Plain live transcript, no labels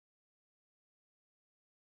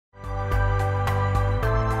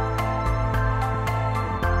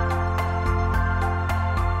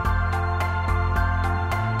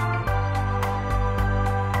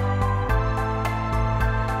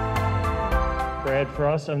Brad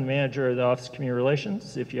Frost. I'm the manager of the Office of Community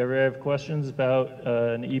Relations. If you ever have questions about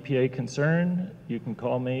an EPA concern, you can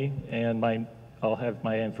call me, and I'll have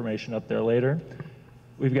my information up there later.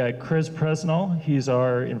 We've got Chris Presnell. He's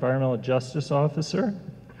our Environmental Justice Officer.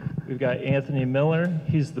 We've got Anthony Miller.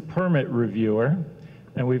 He's the permit reviewer.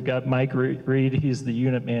 And we've got Mike Reed. He's the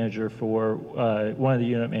unit manager for, one of the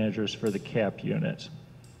unit managers for the CAP unit.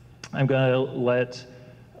 I'm going to let,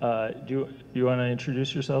 do you want to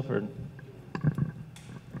introduce yourself? Or?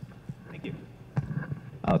 Thank you.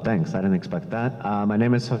 Oh, thanks. I didn't expect that. My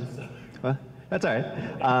name is, what? That's all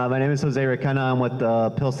right. My name is Jose Requena. I'm with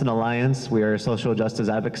the Pilsen Alliance. We are a social justice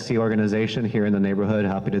advocacy organization here in the neighborhood,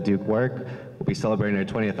 happy to do work. We'll be celebrating our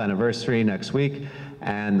 20th anniversary next week.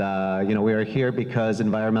 And you know, we are here because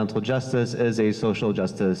environmental justice is a social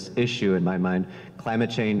justice issue in my mind.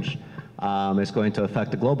 Climate change is going to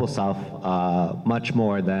affect the global south much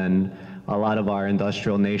more than a lot of our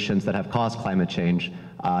industrial nations that have caused climate change.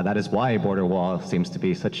 That is why a border wall seems to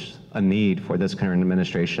be such a need for this current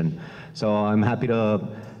administration. So I'm happy to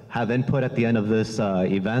have input at the end of this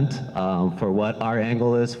event for what our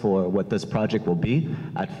angle is for what this project will be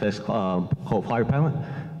at Fisk Power Plant.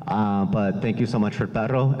 But thank you so much for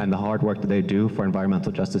Perro and the hard work that they do for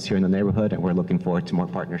environmental justice here in the neighborhood, and we're looking forward to more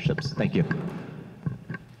partnerships. Thank you.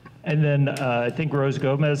 And then I think Rose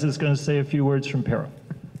Gomez is going to say a few words from Perro.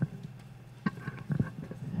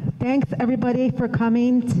 Thanks everybody for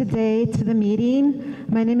coming today to the meeting.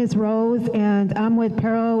 My name is Rose and I'm with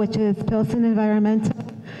Perro, which is Pilsen Environmental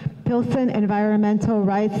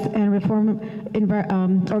Rights and Reform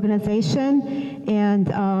Organization.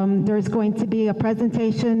 And there's going to be a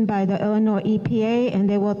presentation by the Illinois EPA, and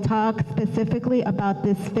they will talk specifically about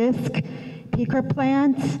this Fisk Power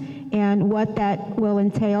Plant and what that will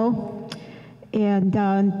entail. And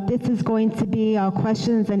this is going to be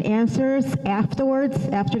questions and answers afterwards,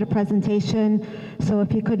 after the presentation. So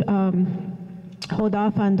if you could hold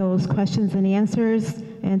off on those questions and answers.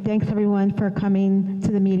 And thanks everyone for coming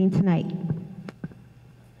to the meeting tonight.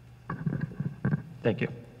 Thank you.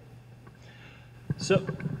 So,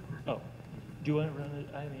 oh, do you want to run it?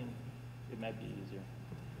 I mean, it might be easier.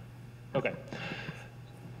 Okay.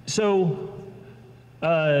 So,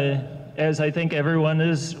 as I think everyone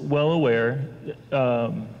is well aware,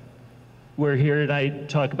 we're here tonight to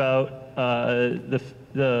talk about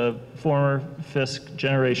the former Fisk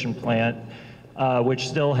generation plant, which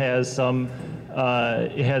still has some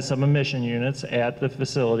emission units at the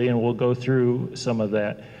facility, and we'll go through some of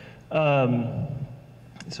that.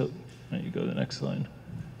 So, why don't you go to the next slide?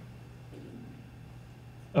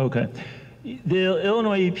 Okay. The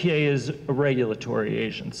Illinois EPA is a regulatory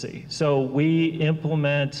agency, so we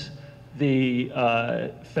implement the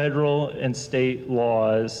federal and state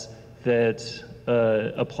laws that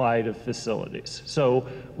apply to facilities. So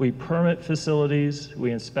we permit facilities,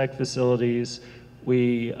 we inspect facilities,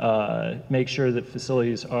 we make sure that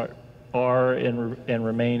facilities are and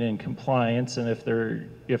remain in compliance, and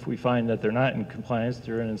if we find that they're not in compliance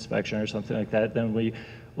through an inspection or something like that, then we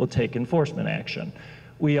will take enforcement action.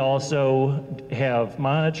 We also have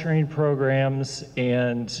monitoring programs,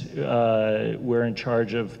 and we're in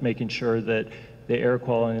charge of making sure that the air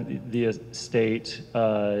quality in the state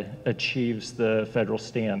achieves the federal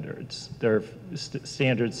standards. There are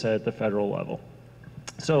standards set at the federal level.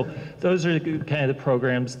 So those are kind of the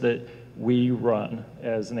programs that we run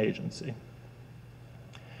as an agency.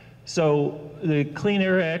 So the Clean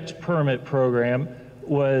Air Act permit program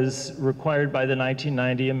was required by the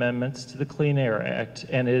 1990 amendments to the Clean Air Act,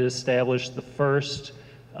 and it established the first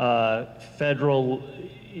federal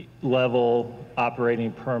level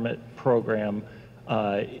operating permit program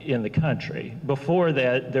in the country. Before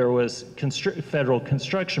that, there was federal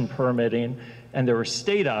construction permitting, and there were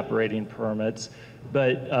state operating permits,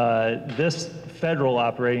 but this federal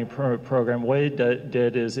operating permit program, what it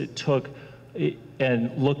did is it took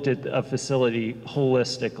and looked at a facility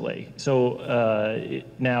holistically. So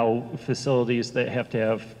now facilities that have to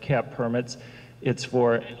have CAP permits, it's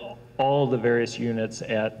for all the various units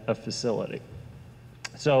at a facility.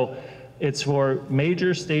 So it's for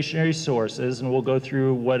major stationary sources, and we'll go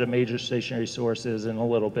through what a major stationary source is in a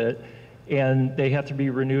little bit, and they have to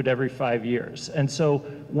be renewed every 5 years. And so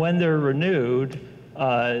when they're renewed,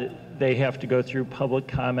 they have to go through public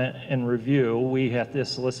comment and review. We have to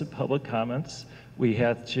solicit public comments. We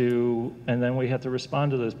have to, and then we have to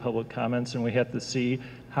respond to those public comments, and we have to see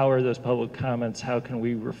how are those public comments, how can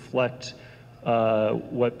we reflect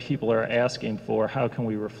what people are asking for, how can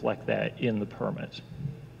we reflect that in the permit.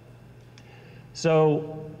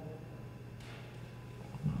 So,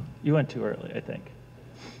 you went too early, I think.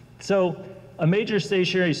 So, a major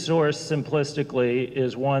stationary source, simplistically,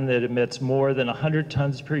 is one that emits more than 100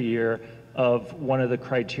 tons per year of one of the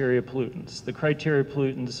criteria pollutants. The criteria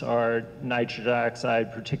pollutants are nitrogen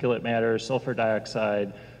dioxide, particulate matter, sulfur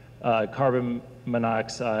dioxide, carbon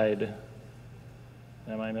monoxide.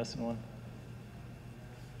 Am I missing one?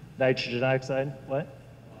 Nitrogen dioxide, what?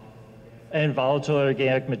 And volatile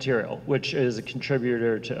organic material, which is a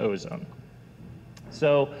contributor to ozone.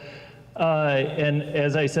 So, and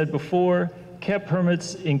as I said before, CAP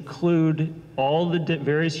permits include all the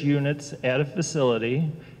various units at a facility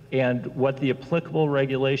and what the applicable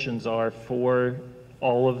regulations are for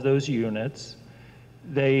all of those units.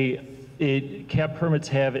 CAP permits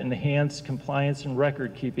have enhanced compliance and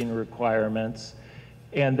record-keeping requirements,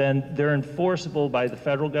 and then they're enforceable by the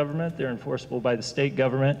federal government, they're enforceable by the state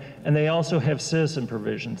government, and they also have citizen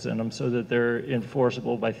provisions in them so that they're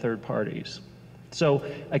enforceable by third parties. So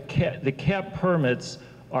the CAP permits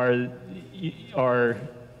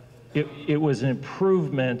it was an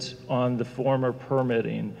improvement on the former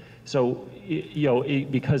permitting. So,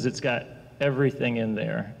 because it's got everything in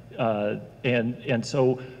there. And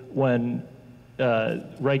so when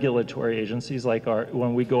regulatory agencies like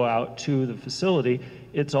when we go out to the facility,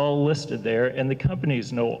 it's all listed there, and the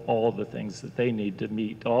companies know all the things that they need to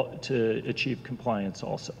meet to achieve compliance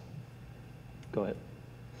also. Go ahead.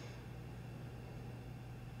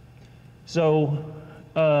 So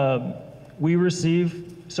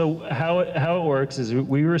how it works is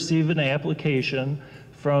we receive an application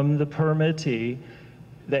from the permittee.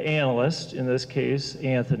 The analyst, in this case,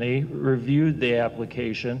 Anthony, reviewed the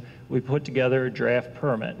application. We put together a draft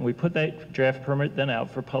permit. We put that draft permit then out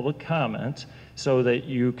for public comment so that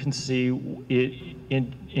you can see it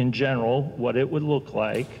in general what it would look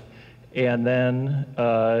like, and then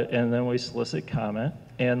we solicit comment.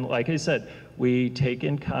 And like I said, we take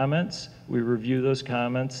in comments, we review those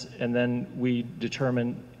comments, and then we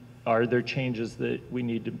determine are there changes that we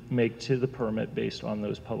need to make to the permit based on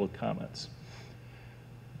those public comments.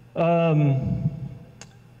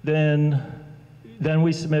 Then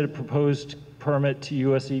we submit a proposed permit to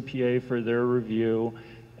US EPA for their review,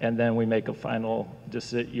 and then we make a final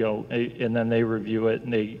decision, and then they review it,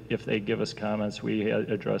 and if they give us comments, we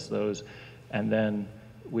address those, and then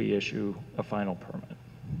we issue a final permit.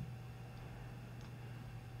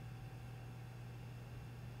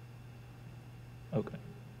 Okay.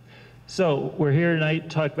 So we're here tonight to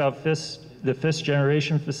talk about the Fisk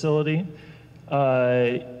generation facility.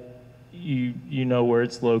 You know where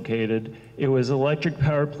it's located. It was an electric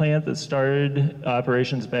power plant that started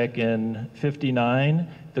operations back in '59.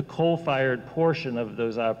 The coal-fired portion of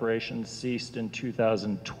those operations ceased in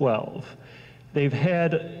 2012. They've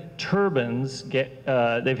had turbines.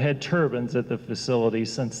 They've had turbines at the facility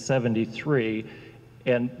since '73,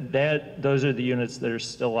 and those are the units that are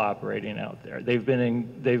still operating out there. They've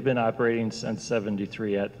been operating since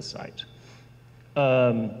 '73 at the site.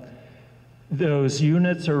 Those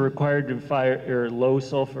units are required to fire low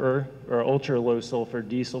sulfur or ultra low sulfur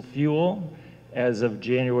diesel fuel as of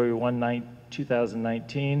January 1,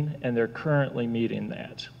 2019, and they're currently meeting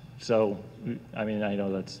that. So, I mean, I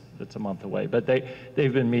know that's a month away, but they've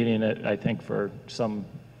been meeting it, I think, for some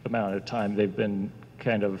amount of time. They've been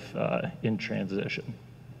kind of in transition.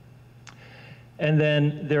 And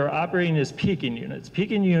then they're operating as peaking units.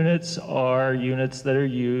 Peaking units are units that are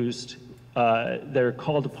used they're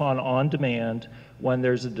called upon on demand when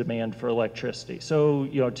there's a demand for electricity. So,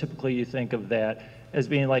 typically you think of that as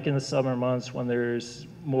being like in the summer months when there's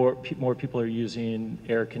more people are using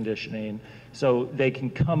air conditioning. So they can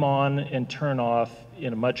come on and turn off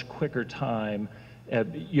in a much quicker time,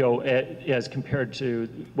 as compared to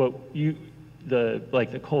what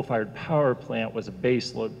the coal-fired power plant was a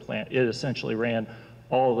base load plant. It essentially ran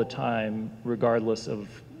all the time, regardless of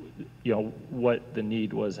what the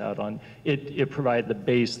need was out on. It provided the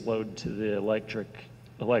base load to the electric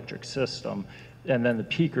system, and then the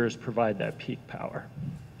peakers provide that peak power,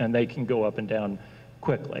 and they can go up and down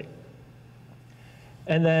quickly.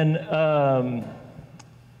 And then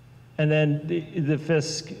the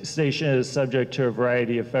Fisk station is subject to a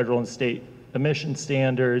variety of federal and state emission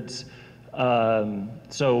standards. And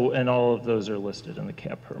all of those are listed in the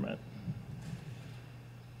CAP permit.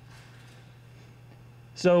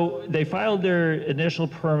 So they filed their initial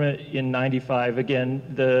permit in '95. Again,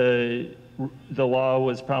 the law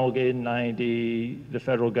was promulgated in '90. The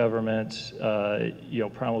federal government,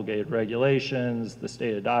 promulgated regulations. The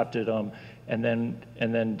state adopted them, and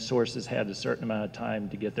then sources had a certain amount of time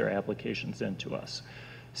to get their applications into us.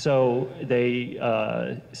 So they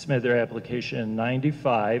submitted their application in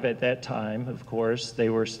 '95. At that time, of course, they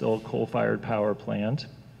were still a coal-fired power plant,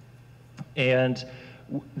 and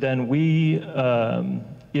Then we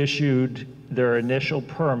issued their initial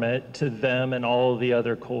permit to them and all of the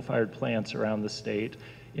other coal-fired plants around the state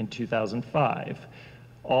in 2005.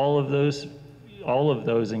 All of those,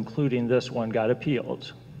 including this one, got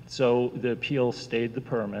appealed. So the appeal stayed the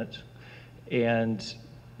permit, and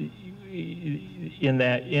in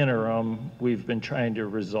that interim, we've been trying to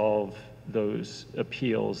resolve those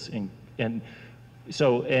appeals, and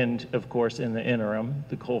of course, in the interim,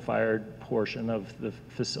 the coal-fired portion of the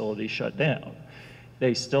facility shut down.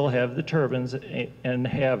 They still have the turbines and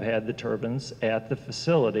have had the turbines at the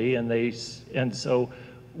facility, and so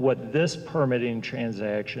what this permitting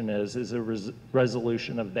transaction is a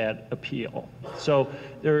resolution of that appeal. So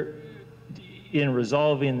in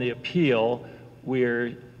resolving the appeal,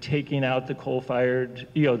 we're taking out the coal-fired,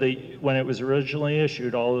 when it was originally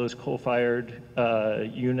issued, all those coal-fired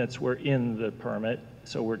units were in the permit.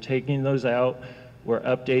 So we're taking those out. We're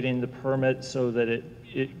updating the permit so that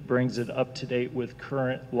it brings it up to date with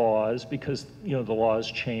current laws, because the laws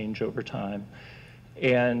change over time.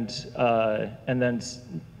 And then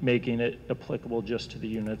making it applicable just to the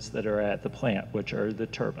units that are at the plant, which are the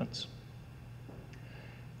turbines.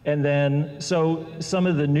 And then, so some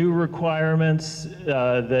of the new requirements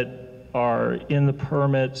that are in the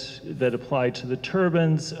permit that apply to the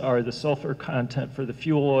turbines are the sulfur content for the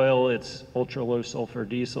fuel oil. It's ultra low sulfur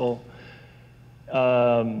diesel.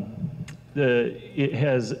 It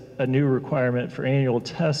has a new requirement for annual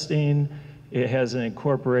testing. It has an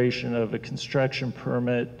incorporation of a construction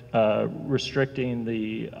permit restricting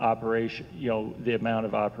the operation, the amount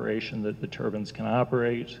of operation that the turbines can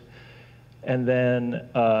operate. And then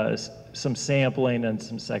some sampling and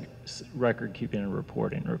some record keeping and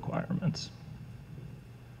reporting requirements.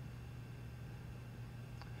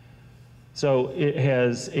 So it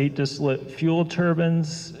has 8 distillate fuel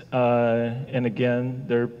turbines, and again,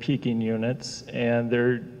 they're peaking units, and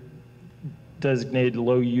they're designated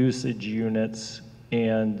low usage units,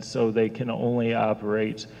 and so they can only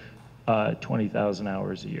operate 20,000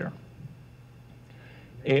 hours a year.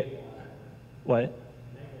 What?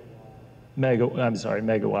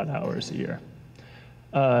 Megawatt hours a year.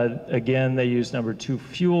 Again, they use number 2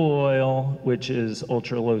 fuel oil, which is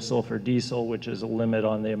ultra low sulfur diesel, which is a limit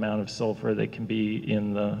on the amount of sulfur that can be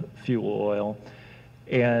in the fuel oil.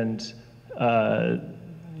 And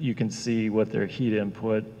you can see what their heat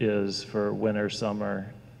input is for winter,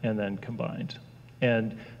 summer, and then combined.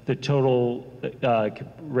 And the total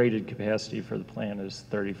rated capacity for the plant is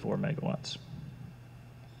 34 megawatts.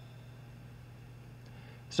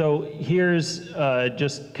 So here's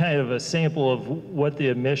just kind of a sample of what the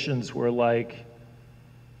emissions were like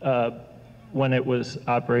when it was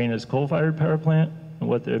operating as a coal-fired power plant, and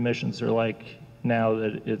what the emissions are like now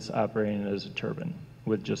that it's operating as a turbine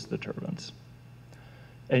with just the turbines.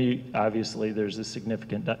 And obviously there's a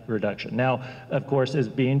significant reduction. Now, of course, as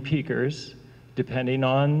being peakers, depending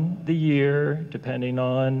on the year, depending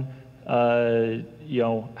on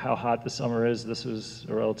how hot the summer is, this was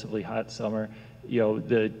a relatively hot summer,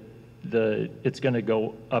 it's going to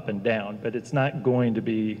go up and down, but it's not going to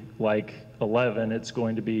be like 11. It's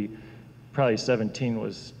going to be, probably 17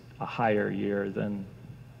 was a higher year than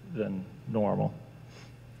normal.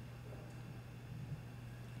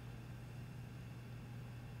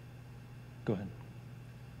 Go ahead.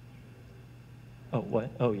 Oh, what?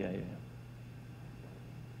 Oh, yeah.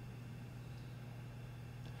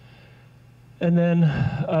 And then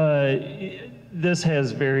this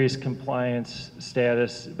has various compliance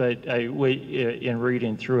status, but in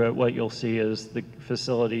reading through it, what you'll see is the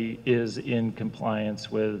facility is in compliance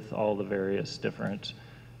with all the various different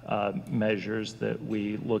measures that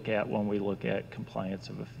we look at when we look at compliance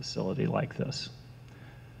of a facility like this.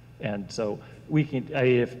 And so we can,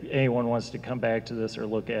 if anyone wants to come back to this or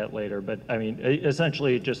look at it later, but I mean,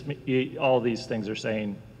 essentially just all these things are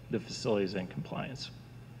saying the facility is in compliance.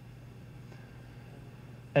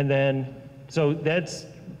 And then, so that's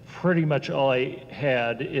pretty much all I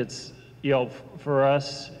had. It's, for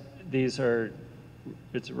us, it's a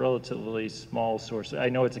relatively small source. I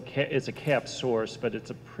know it's a cap source, but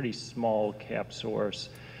it's a pretty small cap source.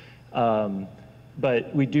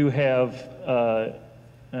 But we do have,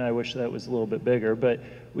 and I wish that was a little bit bigger, but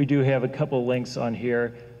we do have a couple links on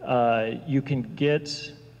here. You can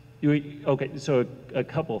get, okay, so a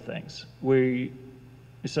couple things.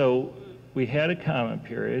 So we had a comment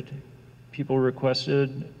period. People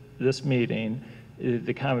requested this meeting.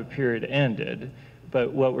 The comment period ended.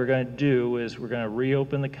 But what we're going to do is we're going to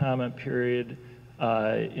reopen the comment period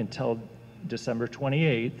until December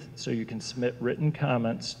 28th. So you can submit written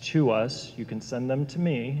comments to us. You can send them to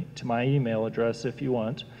me, to my email address if you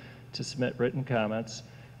want to submit written comments.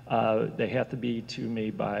 They have to be to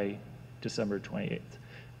me by December 28th.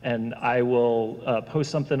 And I will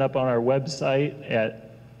post something up on our website at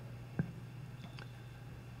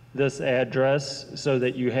this address so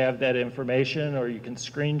that you have that information, or you can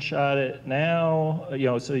screenshot it now,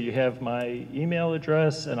 so you have my email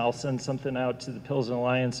address, and I'll send something out to the Pilsen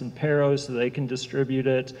Alliance and Pero so they can distribute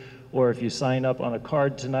it. Or if you sign up on a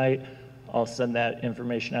card tonight, I'll send that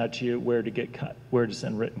information out to you where to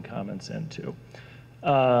send written comments into.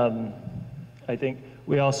 I think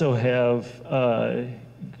we also have,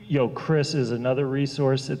 Chris is another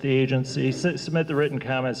resource at the agency. Submit the written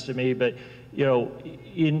comments to me, but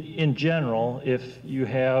in general, if you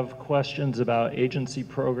have questions about agency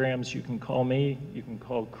programs, you can call me, you can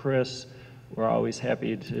call Chris. We're always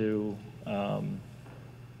happy to,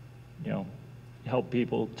 help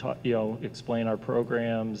people talk, explain our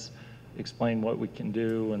programs, explain what we can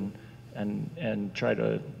do, and try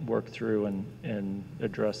to work through and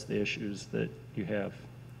address the issues that you have.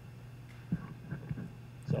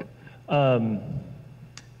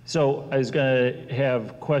 So I was going to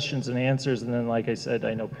have questions and answers, and then, like I said,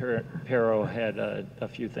 I know Pero had a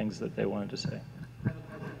few things that they wanted to say. I have a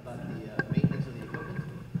question about the maintenance of the equipment.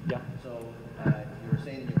 Yeah. So you were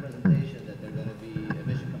saying in your presentation that they're going to be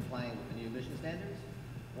emission compliant with the new emission standards.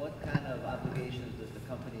 What kind of obligations does the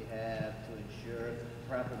company have to ensure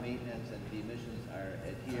proper maintenance and the emissions are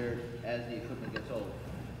adhered as the equipment gets old?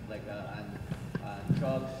 Like on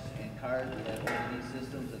trucks and cars, we have OED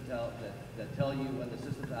systems that tell you when the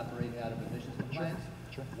system's operating out of emissions compliance.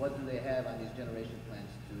 Sure. What do they have on these generation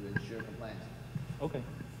plants to ensure compliance? Okay.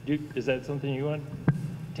 Is that something you want to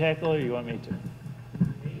tackle, or you want me to?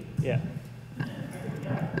 Yeah.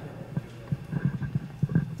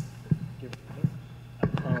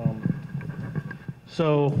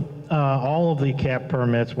 So all of the CAP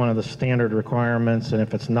permits, one of the standard requirements, and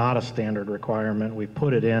if it's not a standard requirement, we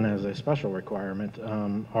put it in as a special requirement,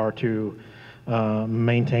 are to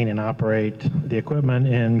maintain and operate the equipment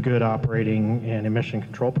in good operating and emission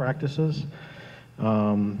control practices.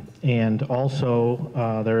 And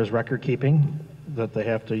also there is record keeping that they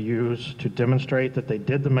have to use to demonstrate that they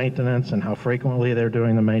did the maintenance and how frequently they're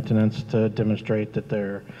doing the maintenance, to demonstrate that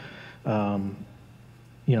they're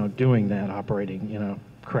doing that, operating in a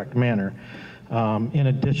correct manner. In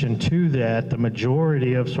addition to that, the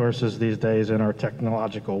majority of sources these days in our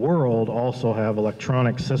technological world also have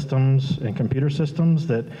electronic systems and computer systems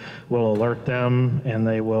that will alert them, and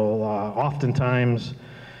they will oftentimes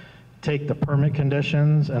take the permit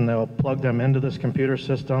conditions and they'll plug them into this computer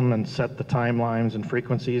system and set the timelines and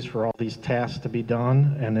frequencies for all these tasks to be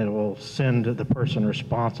done, and it will send the person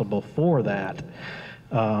responsible for that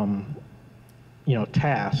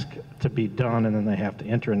task to be done, and then they have to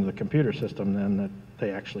enter into the computer system then that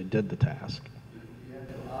they actually did the task. Do you have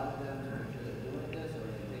to audit them to make sure they're doing this, or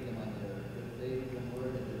they take them on their good faith and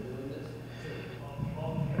word that they're doing this?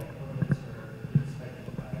 All CAP permits are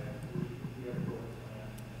inspected by the airport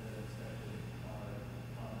plant, and they're inspected on a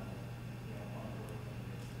work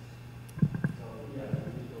basis. So yeah,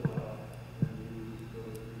 we go out and we go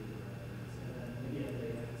through the records, and then again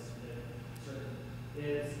they have to submit certain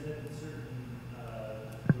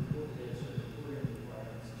reporting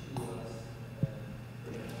requirements to us, and then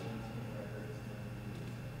they have to maintain records.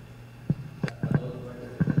 Are those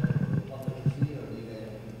records available for the public to see, or do you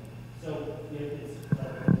guys? So if it's a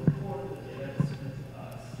report that they have to submit to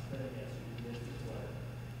us, then yes, we can get to it.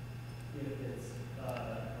 If it's a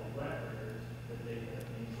record that they have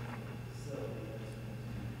maintained in the facility, that's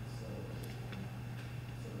maintained in the facility.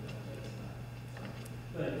 So no, that's not.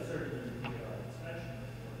 But certainly we get our inspection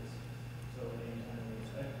reports. So anytime we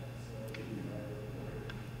inspect the facility, we write a report.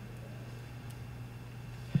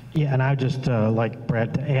 Yeah, and I just like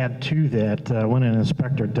Brad to add to that, when an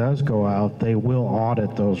inspector does go out, they will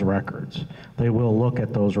audit those records. They will look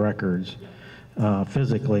at those records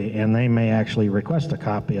physically, and they may actually request a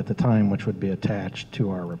copy at the time, which would be attached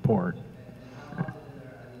to our report.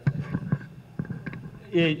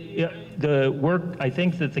 I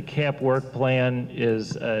think that the CAP work plan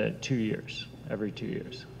is 2 years, every 2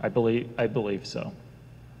 years. I believe so.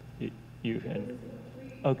 You can,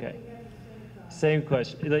 okay. Same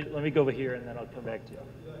question. Let me go over here and then I'll come back to you.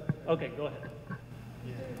 Okay, go ahead.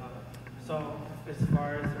 Yeah. So as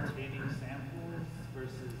far as obtaining samples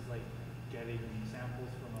versus like getting samples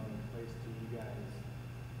from a place, do you guys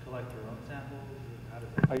collect your own samples? How does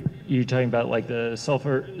that Are you talking about like the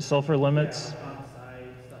sulfur limits? Yeah, on-site,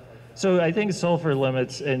 stuff like that. So I think sulfur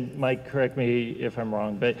limits, and Mike, correct me if I'm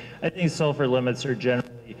wrong, but I think sulfur limits are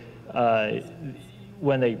generally,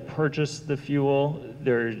 when they purchase the fuel,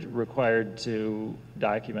 they're required to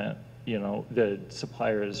document, the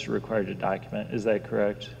supplier is required to document. Is that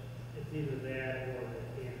correct? either that or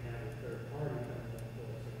they can't have a third party come in and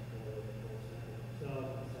pull a sample or they pull a sample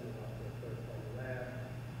themselves and send it off to a third party lab,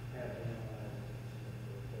 have it analyzed.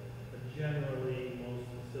 But generally,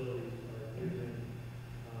 most facilities are using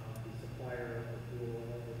the supplier of the fuel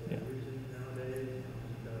oil that they're using nowadays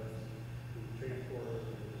because the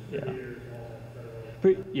transporters and distributors all have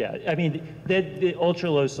federal. Yeah, I mean, the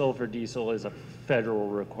ultra-low sulfur diesel is a federal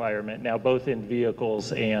requirement now, both in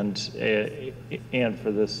vehicles and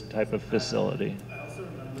for this type of facility. I also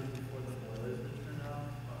remember before the boilers were turned off,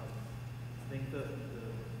 I think the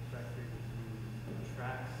factory used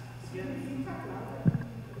tracks skins.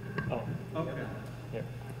 Oh, Okay. here.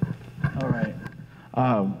 All right.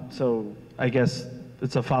 So I guess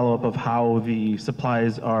it's a follow-up of how the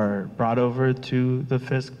supplies are brought over to the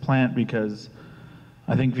Fisk plant, because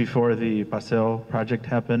I think before the Paseo project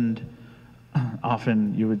happened,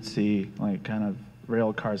 often you would see like kind of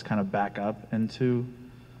rail cars kind of back up into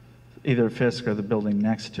either Fisk or the building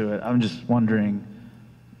next to it. I'm just wondering,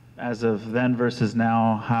 as of then versus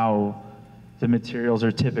now, how the materials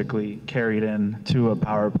are typically carried in to a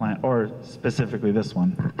power plant, or specifically this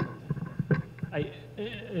one. I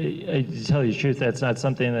to tell you the truth, that's not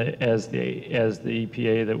something that, as the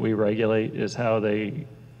EPA that we regulate, is how they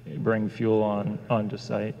bring fuel onto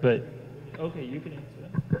site. But okay, you can answer that.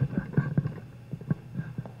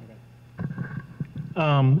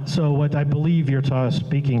 So what I believe you're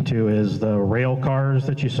speaking to is the rail cars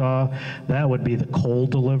that you saw. That would be the coal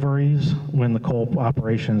deliveries when the coal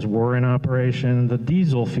operations were in operation. The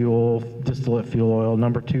diesel fuel, distillate fuel oil,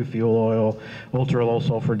 number 2 fuel oil, ultra low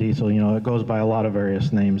sulfur diesel, it goes by a lot of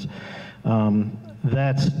various names.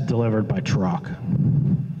 That's delivered by truck.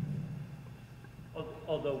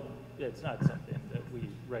 Although it's not something that we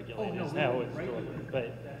regulate, is how it's delivered.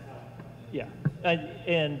 But yeah,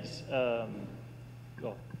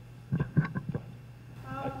 go.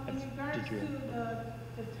 In regards to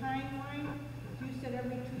the timeline, you said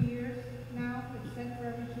every 2 years now, it's set for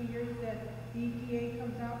every 2 years that the EPA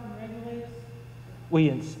comes out and regulates, We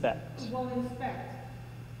inspect. will inspect.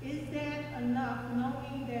 Is that enough,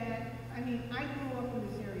 knowing that, I mean, I grew up in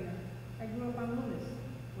this area. I grew up on Loomis,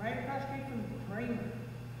 right across the street from Brainerd.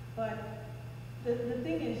 But the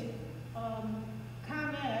thing is,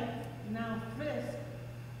 ComEd, now Fisk,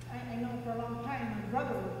 I know for a long time, my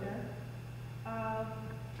brother worked there.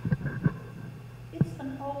 It's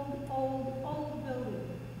an old building.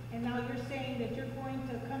 And now you're saying that you're going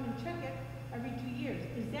to come and check it every 2 years.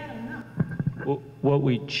 Is that enough? What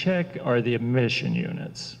we check are the emission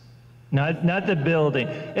units, not the building.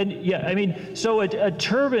 And yeah, I mean, so a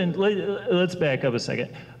turbine, let's back up a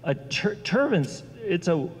second. Turbines, it's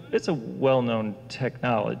a well-known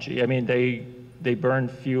technology. I mean, they burn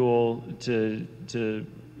fuel to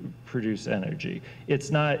produce energy. It's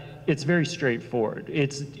very straightforward.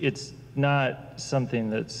 It's not something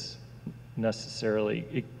that's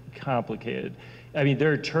necessarily complicated. I mean,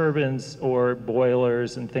 there are turbines or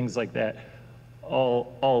boilers and things like that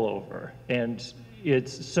all over. And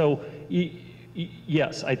it's, so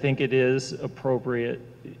yes, I think it is appropriate.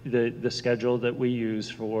 The schedule that we use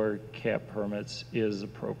for CAP permits is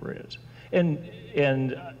appropriate. And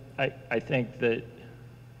I think that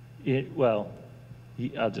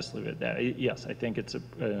I'll just leave it at that. Yes, I think it's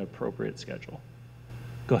an appropriate schedule.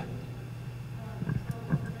 Go ahead.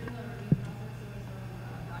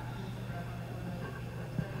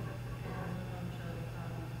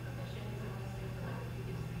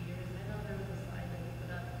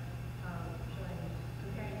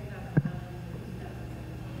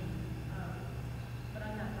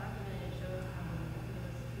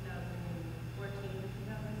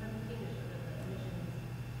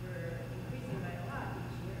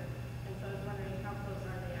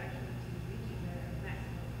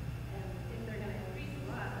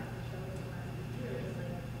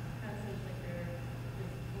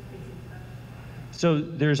 So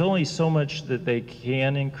there's only so much that they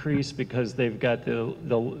can increase because they've got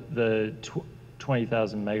the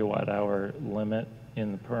 20,000 megawatt hour limit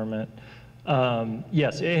in the permit.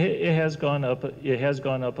 Yes, it has gone up. It has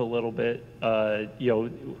gone up a little bit.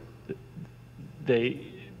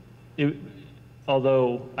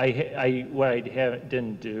 Although what I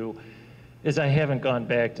didn't do is I haven't gone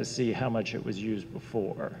back to see how much it was used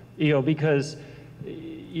before. because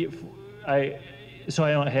so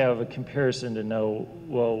I don't have a comparison to know,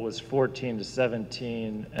 well, it was 14 to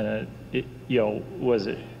 17, and was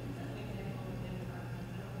it?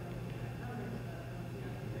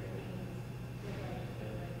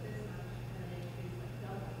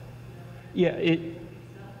 Yeah,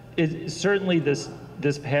 it certainly this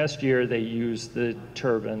past year they used the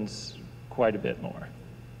turbines quite a bit more.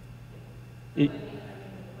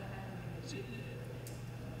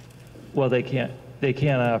 Well, they can't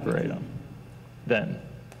operate them then.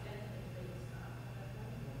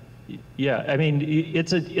 Yeah, I mean,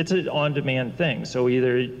 it's an on-demand thing. So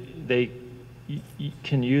either they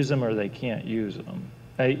can use them or they can't use them.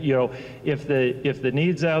 You know, if the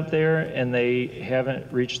need's out there and they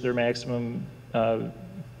haven't reached their maximum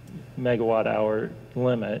megawatt hour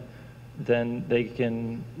limit, then they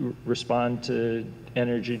can respond to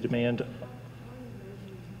energy demand.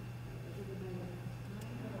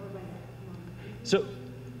 So,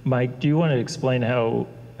 Mike, do you want to explain how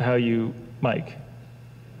you, Mike?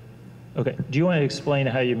 Okay, do you want to explain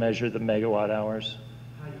how you measure the megawatt hours?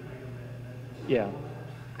 How you measure? Yeah.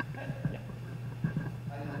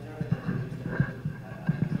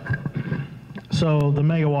 So the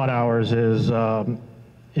megawatt hours is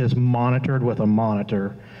monitored with a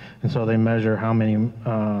monitor, and so they measure how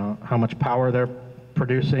much power they're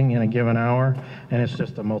producing in a given hour, and it's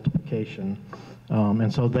just a multiplication.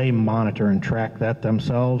 And so they monitor and track that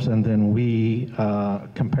themselves, and then we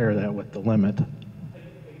compare that with the limit.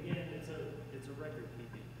 Again, it's a record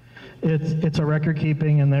keeping. It's a record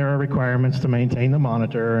keeping, and there are requirements to maintain the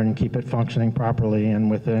monitor and keep it functioning properly,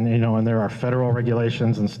 and within, you know, and there are federal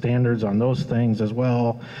regulations and standards on those things as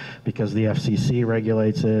well, because the FCC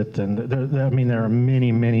regulates it, and I mean, there are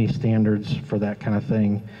many standards for that kind of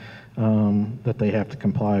thing that they have to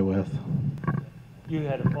comply with. You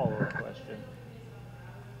had a follow-up question.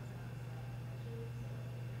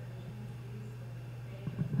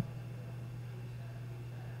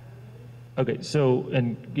 Okay, so,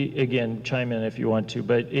 and again, chime in if you want to,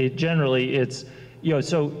 but generally it's, you know,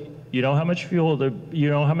 so you know how much fuel, you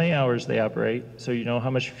know how many hours they operate, so you know how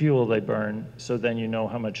much fuel they burn, so then you know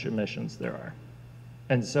how much emissions there are.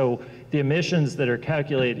 And so the emissions that are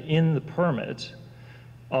calculated in the permit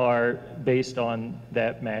are based on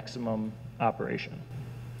that maximum operation.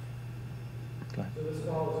 Go ahead. So this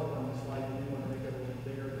follows up on the slide, you want to make it a little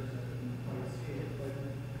bigger because I couldn't quite see it, but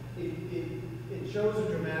it shows a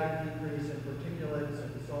dramatic decrease in particulates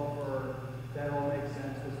and sulfur. That all makes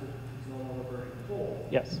sense because it's no longer burning coal.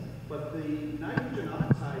 Yes. But the nitrogen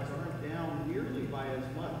oxides aren't down nearly by as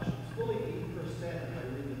much. It's fully 8%, if I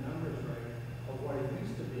read the numbers right, of what it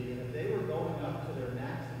used to be. And if they were going up to their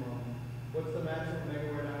maximum, what's the maximum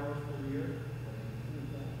megawatt hours per year?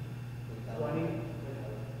 20.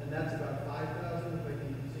 And that's about 5,000 if I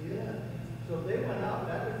can see it. So if they went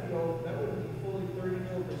up, that would be fully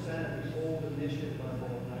 32% of the old emission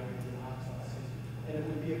level of nitrogen oxides. And it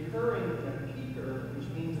would be occurring in a peaker, which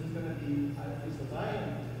means it's going to be, at least as I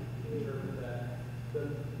interpret that,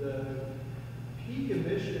 the peak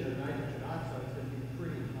emission of nitrogen oxide is going to be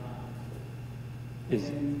pretty high.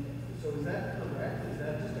 So is that correct? Is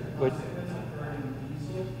that just a consequence of burning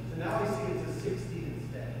diesel? So now I see it's a 60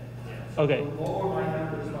 instead. So Okay. lower my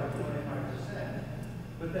numbers by 25%,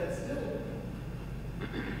 but that's still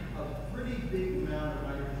a pretty big amount of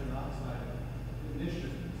nitrogen oxide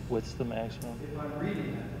emissions. What's the maximum? If I'm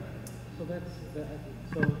reading that right.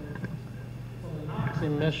 So the NOx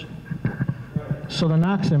emission. So the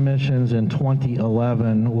NOx emissions in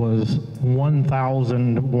 2011 was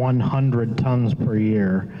 1,100 tons per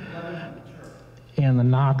year. And the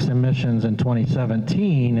NOx emissions in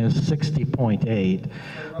 2017 is 60.8.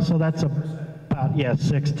 So that's about, yeah,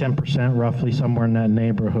 10% roughly, somewhere in that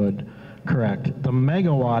neighborhood. Correct. The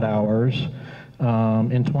megawatt hours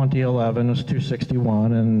in 2011 was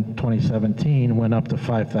 261, and 2017 went up to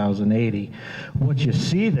 5,080. What you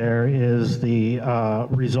see there is the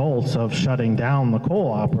results of shutting down the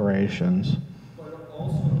coal operations. But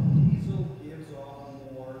also, diesel gives off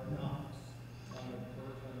more NOx on a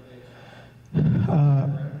per ton basis.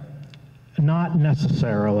 Not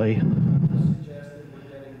necessarily. Suggested we're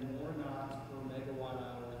getting more NOx per megawatt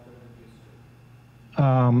hour than we used to.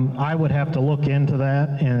 I would have to look into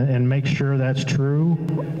that and make sure that's true.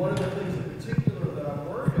 And one of the things in particular that I'm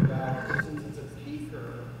worried about is since it's a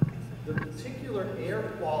peaker, the particular air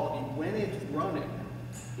quality when it's running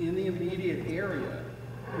in the immediate area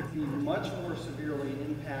could be much more severely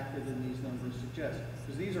impacted than these numbers suggest.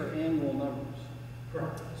 Because these are annual numbers.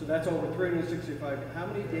 Correct. So that's over 365. How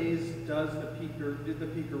many days did the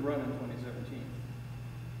peaker run in 2017?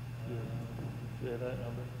 Do you have that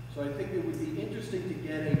number? So I think it would be interesting to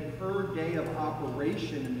get a per day of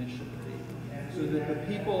operation initially, so that the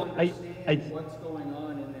people understand what's going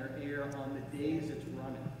on in their air on the days it's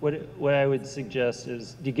running. What I would suggest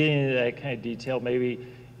is to get into that kind of detail, maybe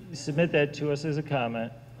submit that to us as a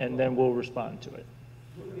comment, and then we'll respond to it.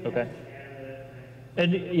 Okay?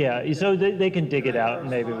 And yeah, so they can dig it out, and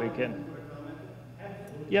maybe we can.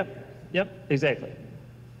 Yep, exactly.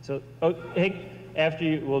 So, oh, hey, after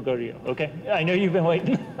you, we'll go to you, okay? I know you've been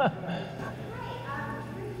waiting. Hi,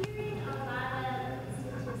 we're hearing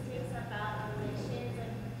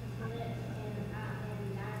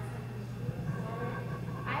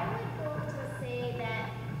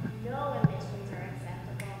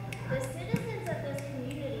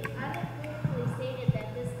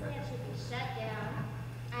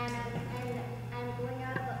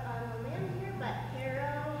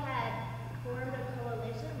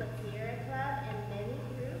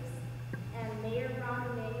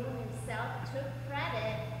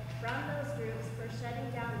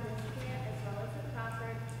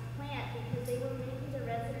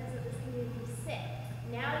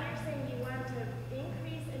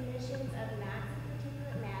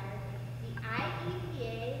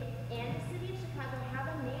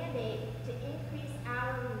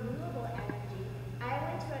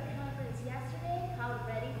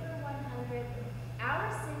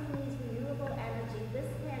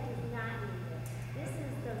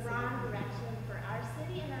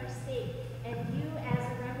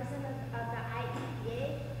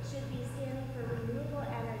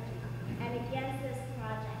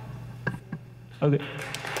Okay.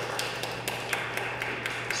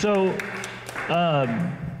 So,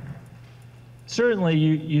 certainly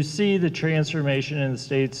you see the transformation in the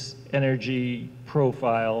state's energy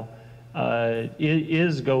profile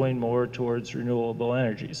is going more towards renewable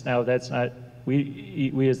energies. Now, that's not,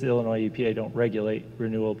 we as the Illinois EPA don't regulate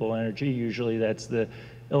renewable energy. Usually that's the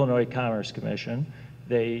Illinois Commerce Commission.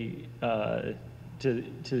 They, to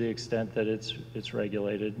the extent that it's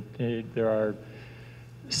regulated, there are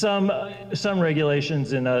some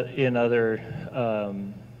regulations in other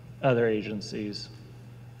agencies.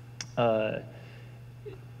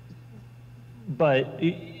 But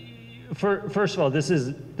first of all, this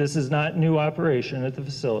is not new operation at the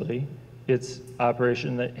facility. It's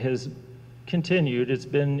operation that has continued. It's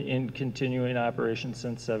been in continuing operation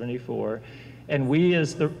since '74, and we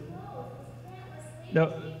as the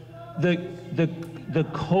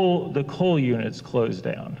coal units closed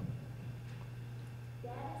down.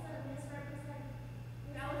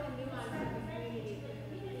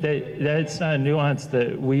 That's not a nuance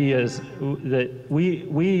that we as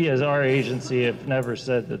our agency have never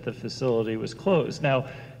said that the facility was closed. Now,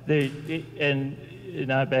 and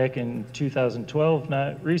not back in 2012,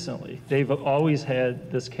 not recently. They've always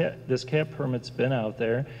had this cap permit's been out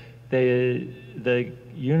there. The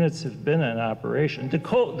units have been in operation. The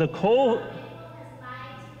coal.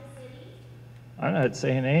 I'm not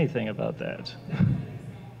saying anything about that.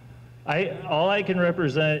 All I can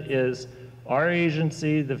represent is our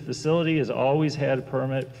agency. The facility has always had a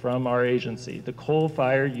permit from our agency. The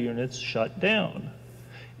coal-fired units shut down,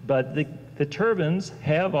 but the turbines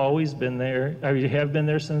have always been there. I mean, have been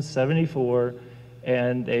there since '74,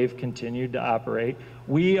 and they've continued to operate.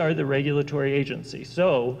 We are the regulatory agency,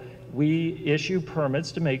 so we issue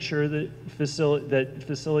permits to make sure that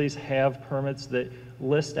facilities have permits that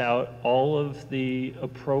list out all of the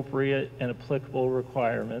appropriate and applicable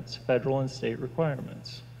requirements, federal and state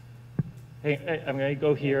requirements. Hey, I'm going to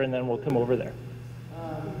go here, and then we'll come over there.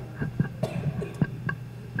 Let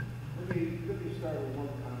me start with one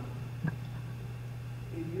comment.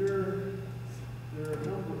 There are a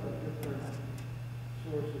number of different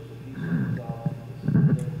sources of diesel exhaust in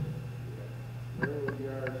this state. Railroad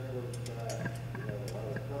yards close by. We have a lot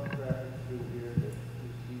of truck traffic through here that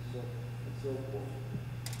use diesel and so forth.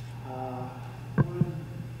 One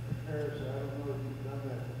comparison, I don't know if you've done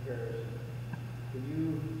that comparison. Can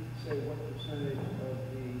you say what percentage of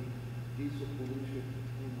the diesel pollution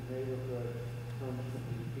in the neighborhood comes from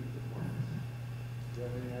these peaker plants? Do you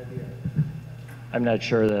have any idea? I'm not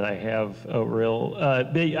sure that I have a real,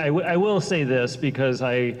 I will say this because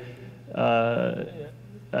I've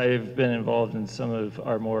been involved in some of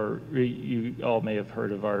our more, you all may have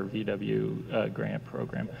heard of our VW grant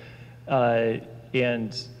program.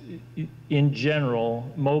 And in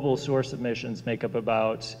general, mobile source emissions make up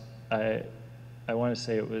about, I want to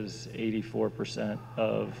say it was 84%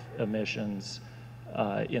 of emissions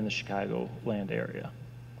in the Chicagoland area.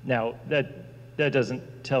 Now, that doesn't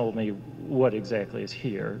tell me what exactly is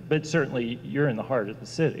here, but certainly you're in the heart of the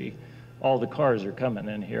city. All the cars are coming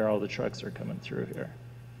in here, all the trucks are coming through here.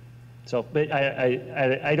 So, but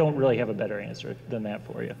I don't really have a better answer than that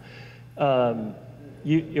for you.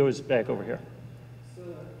 It was back over here.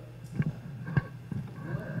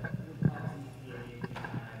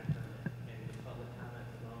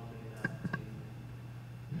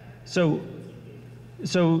 So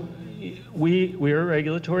we're a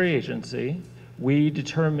regulatory agency. We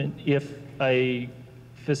determine if a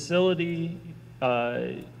facility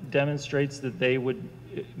demonstrates that they would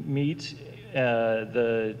meet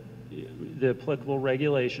the applicable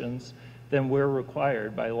regulations, then we're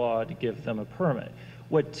required by law to give them a permit.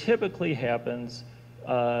 What typically happens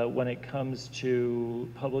when it comes to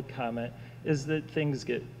public comment is that things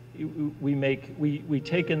get, we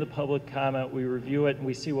take in the public comment, we review it, and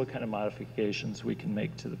we see what kind of modifications we can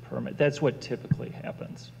make to the permit. That's what typically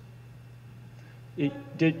happens. Hang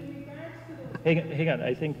on,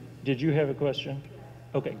 I think, did you have a question?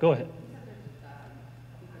 Okay, go ahead.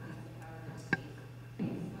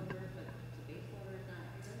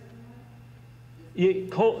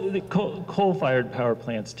 Coal-fired power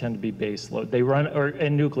plants tend to be base load. They run,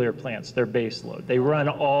 and nuclear plants, they're base load. They run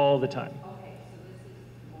all the time.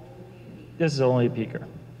 This is only a peaker.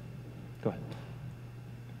 Go ahead.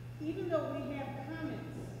 Even though we have comments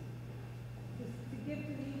to give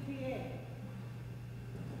to the EPA,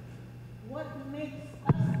 what makes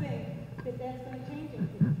us think that that's going to change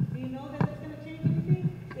anything? Do you know that it's going to change anything?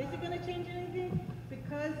 Is it going to change anything?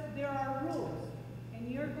 Because there are rules, and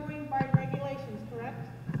you're going by regulations, correct?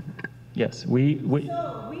 Yes, So we can say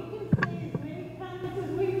as many comments as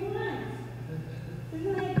we want.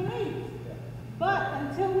 Isn't that great? But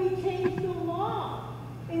until we change the law,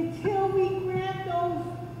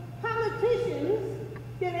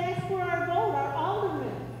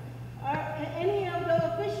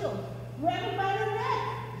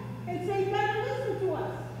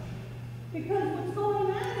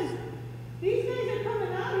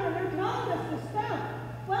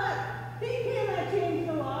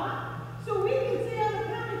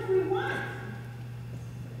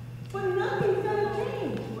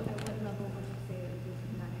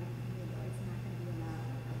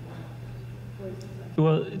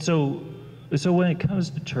 Well, so when it comes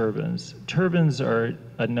to turbines, turbines are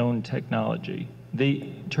a known technology.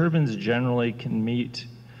 Turbines generally can meet,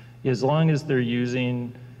 as long as they're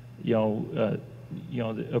using, the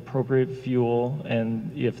appropriate fuel,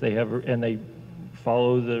 and if they have, and they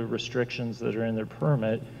follow the restrictions that are in their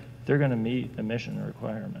permit, they're going to meet emission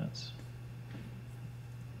requirements.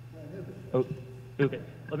 Oh, okay.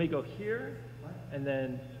 Let me go here, and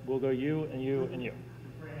then we'll go you and you and you.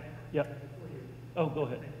 Yep. Oh, go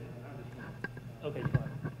ahead. Okay, fine.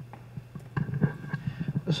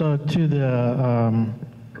 So to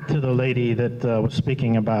the lady that was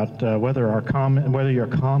speaking about whether your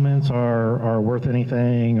comments are worth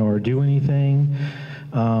anything or do anything,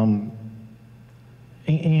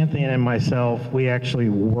 Anthony and myself, we actually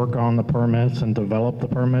work on the permits and develop the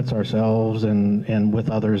permits ourselves and with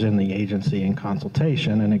others in the agency in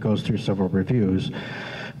consultation, and it goes through several reviews.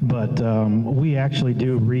 But we actually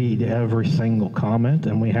do read every single comment,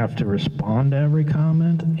 and we have to respond to every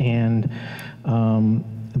comment. And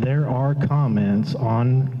there are comments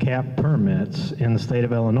on cap permits in the state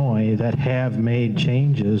of Illinois that have made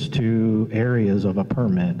changes to areas of a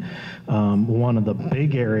permit. One of the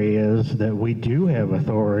big areas that we do have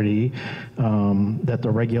authority, that the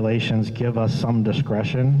regulations give us some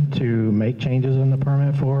discretion to make changes in the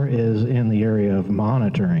permit for, is in the area of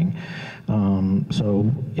monitoring. So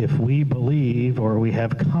if we believe or we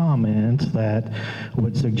have comments that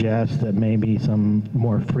would suggest that maybe some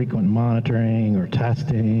more frequent monitoring or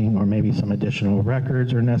testing or maybe some additional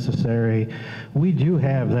records are necessary, we do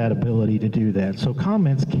have that ability to do that. So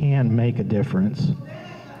comments can make a difference.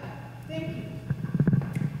 Thank you.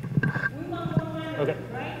 We want more money, Okay.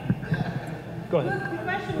 right? Go ahead. Good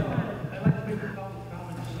professional money. I'd like to make a couple of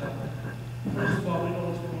comments. First of all, we know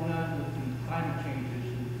what's going on with the climate change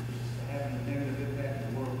issue, which is having a negative impact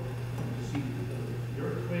on the world. You see the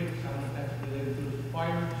earthquakes, how that's related to the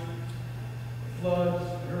fires, floods,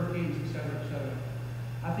 hurricanes, et cetera, et cetera.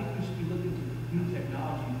 I think we should be looking to new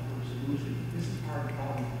technology for a solution. This is a hard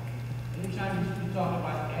problem. Anytime you talk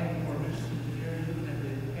about adding more emissions to the area, you're looking at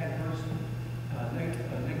the adverse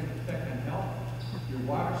negative effect on health, your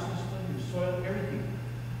water system, your soil, everything.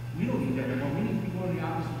 We don't need that anymore. We need to be going the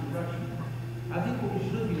opposite direction. I think what we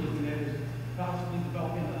should be looking at is possibly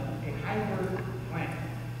developing a hybrid plant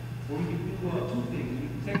where we can do two things. We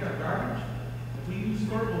can take our garbage. If we use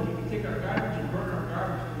thermal, we can take our garbage and burn our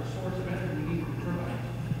garbage for the source of energy we need for turbines.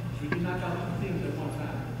 So we can knock out two things at one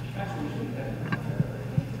time. That's what we should be doing.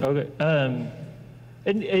 Okay.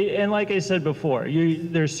 And like I said before,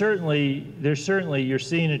 there's certainly you're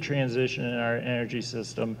seeing a transition in our energy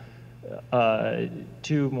system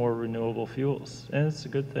to more renewable fuels, and it's a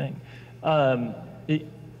good thing. I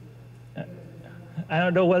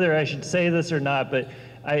don't know whether I should say this or not, but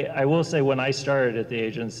I will say when I started at the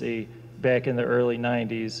agency back in the early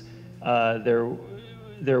 90s,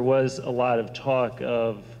 there was a lot of talk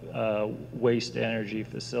of waste energy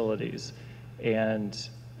facilities, and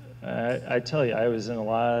I tell you, I was in a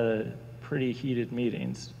lot of pretty heated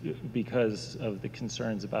meetings because of the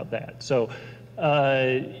concerns about that. So,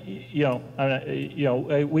 we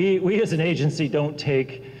as an agency don't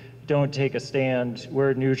take a stand.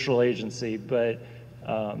 We're a neutral agency, but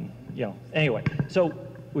anyway. So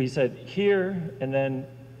we said here, and then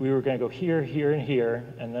we were going to go here, here, and here,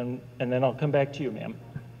 and then I'll come back to you, ma'am.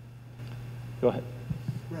 Go ahead.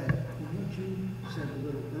 Brad, what you said a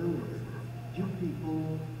little earlier, you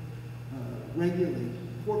people regulate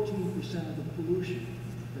 14% of the pollution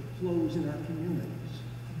that flows in our communities.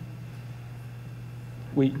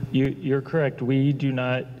 You're correct. We do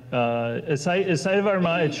not, aside of our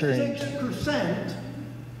monitoring. 6%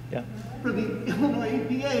 Yeah. for the Illinois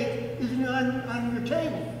EPA isn't on your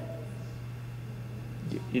table.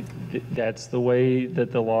 That's the way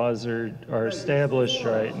that the laws are established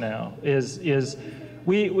right now.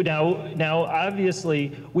 Now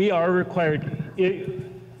obviously we are required.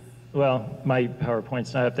 Well, my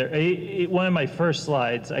PowerPoint's not up there. One of my first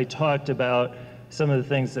slides, I talked about some of the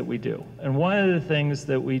things that we do. And one of the things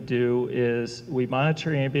that we do is we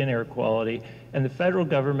monitor ambient air quality, and the federal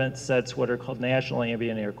government sets what are called national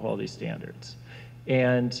ambient air quality standards.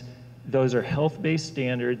 And those are health-based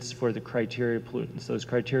standards for the criteria pollutants, those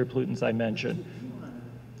criteria pollutants I mentioned.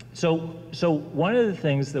 So one of the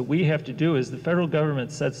things that we have to do is the federal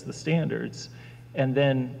government sets the standards, and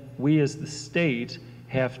then we as the state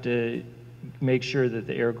have to make sure that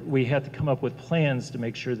we have to come up with plans to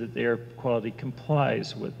make sure that the air quality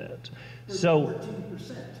complies with it. So,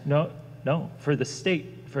 14%. No, for the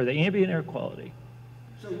state, for the ambient air quality.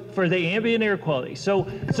 For the ambient air quality. So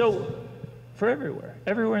for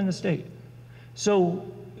everywhere in the state. So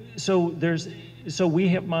there's, so we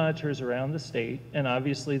have monitors around the state, and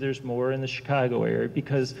obviously there's more in the Chicago area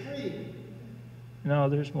because, no,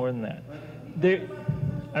 there's more than that. There,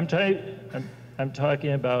 I'm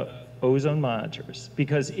talking about ozone monitors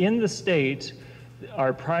because in the state,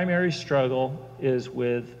 our primary struggle is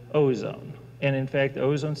with ozone. And in fact, the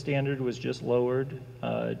ozone standard was just lowered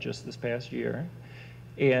just this past year.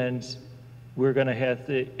 And we're going to have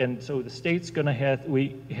to, and so the state's going to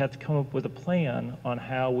we have to come up with a plan on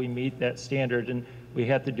how we meet that standard, and we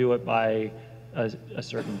have to do it by a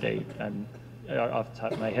certain date. Off the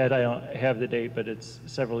top of my head, I don't have the date, but it's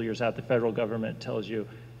several years out. The federal government tells you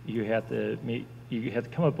you have to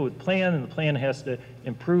come up with a plan, and the plan has to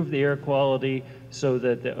improve the air quality so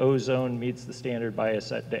that the ozone meets the standard by a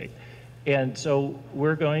set date. And so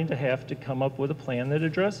we're going to have to come up with a plan that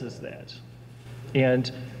addresses that.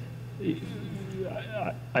 And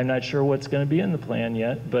I'm not sure what's going to be in the plan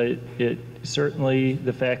yet, but it certainly,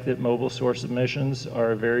 the fact that mobile source emissions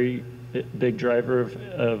are a very big driver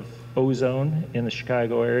of ozone in the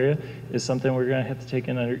Chicago area is something we're going to have to take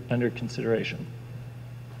under consideration.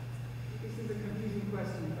 This is a confusing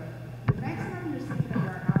question, but the maximum you're saying of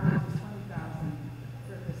our hours is 20,000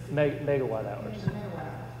 for the city. Megawatt hours. Megawatt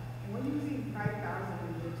hours. And we're using 5,000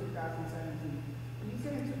 in 2017. You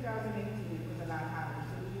said in 2018 it was a lot higher,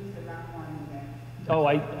 so we used a lot more than that. Oh,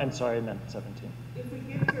 I'm sorry, I meant 17. If we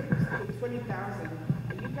get to 20,000,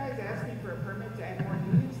 are you guys asking for a permit to add more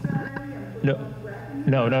units to our area? No.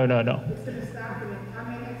 It's going to stop, and then how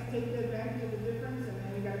many have to take the advantage of the difference, and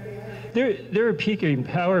then we got to pay higher? There are peaking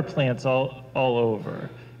power plants all over,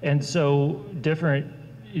 and so different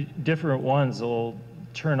ones will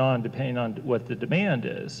turn on depending on what the demand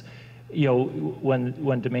is. You know,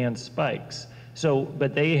 when demand spikes. So,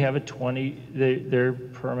 but they have their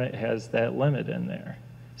permit has that limit in there.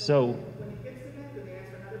 So. When it gets to that, do they ask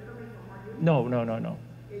for another permit for more units? No.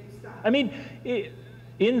 It stops. I mean,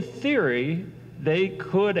 in theory, they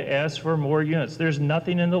could ask for more units. There's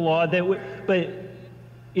nothing in the law that would, but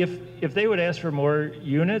if they would ask for more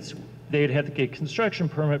units, they'd have to get a construction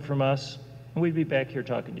permit from us, and we'd be back here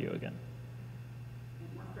talking to you again.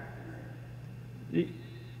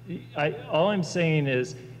 All I'm saying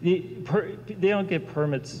is they don't get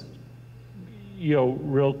permits, you know,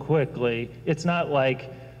 real quickly. It's not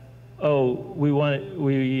like, oh,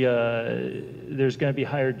 there's going to be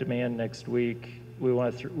higher demand next week. We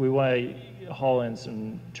want to haul in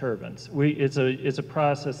some turbines. It's a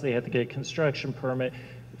process. They have to get a construction permit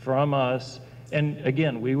from us, and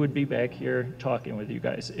again, we would be back here talking with you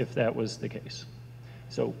guys if that was the case.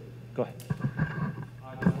 So, go ahead.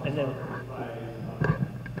 And then.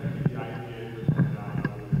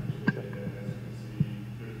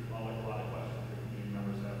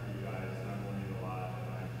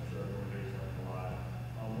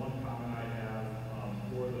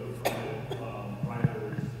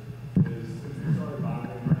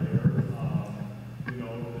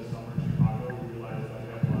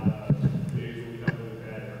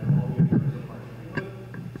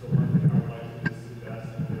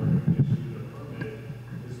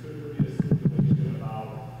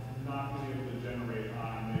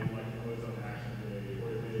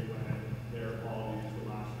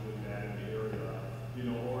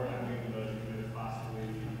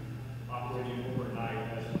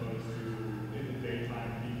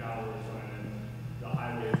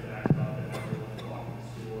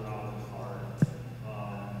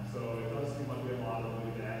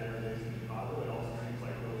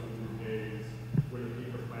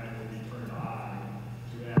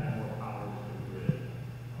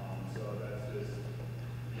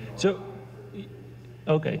 So,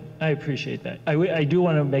 okay, I appreciate that. I do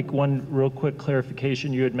want to make one real quick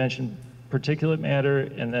clarification. You had mentioned particulate matter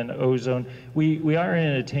and then ozone. We are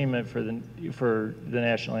in attainment for the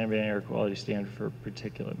National Ambient Air Quality Standard for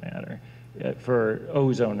particulate matter. For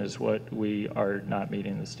ozone is what we are not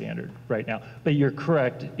meeting the standard right now. But you're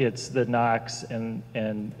correct, it's the NOx and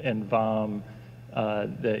VOM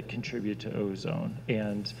that contribute to ozone.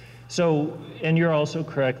 And so, and you're also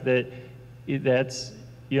correct that that's,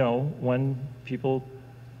 you know, when people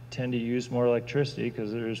tend to use more electricity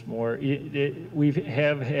because there's more, we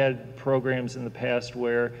have had programs in the past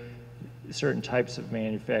where certain types of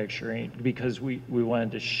manufacturing, because we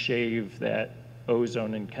wanted to shave that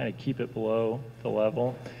ozone and kind of keep it below the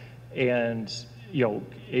level and, you know,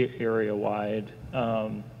 area wide.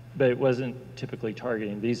 But it wasn't typically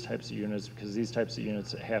targeting these types of units because these types of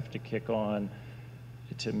units have to kick on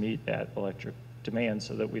to meet that electric demand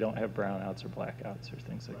so that we don't have brownouts or blackouts or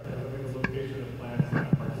things like that. I think the location of plants is not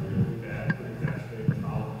particularly bad for exacerbate the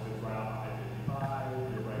problems. It's right off I-55,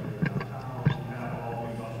 you're right here downtown. You have all the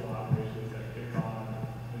industrial operations that kick on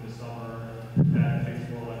in the summer. that takes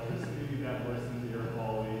more electricity, that worsens the air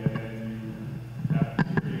quality, and then you have to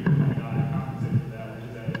not compensate for that, which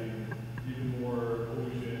is adding even more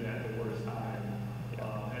pollution at the worst time.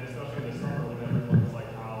 And especially in the summer when everyone's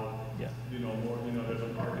like out, more, there's a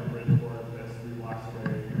park in Bridgeport that's 3 blocks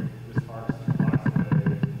away, this park's 2 blocks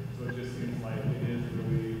away. So it just seems like it is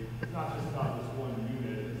really, it's not just about this one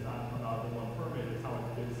unit, it's not about the one permit, it's how it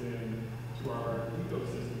fits in to our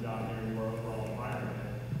ecosystem down here in our overall environment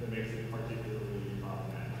that makes it particularly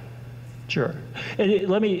problematic. Sure. And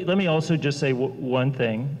let me also just say one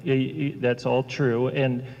thing. That's all true,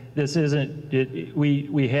 and this isn't.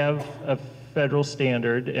 We have a federal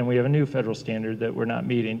standard, and we have a new federal standard that we're not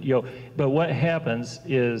meeting. But what happens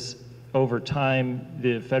is over time,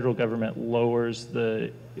 the federal government lowers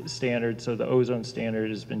the standard, so the ozone standard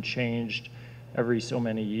has been changed every so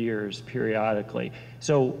many years periodically.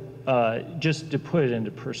 So just to put it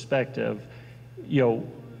into perspective,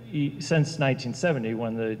 since 1970,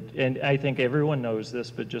 and I think everyone knows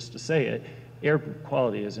this, but just to say it, air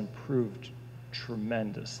quality has improved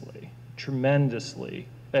tremendously,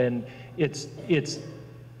 and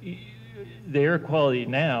the air quality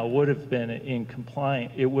now would have been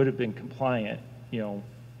compliant,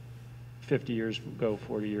 50 years ago,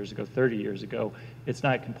 40 years ago, 30 years ago. It's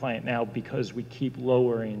not compliant now because we keep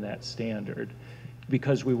lowering that standard,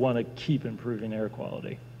 because we want to keep improving air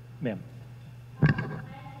quality. Ma'am.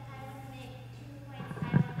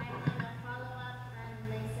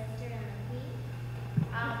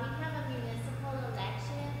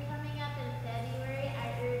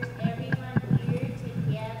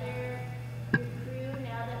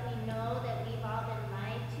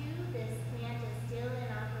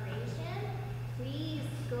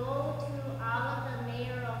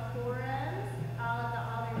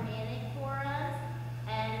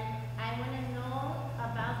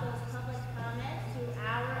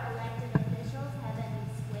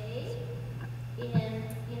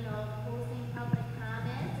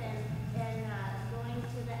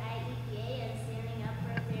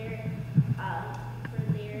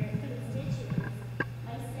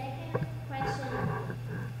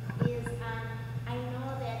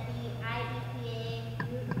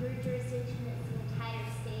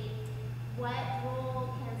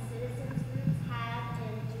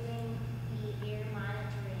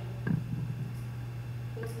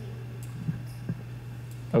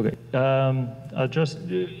 Okay,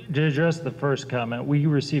 to address the first comment, we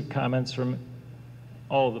receive comments from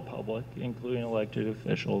all the public, including elected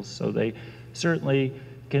officials, so they certainly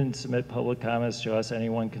can submit public comments to us.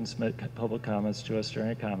 Anyone can submit public comments to us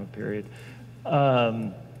during a comment period.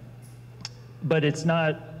 But it's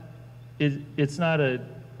not a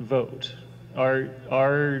vote.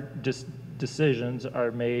 Our decisions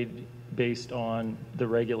are made based on the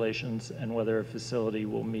regulations and whether a facility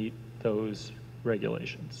will meet those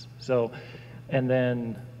regulations. So, and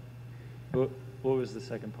then, what was the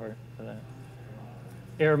second part of that?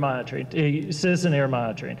 Air monitoring, citizen air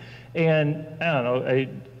monitoring. And I don't know,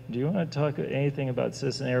 do you want to talk anything about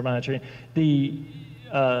citizen air monitoring?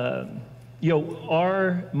 Our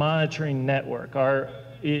monitoring network, and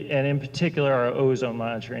in particular our ozone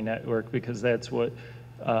monitoring network, because that's what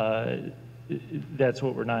we're that's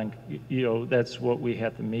what we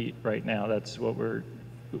have to meet right now. That's what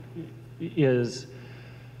is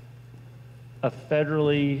a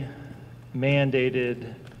federally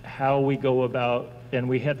mandated how we go about, and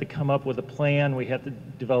we have to come up with a plan. We have to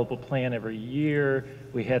develop a plan every year.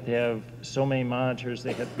 We have to have so many monitors.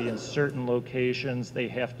 They have to be in certain locations. They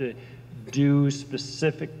have to do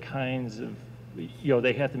specific kinds of,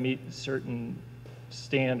 they have to meet certain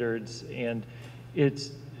standards, and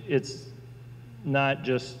it's not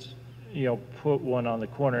just, put one on the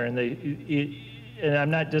corner. And and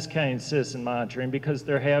I'm not discounting citizen monitoring, because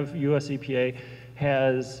US EPA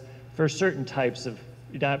has, for certain types of,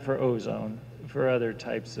 not for ozone, for other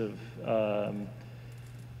types of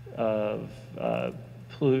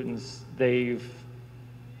pollutants, they've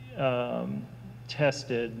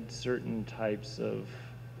tested certain types of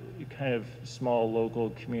kind of small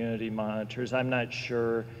local community monitors. I'm not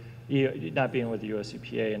sure, not being with the US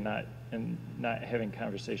EPA and not having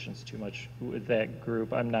conversations too much with that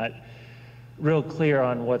group, I'm not real clear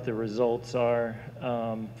on what the results are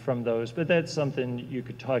from those, but that's something you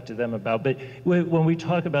could talk to them about. But when we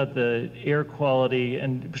talk about the air quality,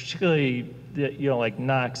 and particularly like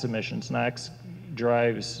NOx emissions, NOx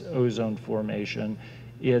drives ozone formation.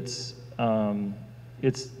 It's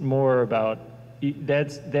more about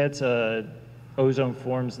ozone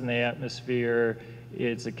forms in the atmosphere.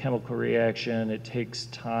 It's a chemical reaction. It takes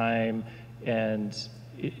time, and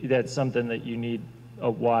that's something that you need a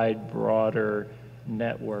wide, broader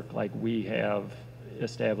network like we have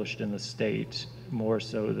established in the state, more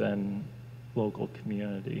so than local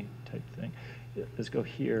community type thing. Let's go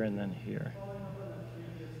here and then here. Following up on the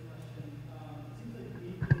previous question, it seems like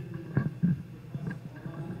we can request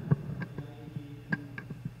more money from the IED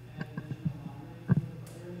and add additional monitoring. Are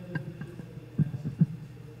there any other features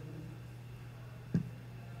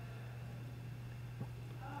that we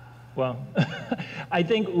can ask Well, I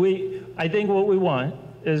think what we want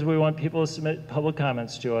is we want people to submit public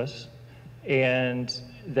comments to us, and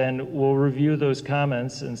then we'll review those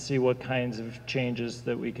comments and see what kinds of changes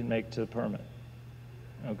that we can make to the permit.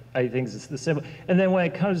 Okay. I think it's the simple. And then when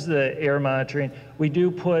it comes to the air monitoring, we do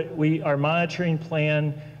put, our monitoring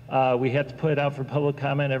plan, we have to put it out for public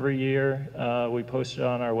comment every year. We post it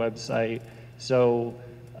on our website. So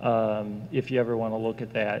if you ever want to look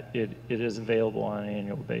at that, it is available on an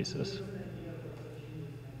annual basis.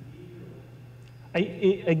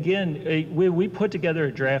 We put together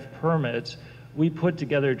a draft permit. We put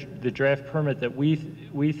together the draft permit that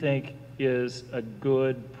we think is a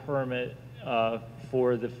good permit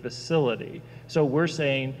for the facility. So we're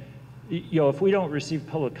saying, if we don't receive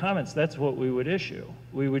public comments, that's what we would issue.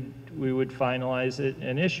 We would finalize it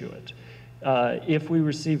and issue it. If we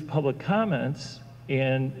receive public comments,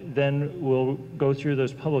 and then we'll go through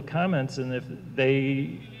those public comments, and if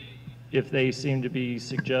they seem to be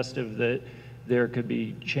suggestive that there could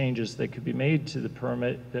be changes that could be made to the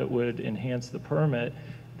permit that would enhance the permit,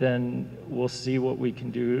 then we'll see what we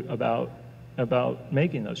can do about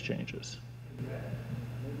making those changes. Maybe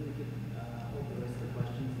we could hold the rest of the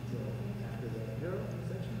questions until after the hero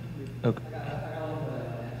section. Okay.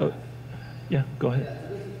 Oh, yeah, go ahead.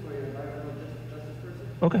 So this is for your environmental justice person?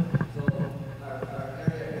 Okay. So our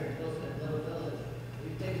area here in Wilson and Little Village,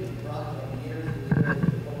 we've taken the project for years and years of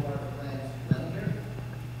the coal power plants running here.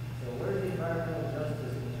 So where's the environmental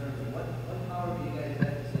justice in terms of what power do you guys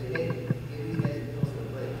have to say, hey, give these guys a coastal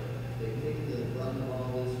break? They've taken the run of all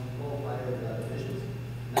this coal-fired emissions.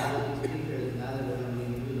 Now that these speakers, now that we're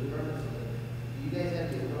going to do the permits, do you guys have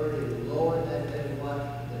the authority to lower that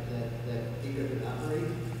megawatt that speaker can operate,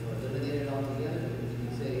 or eliminate it altogether? Because you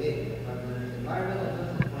can say, hey, from an environmental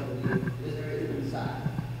justice point of view, this area is inside.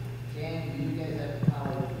 Do you guys have the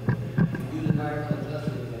power to use environmental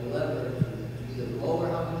justice as a lever to either lower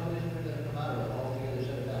how much emissions are going to come out or altogether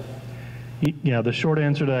shut it down? Yeah, the short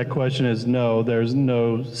answer to that question is no. There's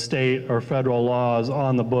no state or federal laws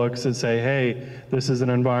on the books that say, hey, this is an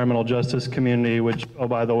environmental justice community, which, oh,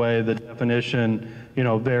 by the way, the definition,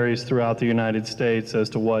 varies throughout the United States as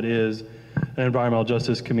to what is an environmental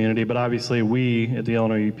justice community. But obviously we at the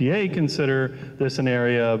Illinois EPA consider this an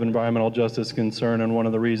area of environmental justice concern, and one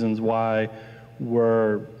of the reasons why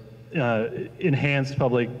we're enhanced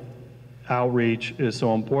public outreach is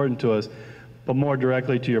so important to us. But more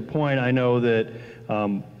directly to your point, I know that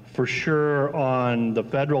for sure on the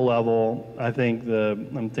federal level, I'm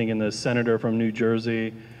thinking the senator from New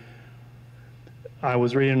Jersey, I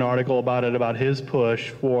was reading an article about it, about his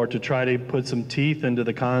push to try to put some teeth into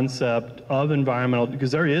the concept of environmental,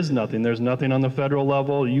 because there's nothing on the federal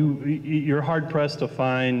level. You're hard pressed to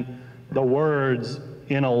find the words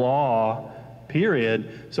in a law,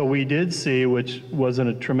 period. So we did see, which wasn't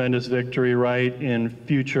a tremendous victory, right, in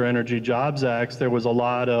future energy jobs acts, there was a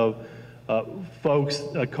lot of folks,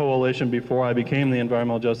 a coalition before I became the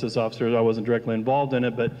environmental justice officer. I wasn't directly involved in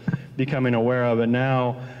it, but becoming aware of it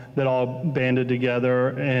now, that all banded together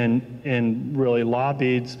and really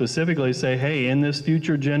lobbied specifically, say, hey, in this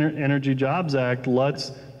future Energy Jobs Act,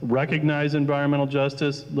 let's recognize environmental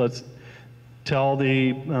justice. Let's tell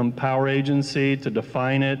the power agency to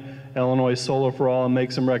define it, Illinois Solar for All, and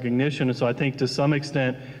make some recognition. And so I think to some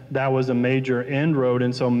extent that was a major inroad.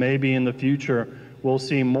 And so maybe in the future we'll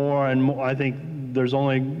see more and more. I think there's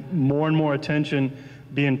only more and more attention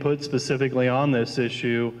being put specifically on this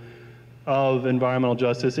issue of environmental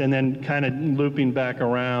justice, and then kind of looping back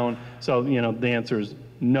around. So, the answer is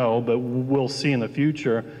no, but we'll see in the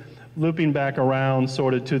future. Looping back around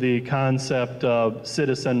sort of to the concept of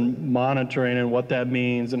citizen monitoring and what that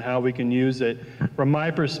means and how we can use it. From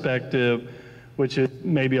my perspective, which is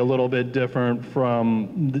maybe a little bit different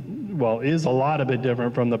is a lot of bit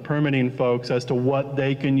different from the permitting folks as to what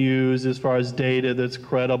they can use as far as data that's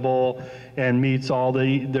credible and meets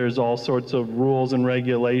there's all sorts of rules and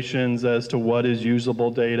regulations as to what is usable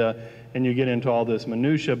data, and you get into all this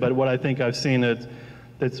minutia. But what I think I've seen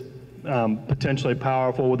that's potentially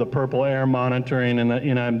powerful with the purple air monitoring,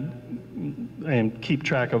 and keep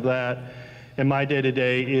track of that in my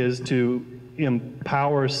day-to-day, is to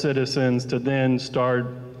empower citizens to then start,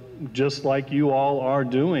 just like you all are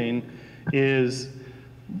doing, is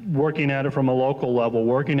working at it from a local level,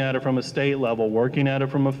 working at it from a state level, working at it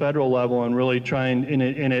from a federal level, and really trying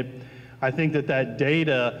I think that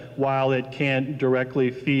data, while it can't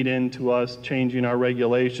directly feed into us changing our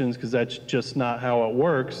regulations, because that's just not how it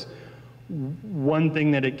works, one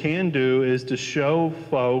thing that it can do is to show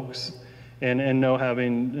folks, and know,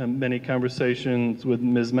 having many conversations with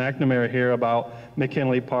Ms. McNamara here about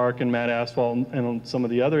McKinley Park and Matt Asphalt and some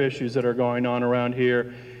of the other issues that are going on around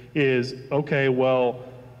here, is, okay, well,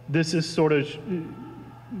 this is sort of,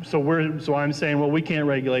 so I'm saying, well, we can't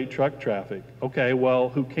regulate truck traffic. Okay, well,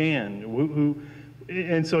 who can?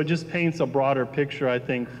 And so it just paints a broader picture, I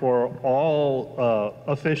think, for all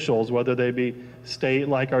officials, whether they be state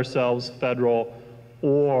like ourselves, federal,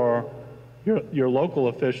 or your local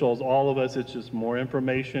officials, all of us. It's just more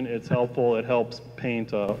information, it's helpful, it helps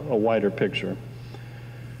paint a wider picture.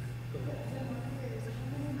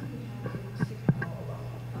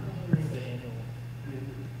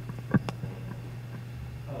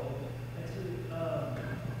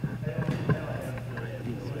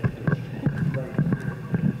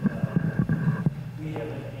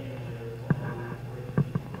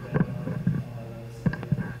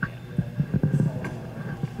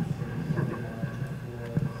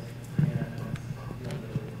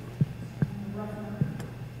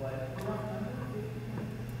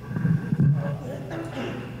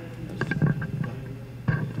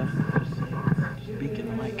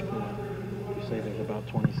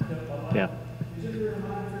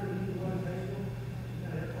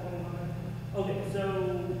 Okay,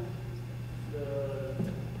 so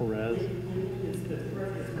Perez. It's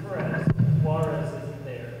Perez. Juarez isn't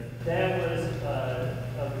there. That was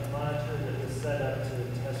a monitor that was set up to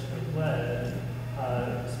test for lead,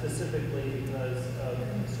 specifically because of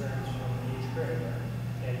concerns from each Kramer,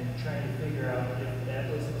 and trying to figure out if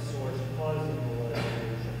that was the source causing the lead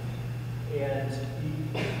pollution. And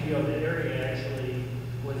the area actually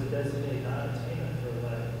was designated non-attainment for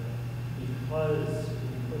lead because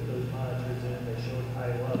we put those monitors in, they showed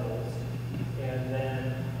high levels, and then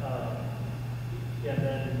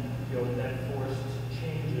that forced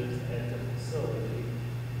changes at the facility,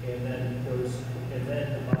 and then the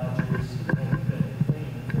monitors haven't been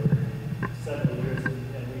cleaned for several years,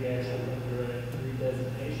 and we actually went through a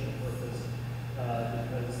redesignation purpose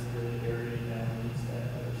because the area now meets that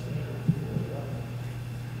other standard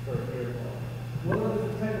for air quality. What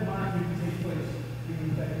other type of monitoring can take place given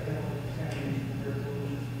that contamination, air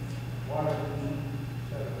pollution, water pollution,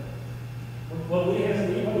 etc.? Well, we have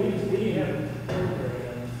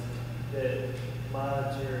programs that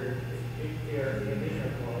monitor air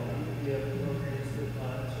quality. We have programs that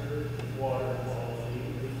monitor water quality.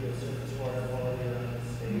 We have surface water quality around the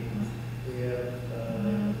state. We have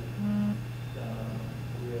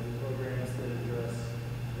programs that address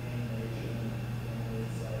contamination in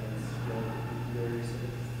sites.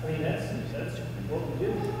 I mean, that's what we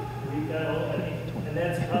do. We've got all. And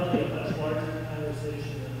that's probably a much larger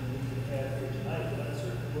conversation than we can have here tonight. But I'm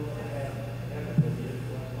certainly willing to have it with you if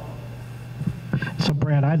you want to. So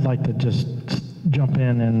Brad, I'd like to just jump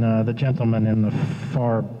in, and the gentleman in the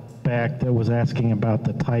far back that was asking about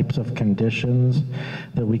the types of conditions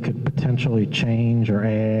that we could potentially change or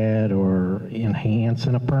add or enhance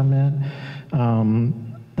in a permit.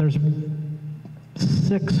 There's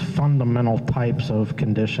 6 fundamental types of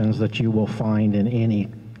conditions that you will find in any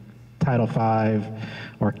Title V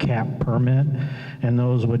or CAP permit, and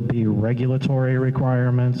those would be regulatory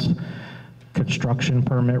requirements, construction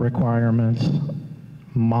permit requirements,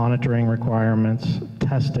 monitoring requirements,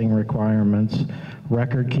 testing requirements,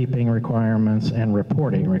 record-keeping requirements, and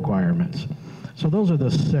reporting requirements. So those are the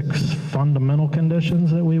 6 fundamental conditions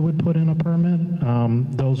that we would put in a permit.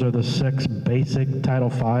 Those are the 6 basic Title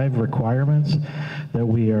V requirements that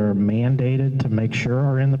we are mandated to make sure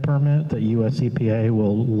are in the permit, that US EPA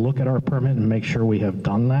will look at our permit and make sure we have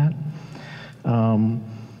done that.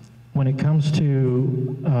 When it comes to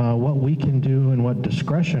what we can do and what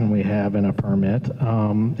discretion we have in a permit,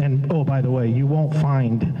 and oh, by the way, you won't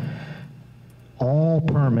find all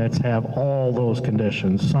permits have all those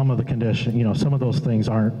conditions. Some of the conditions, some of those things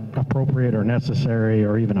aren't appropriate or necessary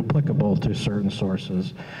or even applicable to certain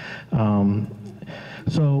sources.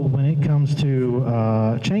 So when it comes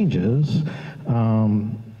to changes,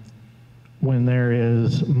 when there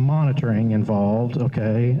is monitoring involved,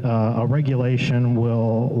 okay, a regulation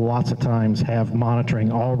will lots of times have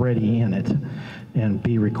monitoring already in it and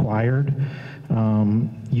be required.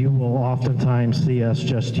 You will oftentimes see us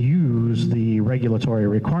just use the regulatory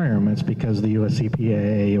requirements because the US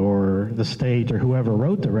EPA or the state or whoever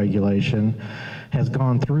wrote the regulation has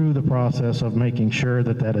gone through the process of making sure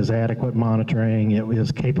that that is adequate monitoring. It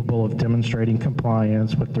is capable of demonstrating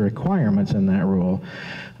compliance with the requirements in that rule.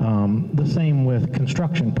 The same with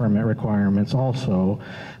construction permit requirements also.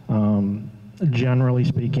 Generally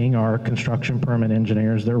speaking, our construction permit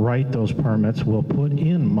engineers that write those permits will put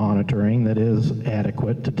in monitoring that is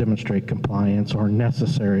adequate to demonstrate compliance or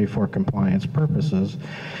necessary for compliance purposes.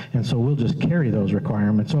 And so we'll just carry those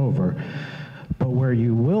requirements over. But where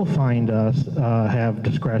you will find us have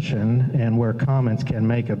discretion and where comments can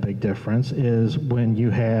make a big difference is when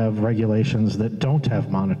you have regulations that don't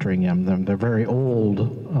have monitoring in them. They're very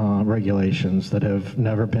old regulations that have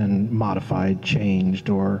never been modified, changed,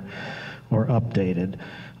 or updated.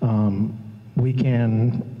 We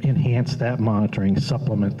can enhance that monitoring,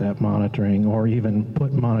 supplement that monitoring, or even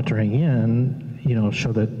put monitoring in,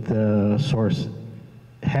 so that the source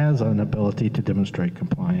has an ability to demonstrate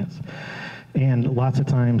compliance. And lots of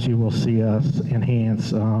times you will see us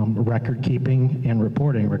enhance record keeping and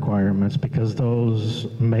reporting requirements, because those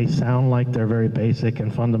may sound like they're very basic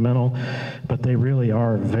and fundamental, but they really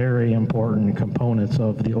are very important components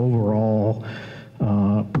of the overall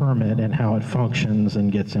permit and how it functions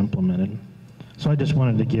and gets implemented. So I just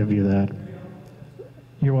wanted to give you that.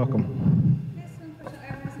 You're welcome. Yes, one question.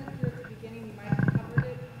 I wasn't here at the beginning. You might have covered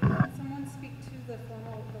it. Can someone speak to the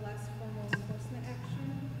last formal enforcement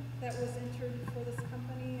action that was entered for this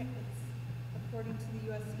company? It's according to the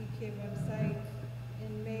U.S. EPA website.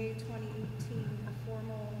 In May 2018, a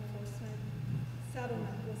formal enforcement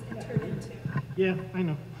settlement was entered into. Yeah, I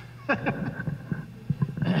know.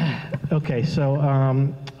 Okay, so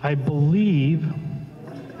I believe,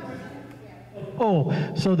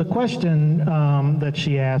 so the question that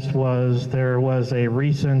she asked was, there was a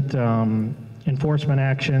recent enforcement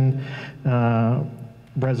action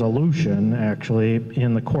resolution, actually,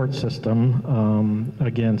 in the court system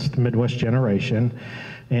against Midwest Generation.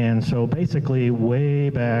 And so basically way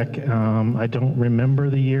back, I don't remember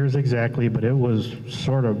the years exactly, but it was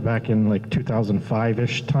sort of back in like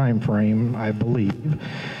 2005-ish time frame, I believe.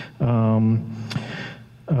 Some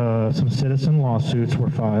citizen lawsuits were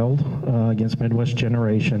filed against Midwest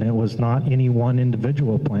Generation. It was not any one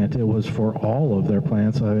individual plant, it was for all of their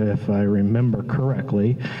plants, if I remember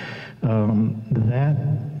correctly. That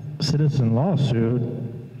citizen lawsuit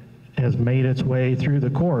has made its way through the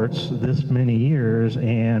courts this many years,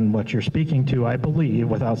 and what you're speaking to, I believe,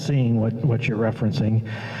 without seeing what you're referencing,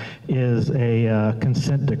 is a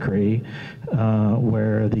consent decree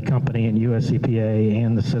where the company and US EPA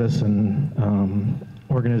and the citizen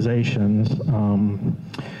organizations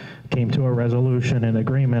came to a resolution and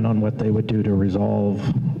agreement on what they would do to resolve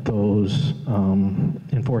those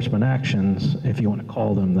enforcement actions, if you want to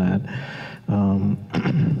call them that.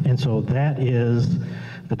 And so that is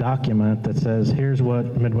the document that says, here's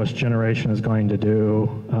what Midwest Generation is going to do,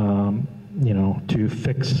 to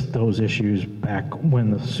fix those issues back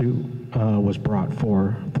when the suit was brought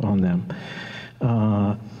on them.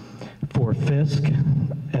 For Fisk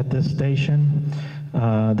at this station,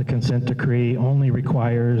 the consent decree only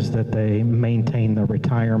requires that they maintain the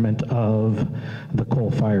retirement of the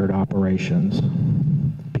coal-fired operations,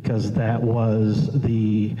 because that was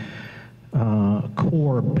the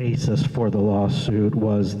core basis for the lawsuit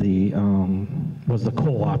was the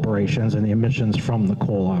coal operations and the emissions from the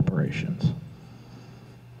coal operations.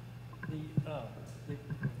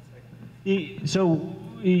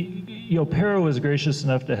 Para was gracious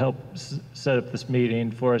enough to help set up this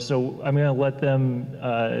meeting for us, so I'm going to let them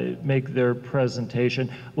make their presentation.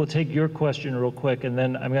 We'll take your question real quick, and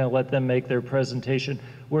then I'm going to let them make their presentation.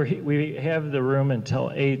 We have the room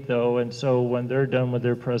until 8, though, and so when they're done with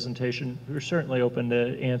their presentation, we're certainly open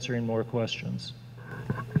to answering more questions.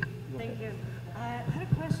 Thank you. I had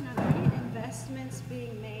a question. Are there any investments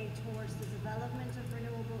being made towards the development of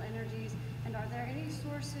renewable energies, and are there any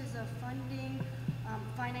sources of funding,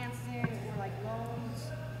 financing, or like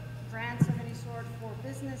loans, grants of any sort for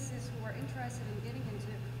businesses who are interested in getting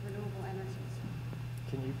into renewable energies?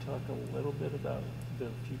 Can you talk a little bit about the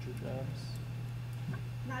future jobs?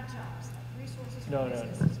 Not jobs, like resources for No,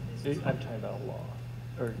 businesses. I'm talking about law,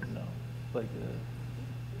 or no, like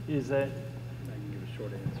is that? I can give a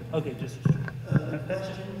short answer. Okay, just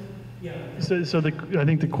So I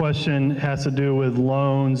think the question has to do with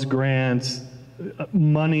loans, grants,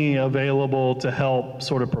 money available to help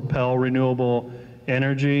sort of propel renewable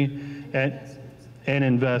energy and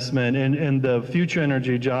investment. And the Future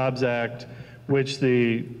Energy Jobs Act, which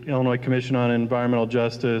the Illinois Commission on Environmental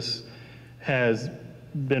Justice has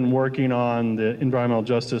been working on the environmental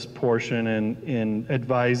justice portion and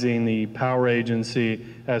advising the power agency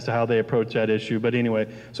as to how they approach that issue. But anyway,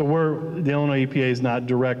 so the Illinois EPA is not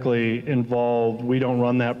directly involved. We don't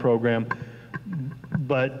run that program,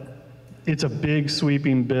 but it's a big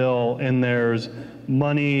sweeping bill, and there's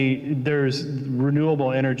money, there's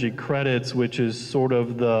renewable energy credits, which is sort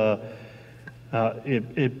of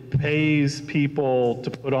it pays people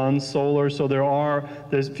to put on solar. So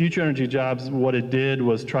there's future energy jobs. What it did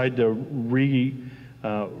was tried to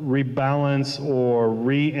rebalance or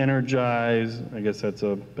re-energize, I guess that's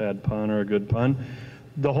a bad pun or a good pun,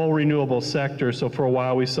 the whole renewable sector. So for a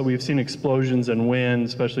while we've seen explosions in wind,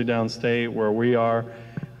 especially downstate where we are,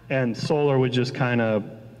 and solar would just kind of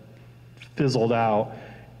fizzled out.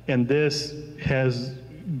 And this has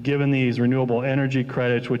given these renewable energy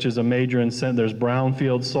credits, which is a major incentive. There's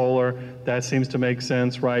brownfield solar, that seems to make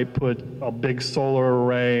sense, right? Put a big solar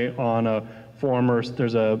array on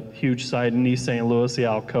there's a huge site in East St. Louis, the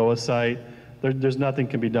Alcoa site. There's nothing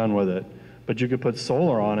can be done with it, but you could put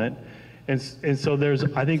solar on it. And so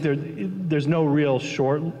I think there's no real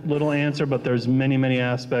short little answer, but there's many, many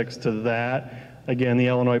aspects to that. Again, the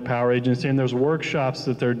Illinois Power Agency, and there's workshops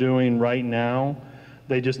that they're doing right now.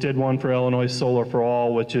 They just did one for Illinois Solar for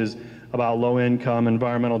All, which is about low-income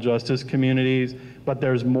environmental justice communities. But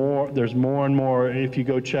there's more and more. If you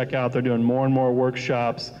go check out, they're doing more and more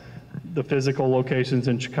workshops. The physical locations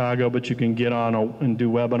in Chicago, but you can get on and do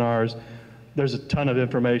webinars. There's a ton of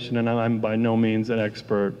information, and I'm by no means an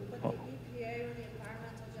expert. But the EPA or the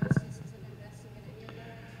environmental justice isn't investing in any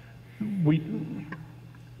of that?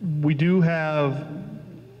 We do have,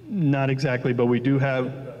 not exactly, but we do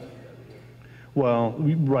have, well,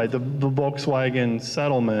 right, the Volkswagen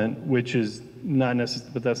settlement, which is not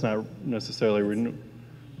necessarily, but that's not necessarily renewed.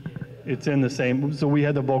 It's in the same, so we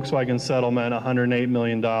had the Volkswagen settlement, $108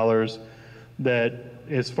 million, that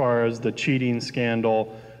as far as the cheating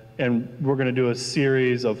scandal, and we're going to do a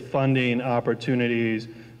series of funding opportunities.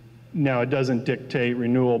 Now, it doesn't dictate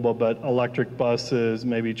renewable, but electric buses,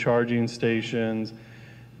 maybe charging stations.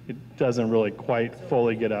 It doesn't really quite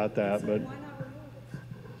fully get at that, but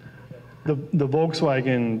the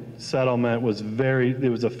Volkswagen settlement was it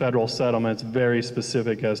was a federal settlement. It's very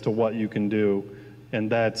specific as to what you can do, and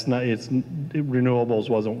that's not, renewables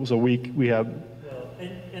wasn't, so we have. Well,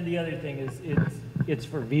 and the other thing is it's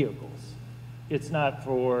for vehicles. It's not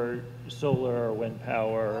for solar or wind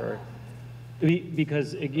power,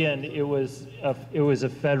 because again, it was a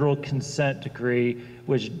federal consent decree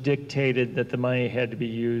which dictated that the money had to be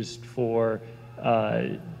used for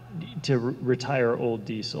to retire old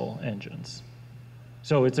diesel engines.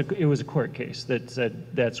 So it was a court case that said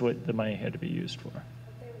that's what the money had to be used for. But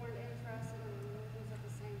they weren't interested in renewables at the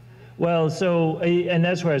same time? Well, so, and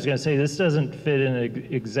that's what I was going to say. This doesn't fit in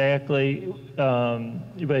exactly,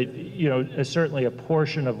 but you know, certainly a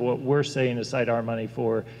portion of what we're setting aside our money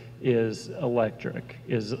for is electric,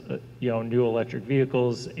 you know, new electric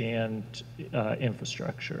vehicles and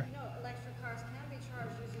infrastructure. No, electric cars can be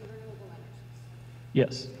charged using renewable energies.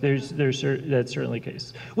 Yes, that's certainly the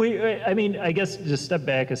case. I mean, I guess just step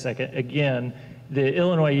back a second. Again, the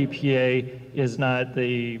Illinois EPA is not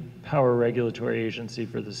the power regulatory agency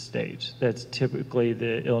for the state. That's typically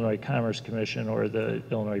the Illinois Commerce Commission or the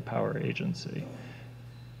Illinois Power Agency.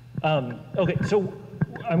 Okay, so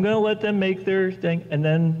I'm going to let them make their thing, and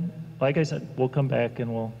then, like I said, we'll come back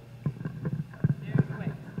and we'll.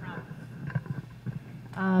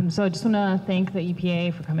 So I just want to thank the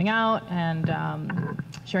EPA for coming out and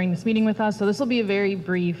sharing this meeting with us. So this will be a very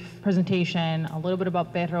brief presentation, a little bit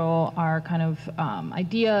about Perro, our kind of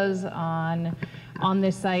ideas on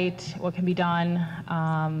this site, what can be done,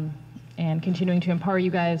 and continuing to empower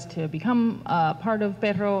you guys to become a part of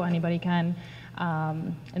Perro, anybody can,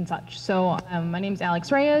 and such. So my name is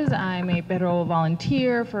Alex Reyes. I'm a Perro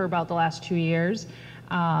volunteer for about the last 2 years,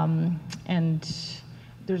 and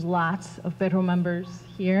there's lots of Perro members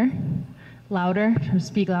here. Louder,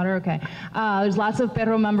 speak louder, okay. There's lots of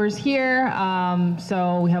Perro members here,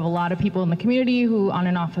 so we have a lot of people in the community who on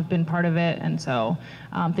and off have been part of it, and so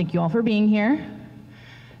thank you all for being here.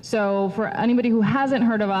 So for anybody who hasn't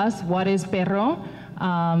heard of us, what is Perro?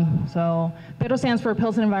 So Perro stands for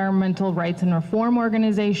Pilsen Environmental Rights and Reform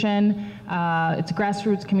Organization. It's a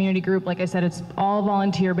grassroots community group. Like I said, it's all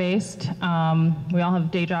volunteer-based. We all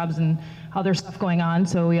have day jobs and other stuff going on,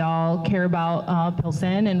 so we all care about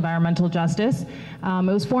Pilsen, environmental justice. It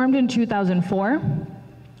was formed in 2004,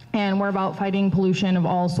 and we're about fighting pollution of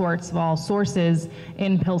all sorts, of all sources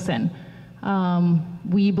in Pilsen.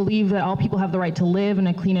 We believe that all people have the right to live in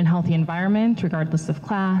a clean and healthy environment, regardless of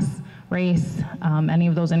class, race, any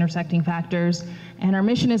of those intersecting factors. And our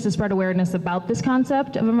mission is to spread awareness about this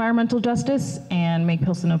concept of environmental justice and make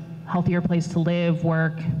Pilsen a healthier place to live,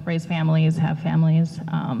 work, raise families, have families.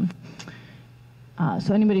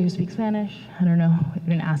 So anybody who speaks Spanish, I don't know, I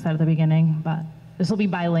didn't ask that at the beginning, but this will be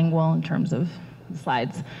bilingual in terms of the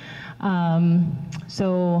slides. And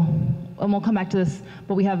we'll come back to this,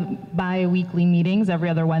 but we have bi-weekly meetings every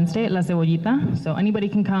other Wednesday at La Cebollita. So anybody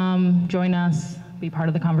can come, join us, be part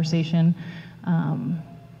of the conversation.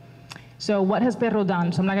 So what has Perro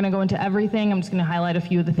done? So I'm not gonna go into everything, I'm just gonna highlight a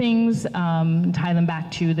few of the things, and tie them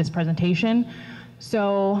back to this presentation.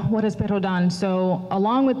 So what has Perro done? So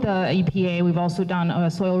along with the EPA, we've also done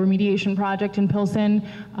a soil remediation project in Pilsen.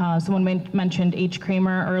 Someone mentioned H.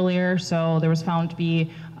 Kramer earlier, so there was found to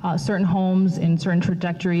be certain homes in certain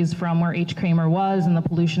trajectories from where H. Kramer was and the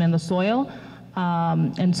pollution in the soil.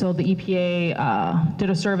 And so the EPA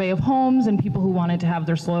did a survey of homes and people who wanted to have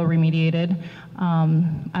their soil remediated. I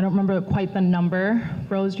don't remember quite the number.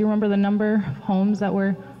 Rose, do you remember the number of homes that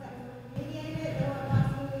were?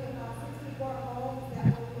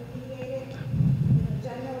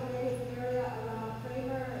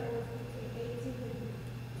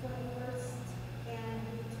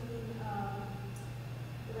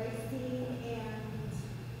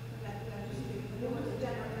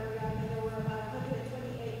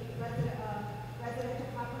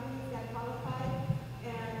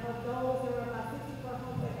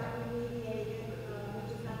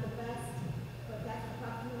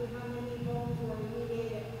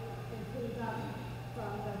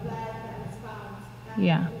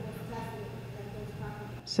 Yeah.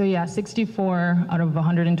 So yeah, 64 out of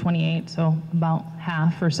 128, so about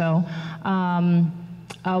half or so.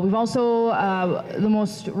 We've also, the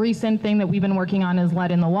most recent thing that we've been working on is lead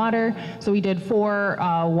in the water. So we did 4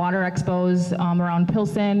 water expos around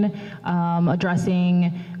Pilsen,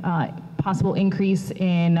 addressing possible increase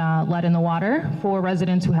in lead in the water for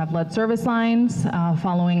residents who have lead service lines,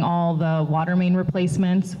 following all the water main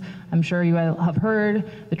replacements. I'm sure you have heard,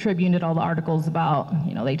 the Tribune did all the articles about,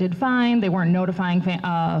 you know, they did fine, they weren't notifying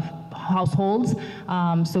households.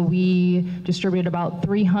 So we distributed about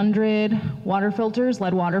 300 water filters,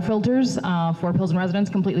 lead water filters, for Pilsen residents,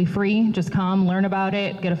 completely free. Just come, learn about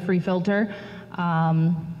it, get a free filter.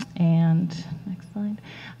 And next slide.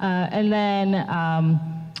 And then,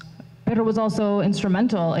 Pedro was also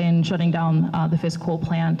instrumental in shutting down the Fisk Power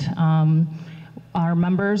Plant. Our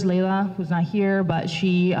members, Leila, who's not here, but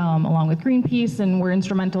she, along with Greenpeace, and were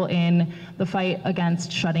instrumental in the fight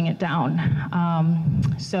against shutting it down.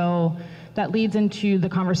 So that leads into the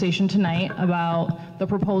conversation tonight about the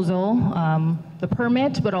proposal, the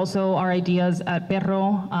permit, but also our ideas at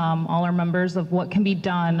Perro, all our members, of what can be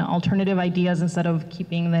done, alternative ideas instead of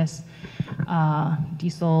keeping this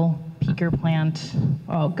diesel peaker plant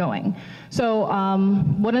going. So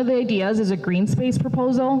one of the ideas is a green space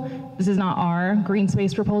proposal. This is not our green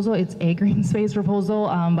space proposal, it's a green space proposal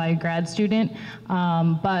by a grad student.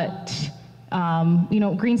 You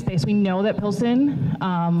know, green space, we know that Pilsen,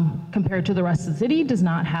 compared to the rest of the city, does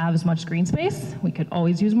not have as much green space. We could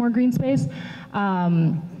always use more green space.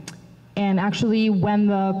 And actually, when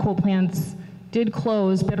the coal plants did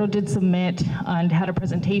close, Pedro did submit and had a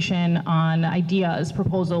presentation on ideas,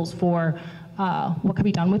 proposals for what could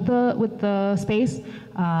be done with the space,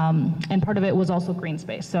 and part of it was also green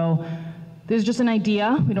space. So this is just an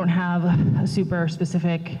idea. We don't have a super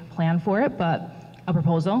specific plan for it, but a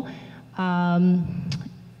proposal.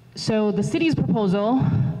 So the city's proposal,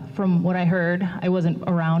 from what I heard, I wasn't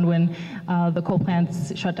around when the coal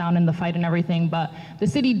plants shut down and the fight and everything, but the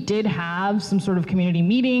city did have some sort of community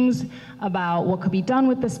meetings about what could be done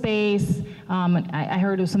with the space. I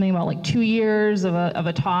heard it was something about like 2 years of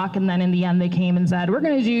a talk, and then in the end they came and said, we're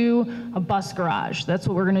gonna do a bus garage. That's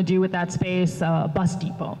what we're gonna do with that space, a bus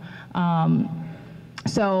depot.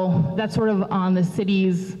 So that's sort of on the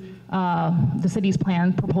city's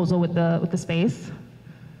plan proposal with the space.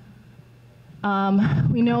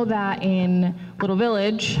 We know that in Little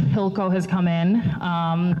Village, Hilco has come in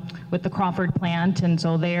with the Crawford plant, and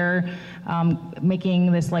so they're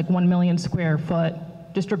making this like 1 million square foot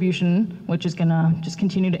distribution, which is gonna just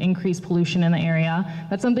continue to increase pollution in the area.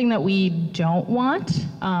 That's something that we don't want.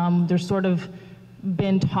 There's sort of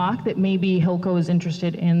been talk that maybe Hilco is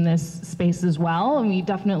interested in this space as well, and we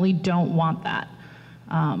definitely don't want that.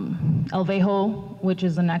 El Vejo, which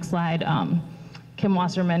is the next slide, Kim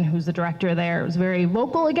Wasserman, who's the director there, was very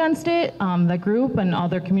vocal against it, the group and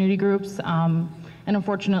other community groups, and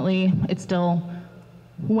unfortunately, it still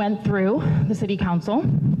went through the city council.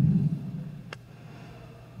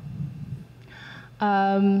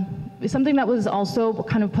 Something that was also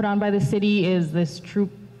kind of put on by the city is this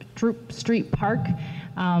Street Park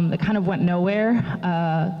that kind of went nowhere,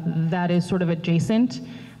 that is sort of adjacent.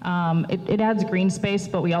 It adds green space,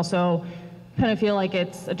 but we also kind of feel like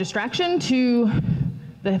it's a distraction to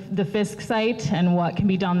the Fisk site and what can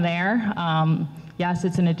be done there. Yes,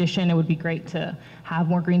 it's an addition. It would be great to have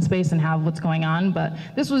more green space and have what's going on, but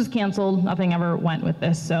this was canceled. Nothing ever went with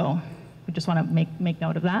this, so we just want to make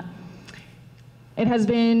note of that. It has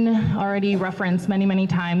been already referenced many, many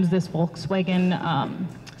times, this Volkswagen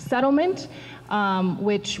settlement,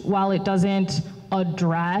 which while it doesn't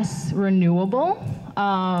address renewable,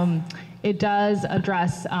 it does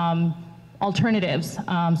address alternatives.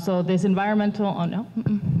 So this environmental, oh no,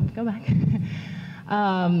 go back.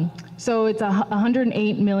 So it's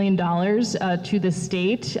 $108 million to the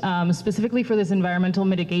state, specifically for this environmental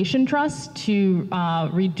mitigation trust to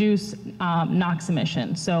reduce NOx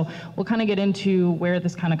emissions. So we'll kind of get into where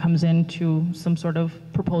this kind of comes into some sort of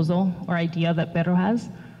proposal or idea that Pedro has.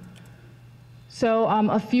 So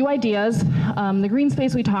a few ideas. The green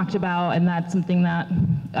space we talked about, and that's something that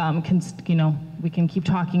we can keep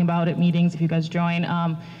talking about at meetings if you guys join.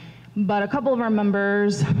 But a couple of our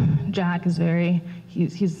members, Jack is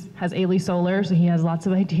has Ailey Solar, so he has lots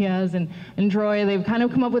of ideas, and Troy, they've kind of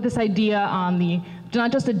come up with this idea on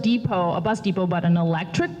not just a bus depot, but an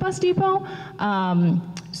electric bus depot.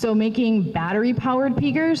 So making battery powered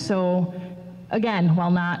peakers. So again, while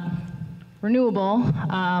not renewable,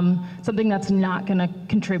 something that's not going to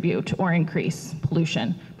contribute or increase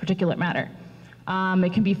pollution, particulate matter.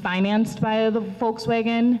 It can be financed by the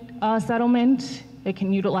Volkswagen settlement. It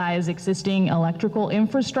can utilize existing electrical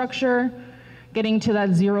infrastructure, getting to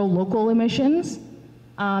that zero local emissions.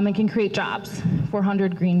 It can create jobs,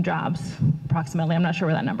 400 green jobs, approximately. I'm not sure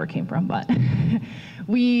where that number came from, but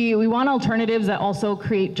we want alternatives that also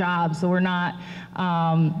create jobs. So we're not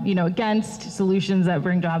against solutions that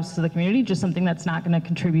bring jobs to the community, just something that's not going to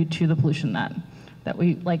contribute to the pollution that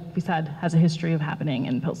we, like we said, has a history of happening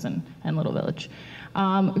in Pilsen and Little Village.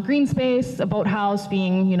 Green space, a boathouse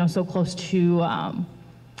being so close to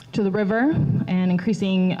the river, and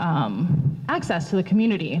increasing access to the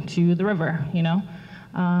community to the river.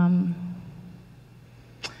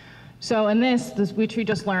 So in this, which we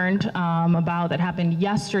just learned about, that happened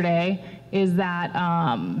yesterday, is that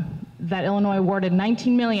that Illinois awarded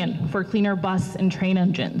 $19 million for cleaner bus and train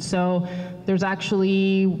engines. So there's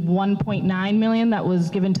actually $1.9 million that was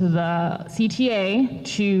given to the CTA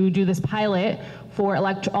to do this pilot for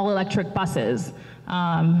all electric buses.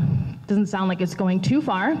 Doesn't sound like it's going too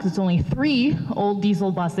far, because it's only 3 old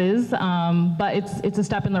diesel buses, but it's a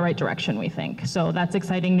step in the right direction, we think. So that's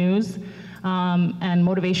exciting news, and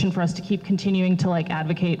motivation for us to keep continuing to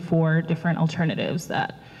advocate for different alternatives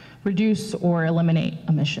that reduce or eliminate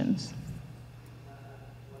emissions.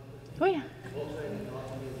 Oh yeah.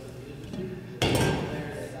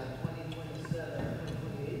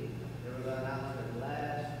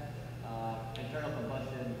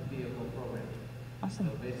 Awesome.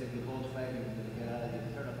 So basically, Volkswagen is going to get out of the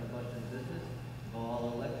internal combustion business, go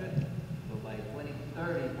all electric. So by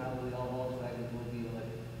 2030, probably all Volkswagens will be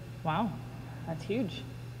electric. Wow, that's huge.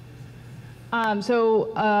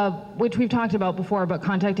 Which we've talked about before, but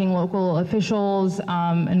contacting local officials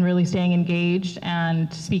and really staying engaged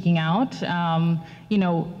and speaking out.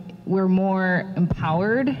 We're more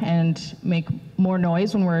empowered and make more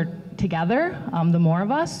noise when we're together, the more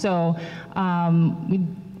of us. So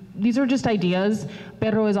these are just ideas.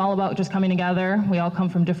 Pedro is all about just coming together. We all come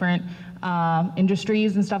from different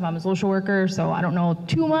industries and stuff. I'm a social worker, so I don't know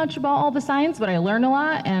too much about all the science, but I learn a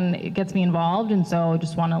lot and it gets me involved. And so I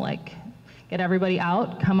just want to get everybody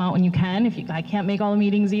out, come out when you can. I can't make all the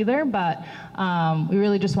meetings either, but we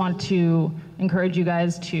really just want to encourage you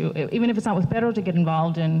guys to, even if it's not with Pedro, to get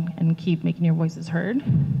involved and keep making your voices heard.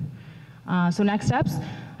 So next steps,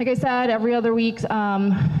 like I said, every other week,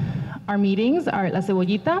 our meetings are at La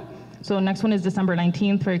Cebollita. So next one is December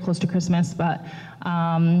 19th, very close to Christmas, but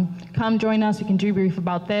come join us. We can debrief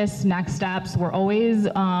about this. Next steps, we're always,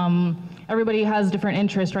 everybody has different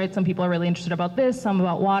interests, right? Some people are really interested about this, some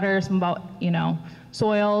about water, some about,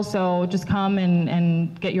 soil. So just come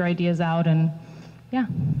and get your ideas out, and yeah.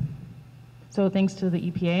 So thanks to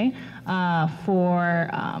the EPA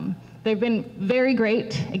they've been very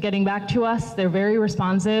great at getting back to us. They're very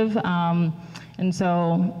responsive. And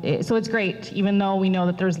so it's great, even though we know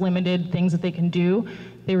that there's limited things that they can do.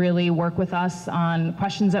 They really work with us on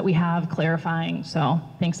questions that we have, clarifying. So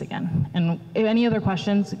thanks again. And if any other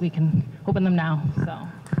questions, we can open them now. So.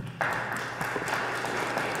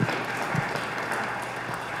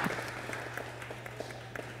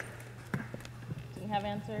 Didn't have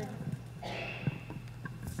answered.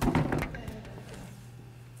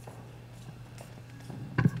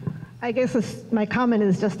 I guess my comment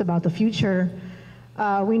is just about the future.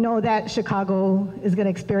 We know that Chicago is going to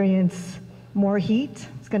experience more heat.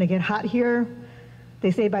 It's going to get hot here. They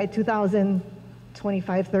say by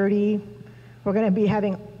 2025, 30, we're going to be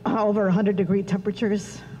having over 100-degree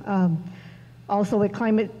temperatures. Also with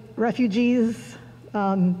climate refugees,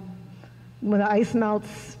 when the ice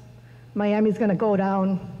melts, Miami's going to go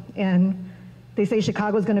down, and they say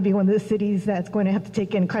Chicago is going to be one of the cities that's going to have to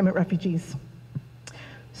take in climate refugees.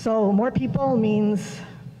 So more people means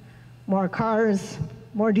more cars,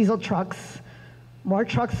 more diesel trucks, more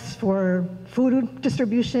trucks for food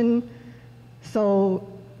distribution. So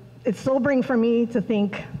it's sobering for me to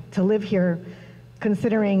think to live here,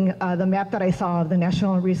 considering the map that I saw of the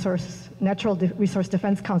Natural Resource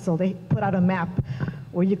Defense Council. They put out a map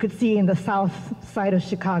where you could see in the south side of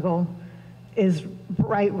Chicago is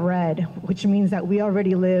bright red, which means that we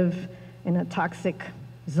already live in a toxic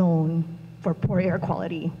zone for poor air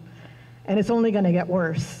quality. And it's only going to get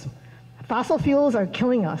worse. Fossil fuels are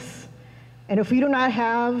killing us. And if we do not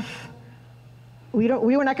have, we are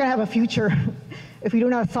not going to have a future if we do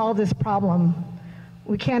not solve this problem.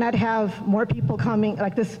 We cannot have more people coming,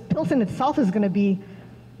 like this Pilsen itself is going to be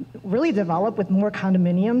really developed with more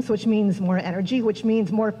condominiums, which means more energy, which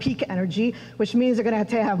means more peak energy, which means they're going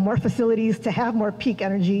to have more facilities to have more peak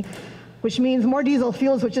energy, which means more diesel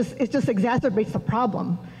fuels, which is, it just exacerbates the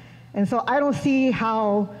problem. And so I don't see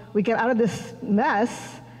how we get out of this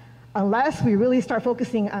mess unless we really start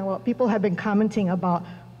focusing on what people have been commenting about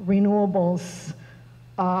renewables,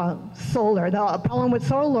 solar. The problem with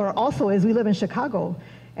solar also is we live in Chicago,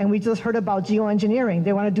 and we just heard about geoengineering.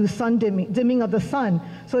 They want to do sun dimming of the sun.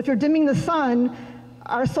 So if you're dimming the sun,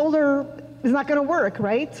 our solar is not going to work,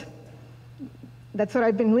 right? That's what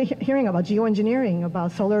I've been hearing about geoengineering,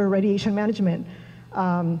 about solar radiation management.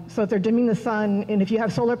 So if they're dimming the sun, and if you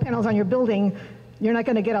have solar panels on your building, you're not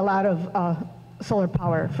going to get a lot of solar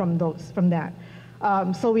power from that.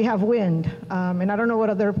 So we have wind, and I don't know what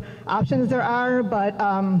other options there are, but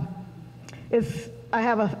I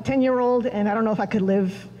have a 10-year-old, and I don't know if I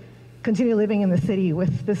could continue living in the city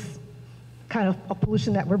with this kind of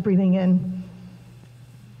pollution that we're breathing in.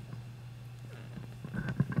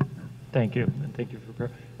 Thank you, and thank you for,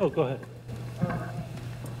 oh, go ahead.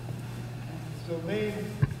 So main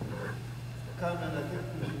comment, I think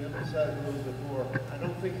we should emphasize a little bit more. I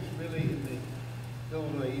don't think it's really in the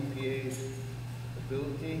Illinois EPA's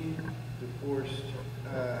ability to force,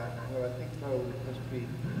 well, I think probably it must be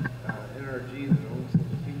NRG that owns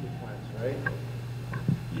those peaker plants, right?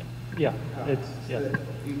 Yeah, it's, yeah.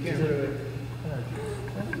 You can't really.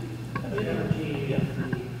 Energy is the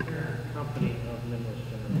parent company of Midwest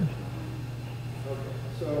Generation. Okay,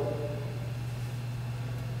 so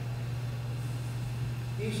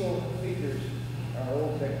diesel peakers are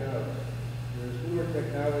old technology. There's newer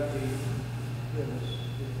technology that was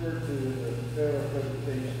referred to in the federal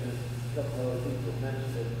presentation, and a couple other people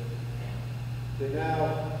mentioned it. They now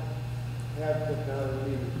have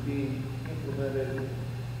technology that's being implemented in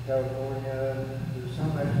California. There's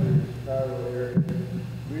some actually in the Chicago area,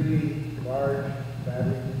 really large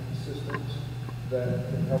battery systems that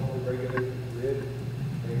can help to regulate the grid.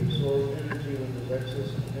 They absorb energy when there's excess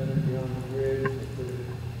energy on the grid, they put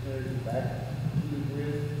energy back to the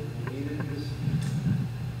grid when needed.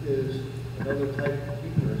 This is another type of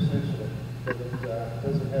peaker, essentially, but it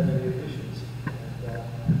doesn't have any emissions. And,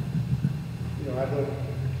 you know,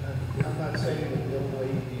 I'm not saying that the Illinois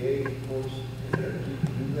EPA force energy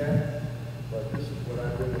to do that, but this is what I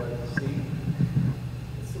would like to see.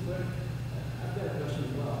 So, I've got a question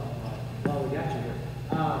as well, while we got you here.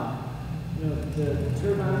 You know, the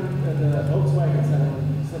turbine, the Volkswagen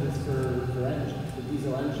said it's for engines, the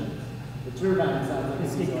diesel engines. The turbine sounds like a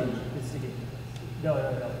diesel engine. No.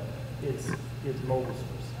 It's mobile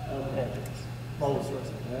source engines. Mobile source.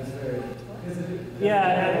 That's very.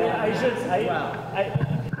 Yeah,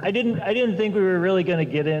 I didn't think we were really going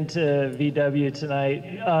to get into VW tonight.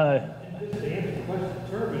 The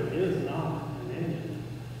turbine is not an engine.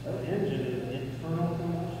 An engine is an internal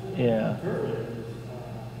combustion. Yeah. Turbine is,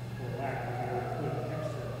 for lack of a better term,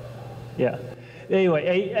 external. Yeah.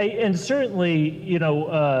 Anyway, and certainly, you know,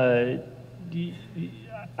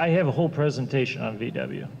 I have a whole presentation on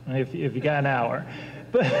VW, if you got an hour.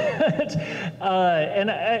 But and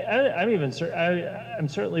I'm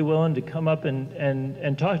certainly willing to come up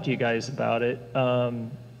and talk to you guys about it.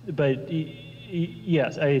 But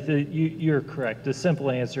yes, you're correct. The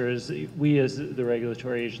simple answer is we, as the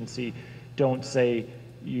regulatory agency, don't say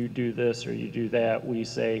you do this or you do that. We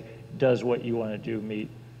say, does what you want to do meet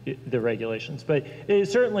the regulations? But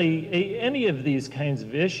certainly any of these kinds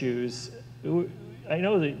of issues, I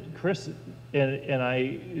know that Chris and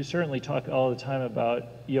I certainly talk all the time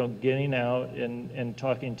about, getting out and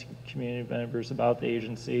talking to community members about the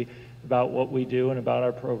agency, about what we do and about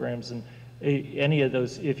our programs. And any of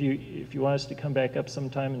those, if you want us to come back up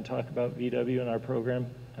sometime and talk about VW and our program,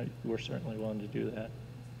 we're certainly willing to do that.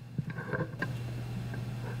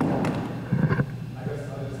 I guess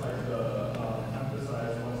I'd just like to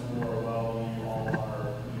emphasize once more, while you all are,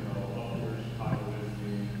 up here in Chicago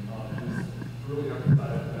visiting, just really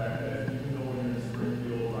emphasize the fact that even though when you're in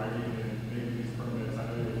Springfield writing and making these permits, I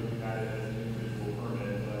know you're looking at it as an individual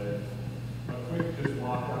permit, but a quick just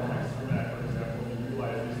walk down my Cermak, for example, you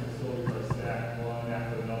realize these facilities are stacked one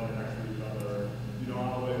after another next to each other. On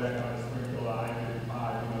the way back down to Springfield, I-55,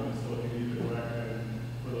 just looking either direction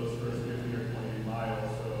for those first 15 or 20 miles.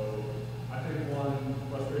 So I think one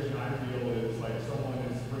frustration I feel is like someone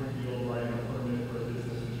in Springfield writing a permit for a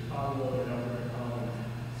business in Chicago, they're never going to come and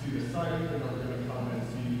see the site, they're never going to come and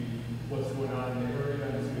see what's going on in the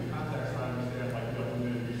area and see the context. I understand like you have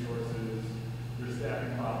limited resources, there's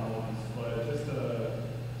staffing problems, but just to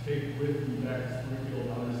take with you back to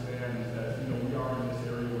Springfield and understand is that, we are in this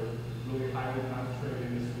area with really highly concentrated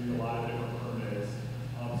industry, a lot of different permits.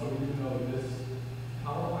 So even though this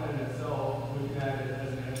power plant itself, looking at it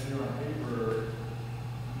as an engineer on paper,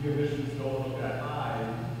 the emissions don't look that high.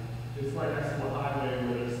 It's right next to a highway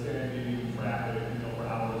where there's standing traffic, for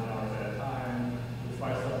hours and hours at a time. It's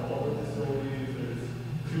by several other facilities. There's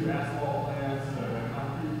 2 asphalt plants, a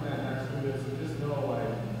concrete plant next to it. So just know,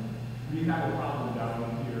 we have a problem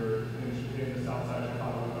down here in the south side of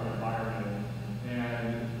Chicago with our environment.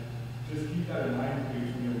 And just keep that in mind, please,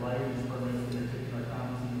 when you're writing these permits, when you're taking our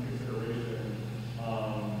comments into consideration.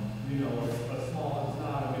 It's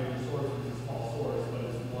not a major source, it's a small source, but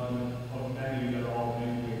it's one of many that are all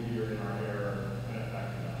mingling here in our air and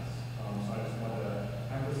affecting us. So I just wanted to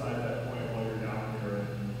emphasize that point while you're down here.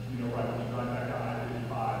 And, right when you drive back down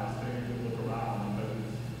I-55, just take a good look around, because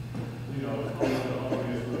it's one of the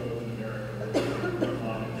ugliest roads in America, in terms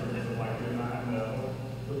of you're not having the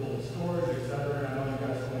little stores, et cetera. And I know you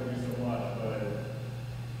guys want to do so much, but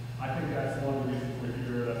I think that's one of the reasons we're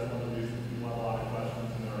here. That's one of the reasons people have a lot of questions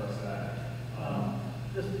and they're upset.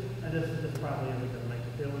 This probably isn't going to make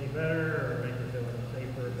you feel any better or make you feel any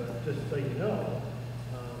safer, but just so you know,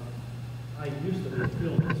 I used to be a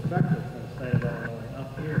field inspector for the state of Illinois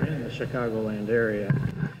up here in the Chicagoland area.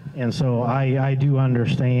 And so I do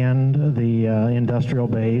understand the industrial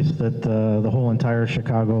base that the whole entire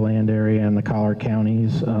Chicagoland area and the collar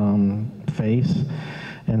counties face.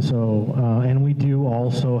 And so, and we do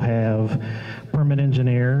also have permit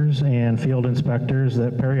engineers and field inspectors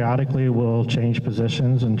that periodically will change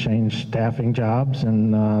positions and change staffing jobs.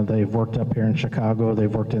 And they've worked up here in Chicago.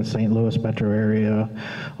 They've worked in St. Louis metro area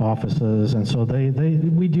offices. And so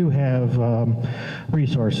we do have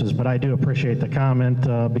resources. But I do appreciate the comment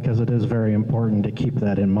because it is very important to keep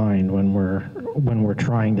that in mind when we're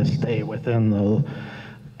trying to stay within the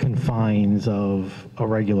confines of a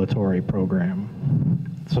regulatory program.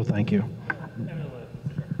 So thank you.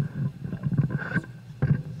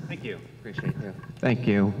 Thank you. Appreciate you. Thank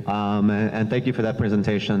you. And thank you for that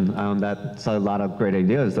presentation. That's a lot of great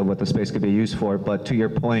ideas of what the space could be used for. But to your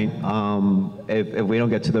point, if we don't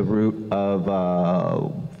get to the root of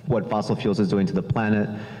what fossil fuels is doing to the planet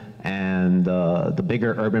and the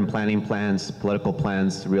bigger urban planning plans, political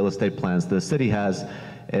plans, real estate plans the city has,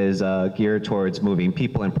 is geared towards moving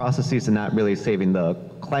people and processes and not really saving the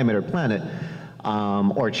climate or planet,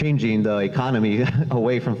 or changing the economy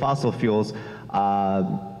away from fossil fuels,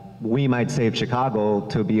 we might save Chicago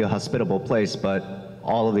to be a hospitable place, but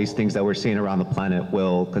all of these things that we're seeing around the planet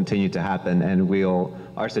will continue to happen, and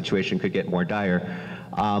our situation could get more dire.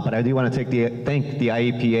 But I do want to thank the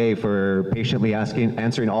IEPA for patiently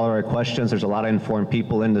answering all of our questions. There's a lot of informed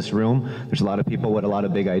people in this room. There's a lot of people with a lot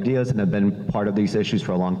of big ideas and have been part of these issues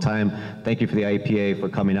for a long time. Thank you for the IEPA for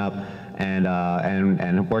coming up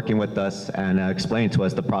and working with us and explaining to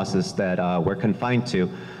us the process that we're confined to.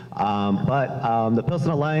 But the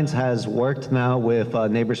Pilsen Alliance has worked now with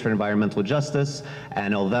Neighbors for Environmental Justice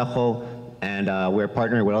and El Vejo, and we're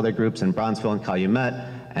partnering with other groups in Bronzeville and Calumet.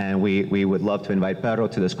 And we would love to invite Pedro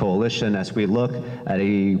to this coalition as we look at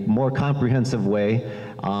a more comprehensive way,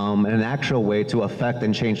 an actual way to affect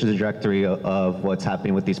and change the trajectory of what's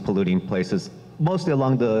happening with these polluting places, mostly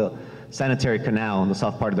along the sanitary canal on the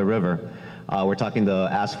south part of the river. We're talking the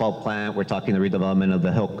asphalt plant, we're talking the redevelopment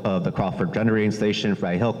of the Crawford generating station for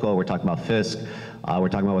Hilco, we're talking about Fisk, we're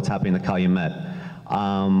talking about what's happening in Calumet.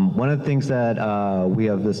 One of the things that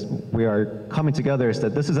we are coming together is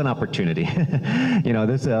that this is an opportunity. You know,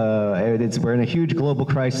 we're in a huge global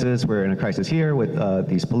crisis. We're in a crisis here with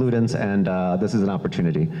these pollutants, and this is an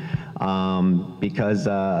opportunity. Because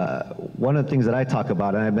one of the things that I talk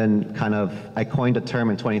about, and I coined a term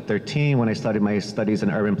in 2013 when I started my studies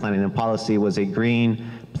in urban planning and policy, was a green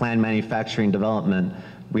planned manufacturing development.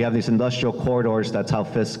 We have these industrial corridors. That's how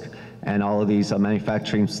Fisk and all of these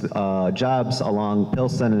manufacturing jobs along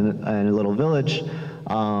Pilsen and a little village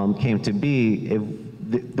came to be.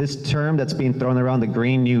 This term that's being thrown around, the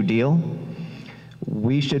Green New Deal,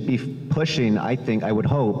 we should be pushing, I would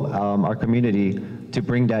hope, our community to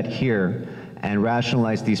bring that here and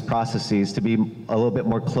rationalize these processes to be a little bit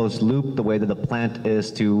more closed loop, the way that the plant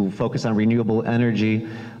is to focus on renewable energy,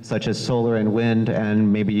 such as solar and wind,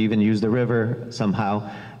 and maybe even use the river somehow.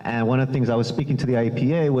 And one of the things I was speaking to the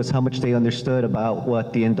IEPA was how much they understood about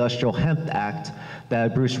what the Industrial Hemp Act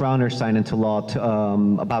that Bruce Rauner signed into law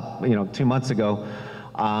about 2 months ago.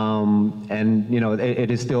 And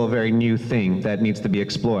it is still a very new thing that needs to be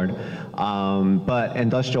explored. But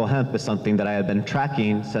industrial hemp is something that I have been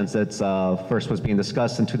tracking since it first was being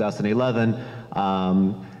discussed in 2011.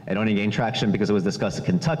 It only gained traction because it was discussed in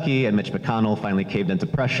Kentucky, and Mitch McConnell finally caved into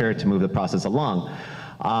pressure to move the process along.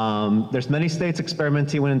 There's many states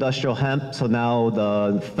experimenting with industrial hemp, so now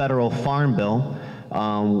the federal farm bill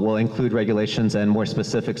will include regulations and more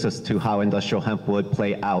specifics as to how industrial hemp would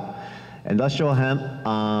play out. Industrial hemp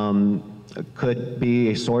could be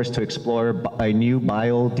a source to explore a new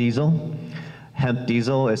biodiesel. Hemp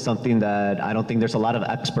diesel is something that I don't think there's a lot of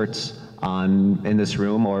experts on in this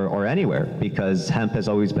room or anywhere, because hemp has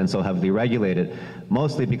always been so heavily regulated,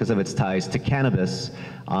 mostly because of its ties to cannabis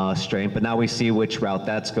strain, but now we see which route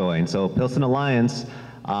that's going. So Pilsen Alliance,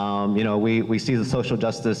 we see the social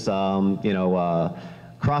justice,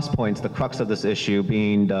 cross points, the crux of this issue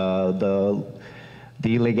being the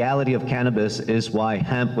legality of cannabis is why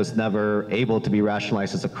hemp was never able to be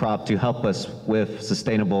rationalized as a crop to help us with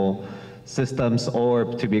sustainable systems or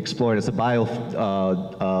to be explored as a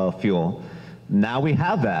biofuel. Now we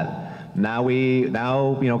have that. Now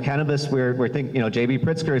cannabis, we're thinking, J.B.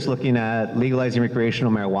 Pritzker is looking at legalizing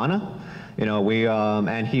recreational marijuana.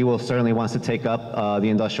 And he will certainly wants to take up the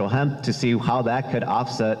industrial hemp to see how that could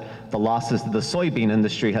offset the losses that the soybean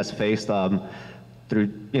industry has faced through,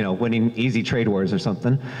 winning easy trade wars or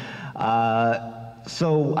something.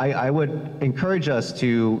 So I would encourage us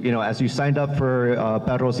to, as you signed up for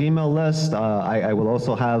Pedro's email list, I will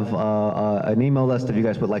also have an email list if you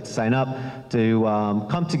guys would like to sign up to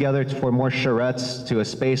come together for more charrettes to a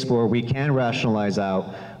space where we can rationalize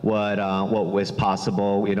out what was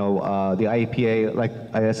possible. The IEPA, like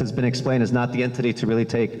as has been explained, is not the entity to really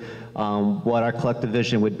take what our collective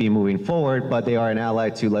vision would be moving forward, but they are an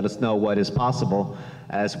ally to let us know what is possible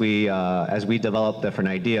as we develop different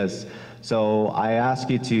ideas. So I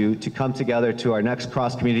ask you to come together to our next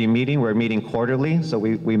cross-community meeting. We're meeting quarterly, so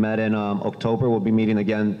we met in October. We'll be meeting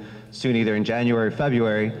again soon, either in January or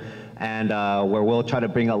February, and where we'll try to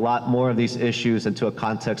bring a lot more of these issues into a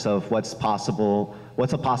context of what's a possible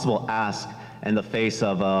ask in the face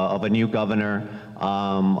of a new governor,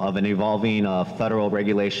 of an evolving federal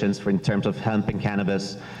regulations in terms of hemp and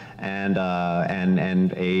cannabis, and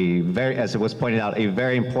a very, as it was pointed out, a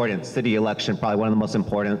very important city election, probably one of the most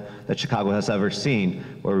important that Chicago has ever seen,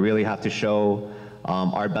 where we really have to show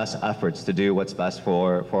our best efforts to do what's best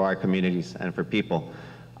for our communities and for people.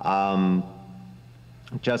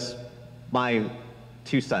 Just my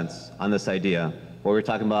 2 cents on this idea, where we're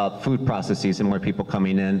talking about food processes and more people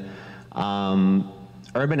coming in.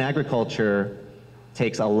 Urban agriculture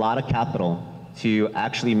takes a lot of capital to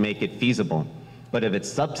actually make it feasible. But if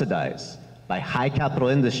it's subsidized by high capital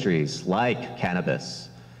industries like cannabis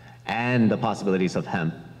and the possibilities of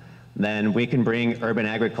hemp, then we can bring urban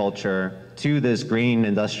agriculture to this green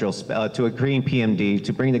industrial, to a green PMD,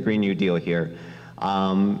 to bring the Green New Deal here.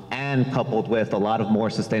 And coupled with a lot of more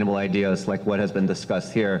sustainable ideas like what has been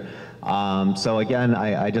discussed here. So again,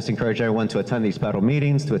 I just encourage everyone to attend these federal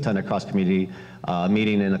meetings, to attend a cross-community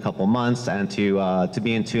meeting in a couple months, and to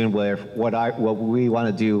be in tune with what we want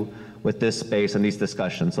to do with this space and these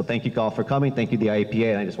discussions. So thank you all for coming. Thank you, the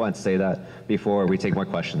IEPA, and I just wanted to say that before we take more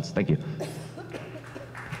questions. Thank you.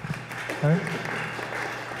 All right.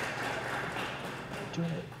 Do you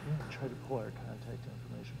want to try to pull our contact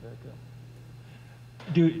information back up?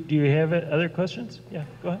 Do you have other questions? Yeah,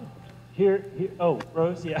 go ahead. Here, oh,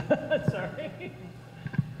 Rose, yeah, sorry.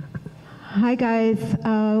 Hi, guys.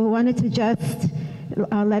 Wanted to just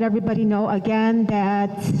let everybody know again that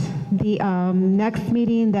the next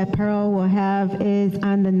meeting that Pearl will have is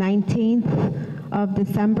on the 19th of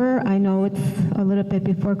December. I know it's a little bit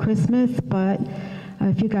before Christmas, but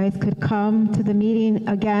if you guys could come to the meeting.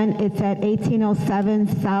 Again, it's at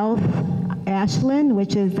 1807 South Ashland,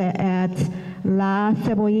 which is at La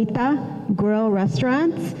Cebollita Grill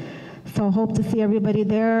Restaurant. So hope to see everybody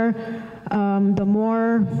there. The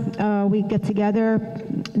more we get together,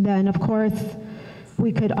 then of course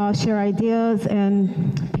we could all share ideas,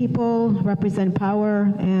 and people represent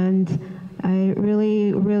power, and I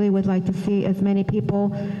really, really would like to see as many people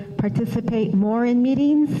participate more in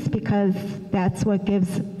meetings, because that's what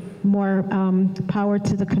gives more power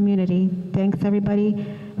to the community. Thanks everybody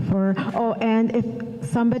for, oh, and if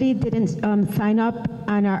somebody didn't sign up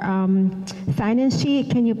on our sign-in sheet,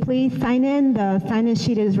 can you please sign in? The sign-in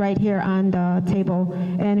sheet is right here on the table.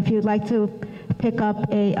 And if you'd like to pick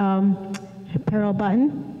up a apparel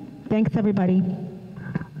button. Thanks everybody.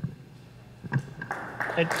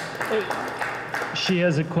 She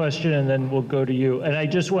has a question, and then we'll go to you. And I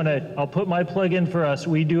just want to, I'll put my plug in for us.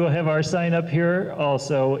 We do have our sign up here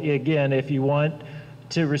also. Again, if you want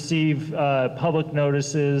to receive public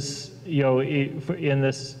notices, you know, in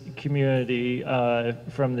this community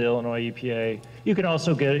from the Illinois EPA, you can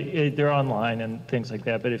also get it, they're online and things like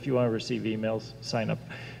that. But if you want to receive emails, sign up.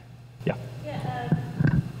 Yeah. Yeah,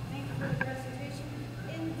 thank you for the presentation.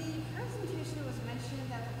 In the presentation, it was mentioned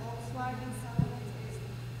that the Volkswagen settlement is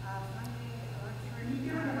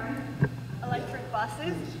funding electric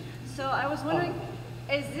buses. So I was wondering,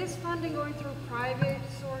 is this funding going through private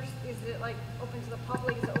source? Is it like open to the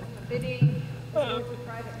public? Is it open to bidding? Is it going through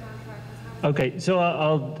private contractors? Okay, so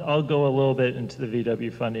I'll go a little bit into the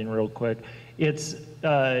VW funding real quick. It's,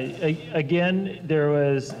 again, there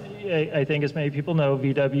was, I think as many people know,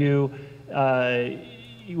 VW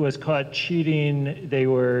was caught cheating. They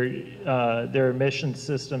were, their emission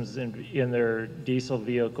systems in their diesel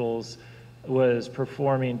vehicles was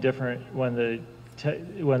performing different when the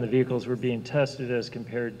vehicles were being tested as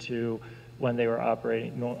compared to when they were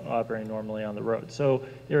operating normally on the road. So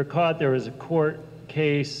they were caught. There was a court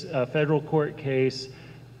case, a federal court case,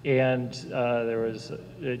 and there was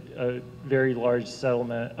a very large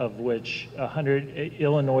settlement, of which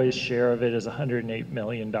Illinois' share of it is $108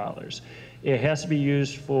 million. It has to be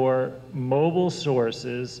used for mobile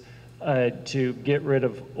sources to get rid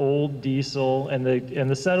of old diesel, and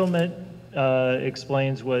the settlement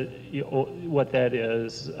explains what that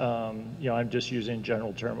is. You know, I'm just using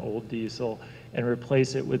general term old diesel, and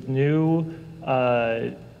replace it with new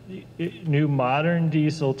modern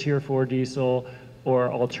diesel, Tier 4 diesel,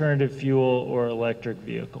 or alternative fuel or electric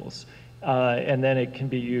vehicles. And then it can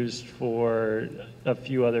be used for a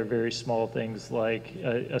few other very small things, like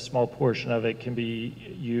a small portion of it can be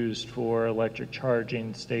used for electric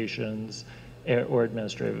charging stations or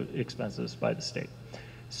administrative expenses by the state.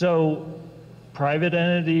 So private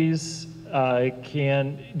entities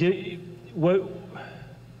can do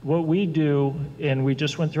what we do, and we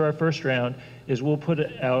just went through our first round, is we'll put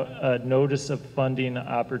out a notice of funding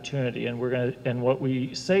opportunity, and what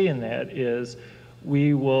we say in that is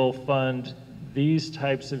we will fund these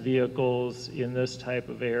types of vehicles in this type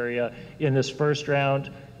of area. In this first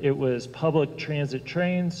round, it was public transit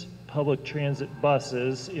trains, public transit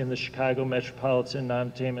buses in the Chicago metropolitan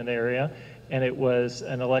non-attainment area, and it was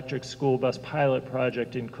an electric school bus pilot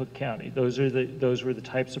project in Cook County. Those were the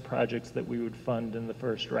types of projects that we would fund in the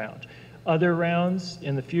first round. Other rounds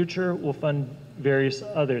in the future will fund various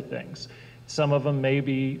other things. Some of them may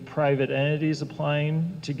be private entities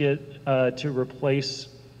applying to get to replace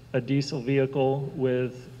a diesel vehicle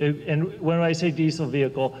with, and when I say diesel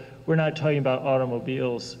vehicle, we're not talking about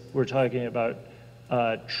automobiles, we're talking about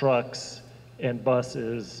trucks and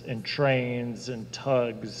buses and trains and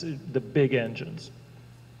tugs, the big engines.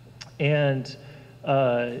 And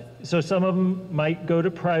so some of them might go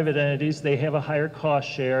to private entities. They have a higher cost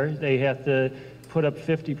share. They have to put up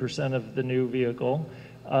 50% of the new vehicle.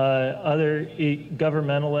 Other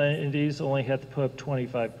governmental entities only have to put up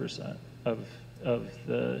 25% of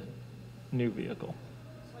the new vehicle.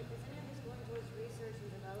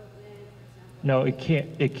 No, it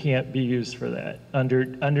can't be used for that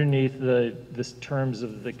underneath the terms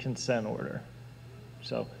of the consent order.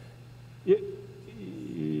 So,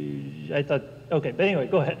 I thought, okay, but anyway,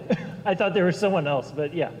 go ahead. I thought there was someone else,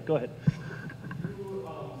 but yeah, go ahead.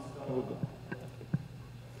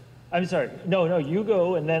 I'm sorry. No, you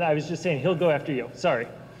go, and then I was just saying he'll go after you. Sorry.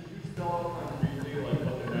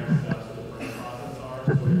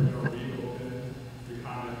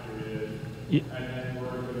 And then we're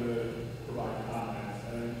going to provide comments,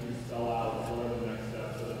 and then you spell out what are the next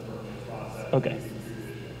steps of the permit process. Okay.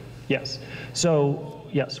 Yes. So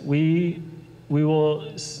yes, we we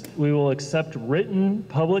will accept written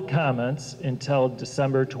public comments until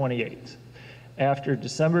December 28th. After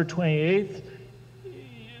December 28th,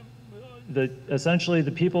 essentially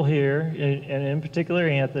the people here, and in particular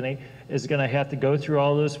Anthony, is going to have to go through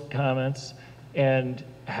all those comments and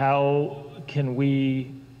how can we,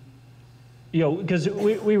 because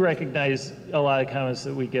we recognize a lot of comments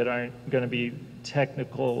that we get aren't going to be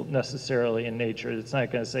technical necessarily in nature. It's not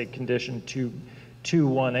going to say condition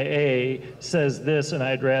 2.1a says this and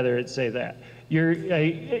I'd rather it say that.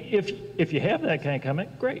 If you have that kind of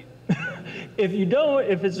comment, great. If you don't,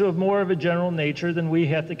 if it's of more of a general nature, then we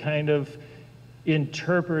have to kind of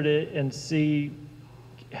interpret it and see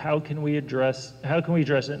how can we address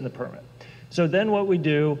it in the permit. So then what we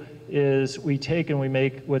do is we take and we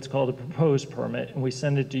make what's called a proposed permit and we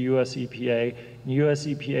send it to US EPA. And US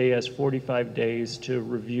EPA has 45 days to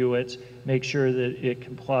review it, make sure that it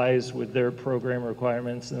complies with their program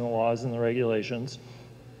requirements and the laws and the regulations.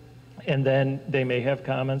 And then they may have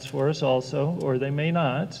comments for us also, or they may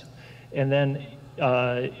not. And then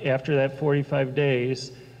after that 45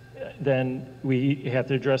 days, then we have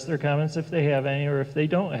to address their comments if they have any, or if they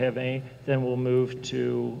don't have any, then we'll move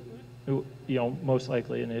to, most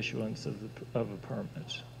likely an issuance of a permit.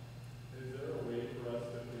 Is there a way for us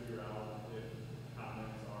to figure out if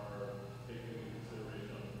comments are taken into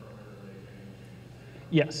consideration on the permit or make any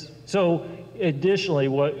changes? Yes. So additionally,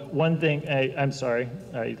 one thing, I'm sorry,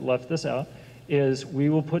 I left this out, is we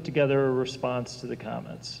will put together a response to the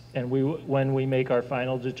comments. And when we make our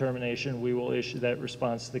final determination, we will issue that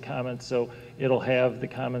response to the comments. So it'll have the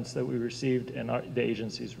comments that we received and the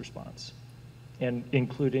agency's response, and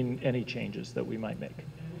including any changes that we might make.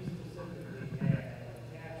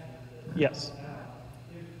 Yes.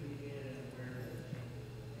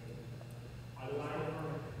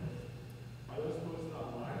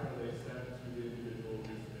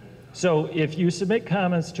 So if you submit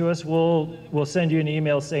comments to us, we'll send you an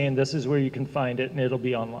email saying this is where you can find it, and it'll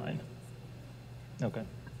be online. Okay.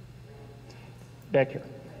 Back here.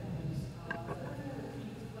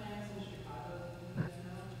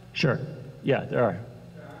 Sure. Yeah, there are.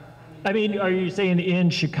 I mean, are you saying in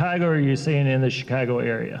Chicago, or are you saying in the Chicago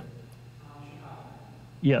area?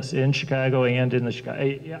 Yes, in Chicago and in the Chicago.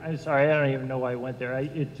 Yeah, I'm sorry, I don't even know why I went there.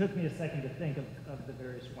 It took me a second to think of the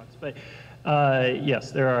various ones. But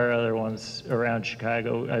yes, there are other ones around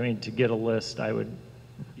Chicago. I mean, to get a list, I would,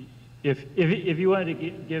 if you wanted to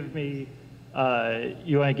give me,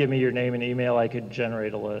 your name and email, I could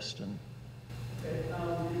generate a list. And Okay, the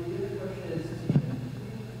other question is,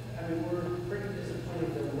 I mean, we're pretty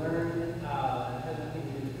disappointed to learn, it has nothing to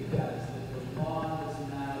do with you guys, that the law does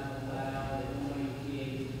not allow the EPA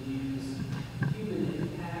to use human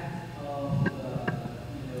impact of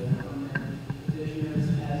permit petitioners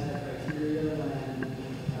as a criteria when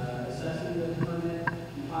assessing the permit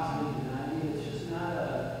and possibly denying it. It's just not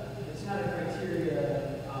a criteria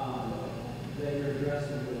that you're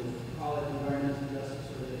addressing with, call it environmental justice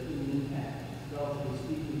or the human impact, relatively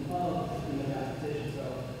speaking, of that petition. So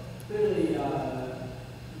clearly,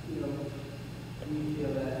 we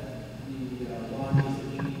feel that the law needs to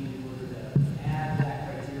change in order to add that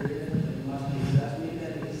criteria. It must be assessed. Maybe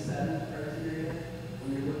that is a seventh criteria. When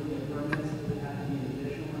you're looking at permits, it would have to be an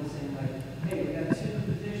additional one saying like, hey, we got two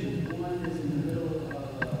petitions. One is in the middle of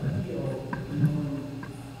a field,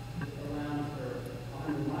 around for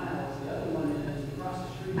 100 miles. The other one is across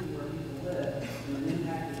the street from where people live in an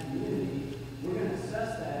impacted community. We're going to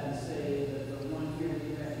assess that and say that the one here in the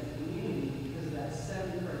impacted community, because of that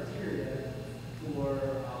seven criteria for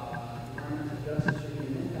environmental justice or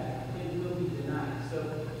human impact, it will be denied. So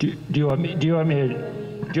do you want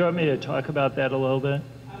me to talk about that a little bit?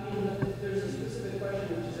 I mean, there's a specific question,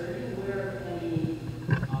 which is, are you aware of any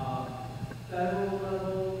federal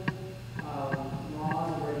level laws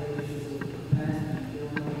or regulations that would prevent the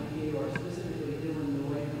Illinois EPA, or specifically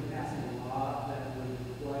Illinois, from passing a law that would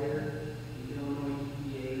require the Illinois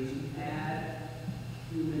EPA to add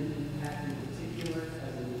human impact in particular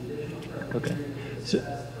as an additional criteria to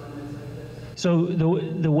assess permits like this? So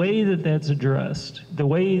the way that that's addressed, the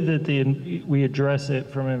way that we address it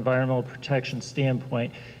from an environmental protection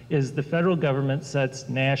standpoint is the federal government sets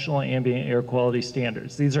national ambient air quality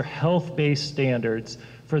standards. These are health-based standards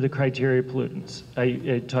for the criteria pollutants.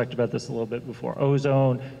 I talked about this a little bit before.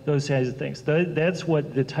 Ozone, those kinds of things. That's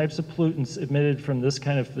what the types of pollutants emitted from this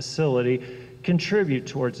kind of facility contribute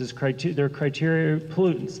towards their criteria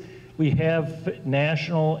pollutants. We have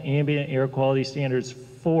national ambient air quality standards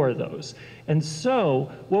for those. And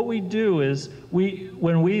so what we do is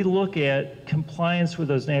when we look at compliance with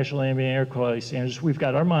those national ambient air quality standards, we've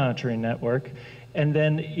got our monitoring network, And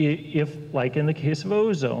then if, like in the case of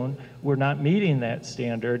ozone, we're not meeting that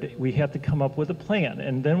standard, we have to come up with a plan.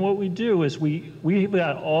 And then what we do is we've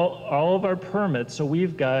got all of our permits, so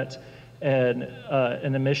we've got an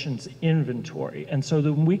emissions inventory. And so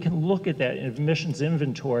then we can look at that emissions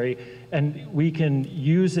inventory and we can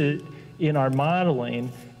use it in our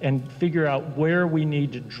modeling and figure out where we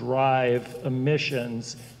need to drive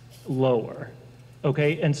emissions lower.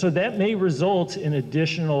 Okay, and so that may result in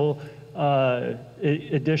additional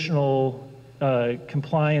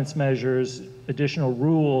compliance measures, additional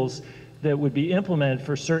rules that would be implemented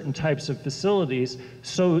for certain types of facilities,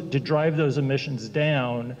 so to drive those emissions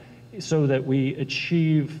down, so that we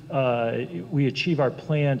achieve our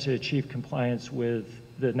plan to achieve compliance with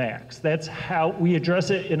the NAAQS. That's how we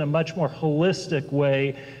address it in a much more holistic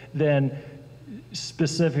way than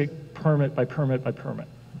specific permit by permit by permit.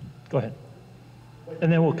 Go ahead,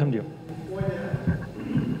 and then we'll come to you.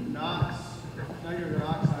 Nitrogen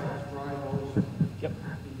oxide is dry ozone. Yep.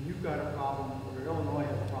 You've got a problem, or Illinois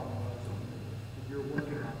has a problem with ozone. You're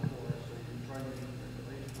working on it for us, so you're trying to meet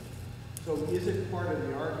regulations. So is it part of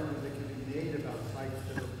the argument that can be made about sites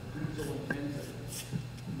that are diesel intensive,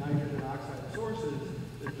 nitrogen oxide sources,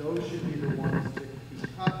 that those should be the ones that be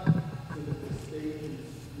cut so that the state can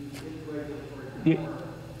use its regulatory power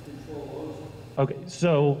to control ozone? Okay,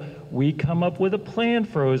 so we come up with a plan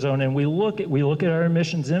for ozone, and we look at our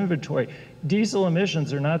emissions inventory. Diesel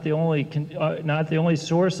emissions are not the only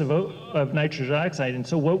source of nitrogen oxide, and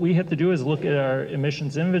so what we have to do is look at our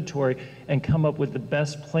emissions inventory and come up with the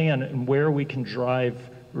best plan and where we can drive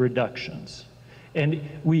reductions. And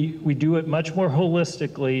we do it much more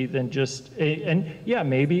holistically than just, and yeah,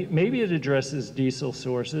 maybe it addresses diesel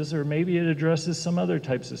sources, or maybe it addresses some other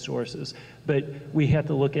types of sources, but we have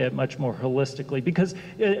to look at it much more holistically, because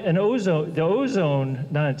the ozone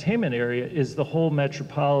non-attainment area is the whole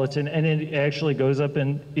metropolitan, and it actually goes up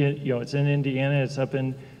it's in Indiana, it's up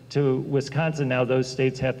to Wisconsin now. Those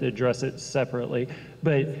states have to address it separately,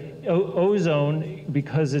 but ozone,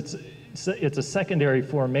 because it's a secondary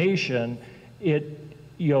formation, it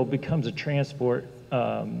becomes a transport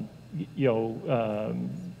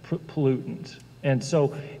pollutant, and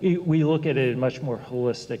so we look at it in a much more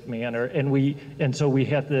holistic manner, and so we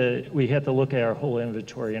have to look at our whole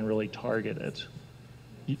inventory and really target it.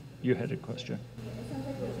 You had a question. It sounds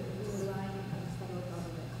like we're relying on the federal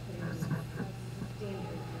government putting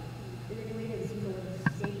standards. Is there any way to deal with the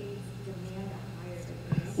state's demand a higher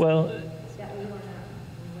degree? Well, That we want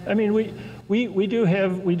to. I mean, we do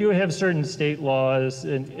have certain state laws,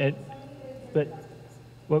 but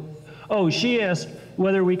what? Oh, she asked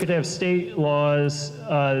whether we could have state laws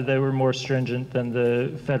that were more stringent than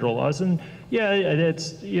the federal laws, and yeah,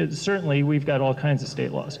 certainly we've got all kinds of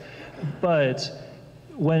state laws, but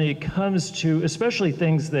when it comes to especially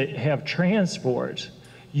things that have transport,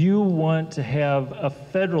 you want to have a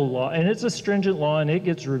federal law, and it's a stringent law, and it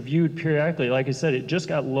gets reviewed periodically. Like I said, it just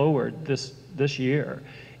got lowered this year.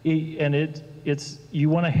 And you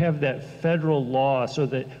want to have that federal law so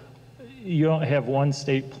that you don't have one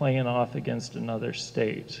state playing off against another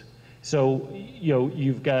state. So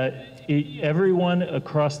you've got everyone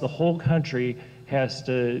across the whole country has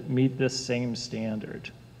to meet this same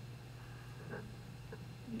standard.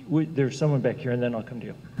 There's someone back here, and then I'll come to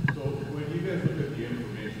you. So when you guys look at the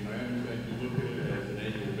information, I understand you look at it as an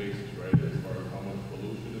annual basis, right, as far as how much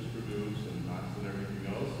pollution is produced and NOx and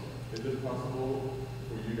everything else. Is it possible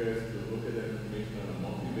for you guys to look at that information on a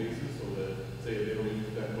monthly basis, so that, say, they don't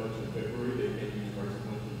use that much in February, they can't use twice as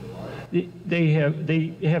much in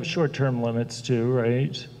July? They have short-term limits too,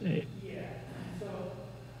 right? Yeah. So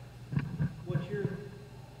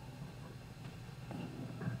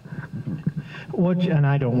and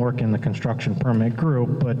I don't work in the construction permit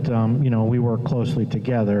group, but we work closely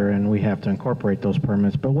together, and we have to incorporate those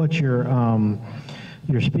permits. But what you're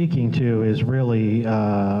speaking to is really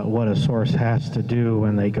what a source has to do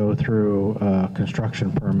when they go through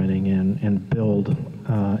construction permitting and build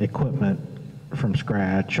equipment from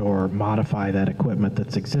scratch or modify that equipment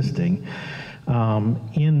that's existing.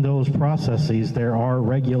 In those processes, there are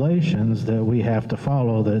regulations that we have to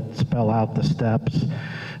follow that spell out the steps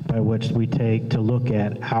by which we take to look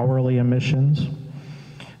at hourly emissions,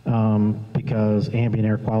 because ambient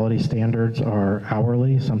air quality standards are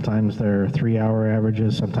hourly. Sometimes they're 3-hour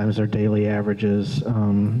averages, sometimes they're daily averages,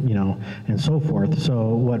 and so forth.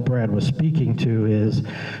 So what Brad was speaking to is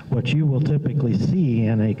what you will typically see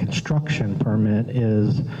in a construction permit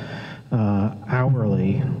is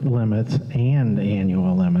hourly limits and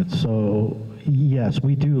annual limits. So yes,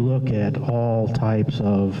 we do look at all types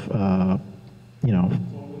of,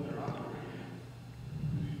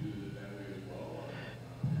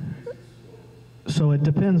 So it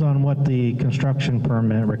depends on what the construction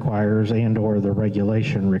permit requires and/or the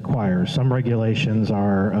regulation requires. Some regulations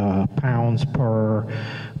are pounds per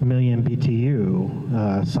million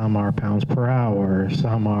BTU, some are pounds per hour,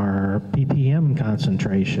 some are ppm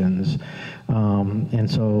concentrations,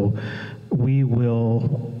 and so we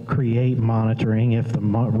will create monitoring if the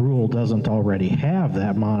rule doesn't already have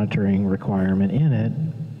that monitoring requirement in it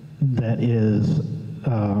that is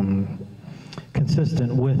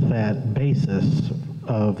consistent with that basis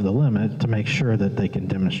of the limit to make sure that they can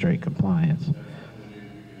demonstrate compliance.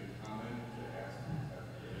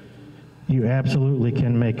 You absolutely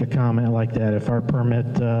can make a comment like that. If our permit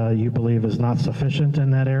you believe is not sufficient in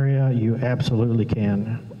that area, you absolutely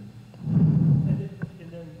can. And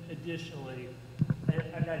then additionally,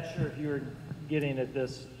 I'm not sure if you're getting at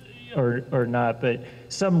this or not, but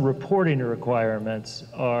some reporting requirements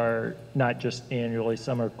are not just annually,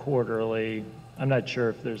 some are quarterly. I'm not sure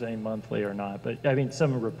if there's any monthly or not, but I mean,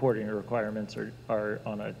 some reporting requirements are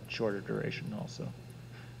on a shorter duration also.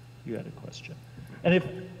 You had a question. And if,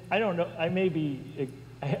 I don't know, I may be,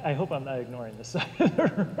 I hope I'm not ignoring this side of the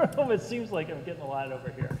room. It seems like I'm getting a lot over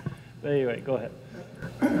here. But anyway, go ahead.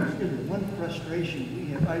 Excuse me, one frustration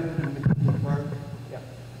we have, I live in McKinney Park.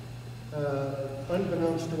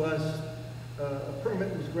 Unbeknownst to us, a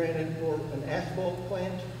permit was granted for an asphalt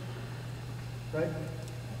plant, right?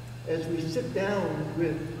 As we sit down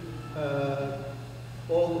with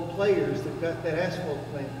all the players that got that asphalt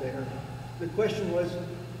plant there, the question was,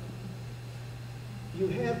 you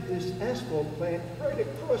have this asphalt plant right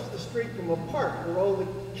across the street from a park where all the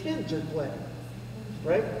kids are playing,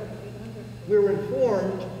 right? We're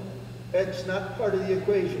informed that's not part of the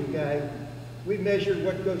equation, guy. We measured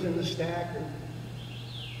what goes in the stack. And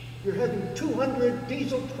you're having 200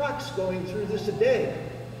 diesel trucks going through this a day.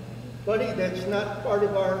 Buddy, that's not part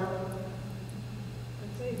of our,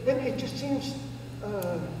 and it just seems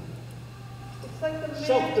It's like the map.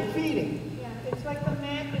 self-defeating. Yeah, it's like the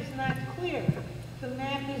map is not clear. The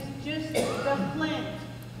map is just the plant,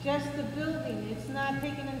 just the building. It's not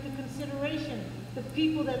taking into consideration the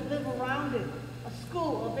people that live around it. A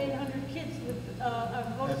school of 800 kids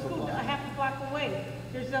go to school a half a block away.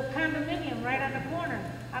 There's a condominium right on the corner.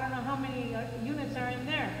 I don't know how many units are in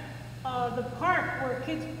there. The park where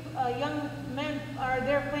kids, young men are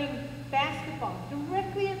there playing basketball,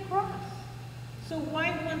 directly across. So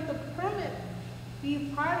why wouldn't the permit be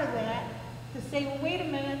a part of that to say, well, wait a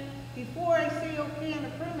minute, before I say okay on the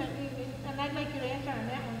permit, and I'd like you to answer on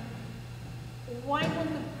that one, why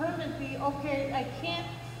wouldn't the permit be, okay, I can't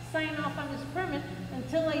sign off on this permit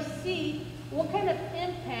until I see what kind of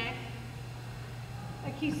impact,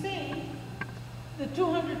 like he's saying, the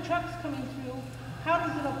 200 trucks coming through, how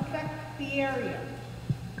does it affect the area?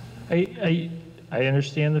 I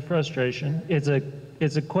understand the frustration. It's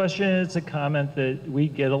a question, it's a comment that we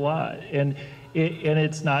get a lot. And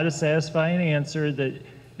it's not a satisfying answer that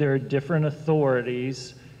there are different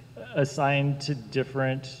authorities assigned to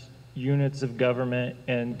different units of government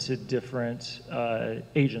and to different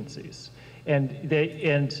agencies. And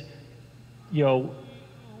you know,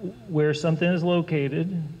 where something is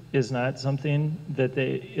located is not something that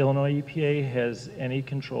the Illinois EPA has any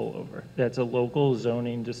control over. That's a local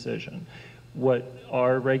zoning decision. What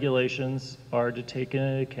our regulations are to take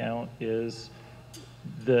into account is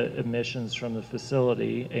the emissions from the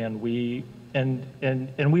facility, and we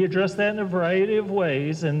address that in a variety of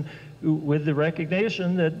ways, and with the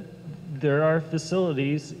recognition that there are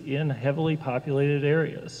facilities in heavily populated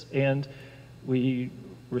areas, and we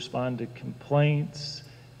respond to complaints,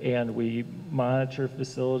 and we monitor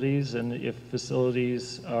facilities, and if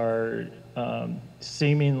facilities are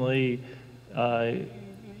seemingly,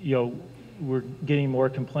 you know, we're getting more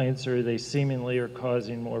complaints or they seemingly are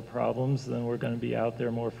causing more problems, then we're going to be out there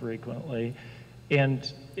more frequently.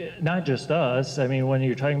 And not just us, I mean, when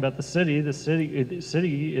you're talking about the city is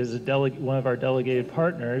one of our delegated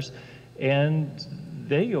partners, and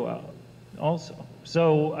they go out also.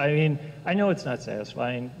 So, I mean, I know it's not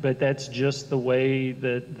satisfying, but that's just the way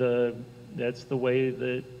that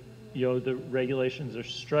you know, the regulations are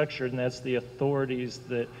structured, and that's the authorities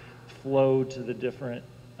that flow to the different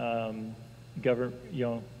you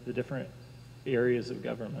know, the different areas of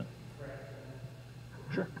government.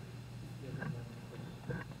 Sure.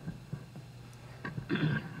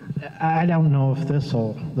 I don't know if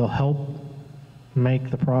they'll help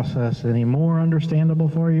make the process any more understandable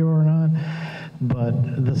for you or not,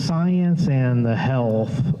 but the science and the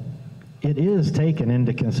health, it is taken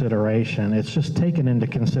into consideration. It's just taken into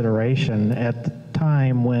consideration at the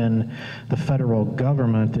time when the federal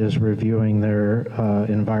government is reviewing their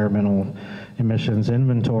environmental emissions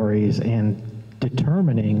inventories and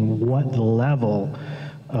determining what level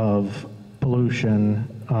of pollution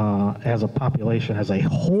as a population as a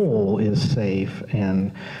whole is safe,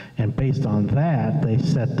 and based on that, they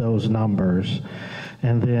set those numbers.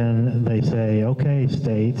 And then they say, okay,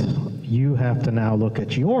 states, you have to now look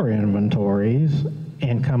at your inventories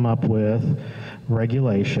and come up with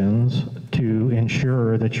regulations to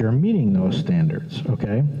ensure that you're meeting those standards,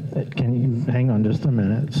 okay? Can you hang on just a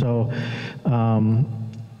minute? So,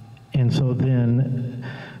 and so then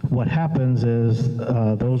what happens is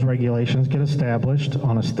those regulations get established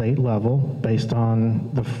on a state level based on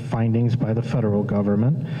the findings by the federal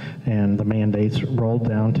government, and the mandates rolled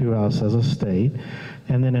down to us as a state.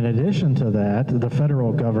 And then in addition to that, the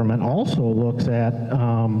federal government also looks at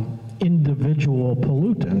individual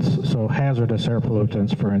pollutants. So hazardous air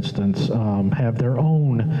pollutants, for instance, have their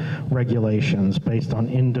own regulations based on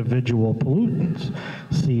individual pollutants.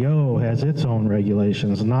 CO has its own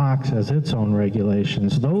regulations. NOx has its own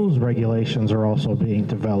regulations. Those regulations are also being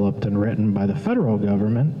developed and written by the federal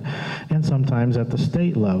government and sometimes at the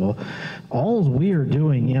state level. All we are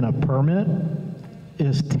doing in a permit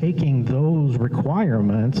is taking those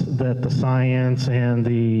requirements that the science and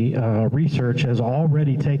the research has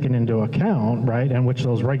already taken into account, right, and which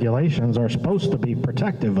those regulations are supposed to be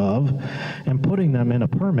protective of, and putting them in a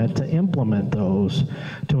permit to implement those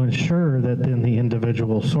to ensure that then the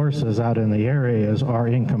individual sources out in the areas are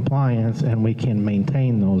in compliance and we can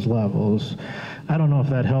maintain those levels. I don't know if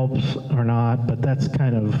that helps or not, but that's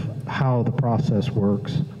kind of how the process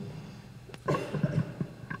works.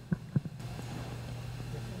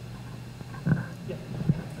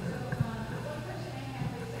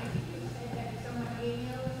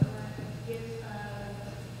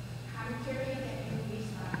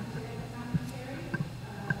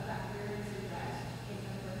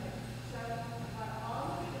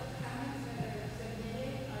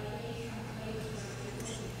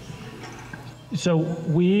 So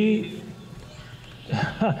we,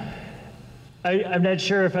 I'm not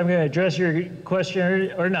sure if I'm going to address your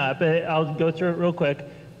question or not, but I'll go through it real quick.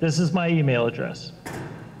 This is my email address.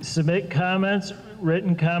 Submit comments,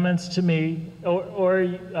 written comments to me, or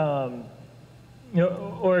if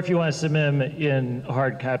you want to submit them in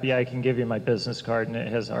hard copy, I can give you my business card and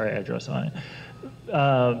it has our address on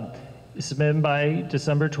it. Submit them by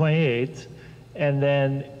December 28th, and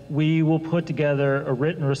then we will put together a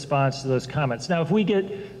written response to those comments. Now, if we get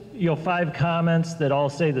 5 comments that all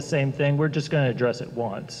say the same thing, we're just going to address it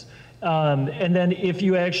once. And then if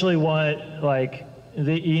you actually want like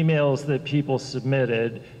the emails that people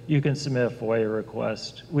submitted, you can submit a FOIA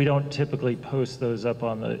request. We don't typically post those up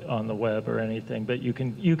on the web or anything, but you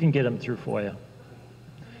can get them through FOIA.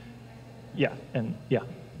 Yeah, and yeah.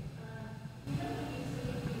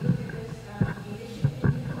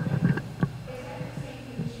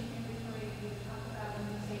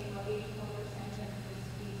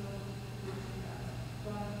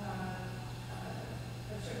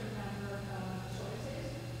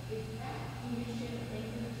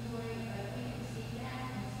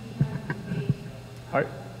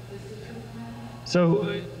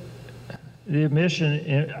 So the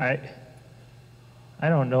emission, I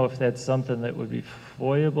don't know if that's something that would be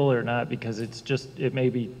FOIable or not, because it may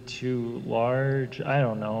be too large. I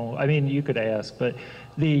don't know. I mean, you could ask, but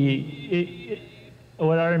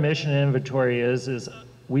what our emission inventory is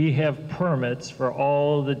we have permits for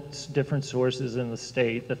all the different sources in the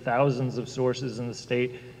state, the thousands of sources in the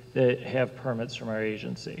state that have permits from our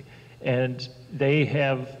agency. And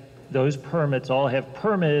those permits all have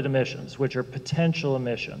permitted emissions, which are potential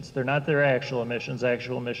emissions. They're not their actual emissions.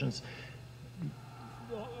 Actual emissions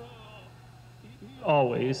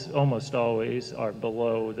almost always are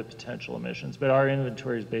below the potential emissions, but our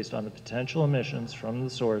inventory is based on the potential emissions from the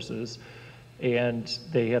sources, and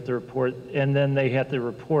they have to report, and then they have to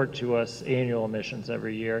report to us annual emissions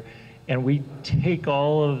every year. And we take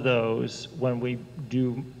all of those when we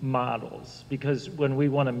do models, because when we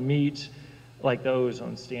want to meet like the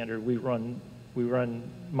ozone standard, we run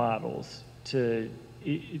models to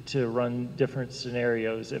run different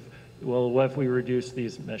scenarios. What if we reduce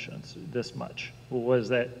these emissions this much? Well, what does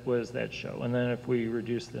that show? And then if we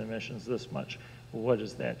reduce the emissions this much, well, what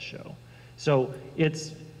does that show? So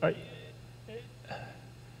it's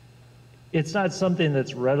not something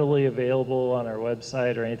that's readily available on our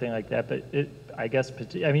website or anything like that, but I guess,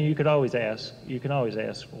 I mean, you could always ask. You can always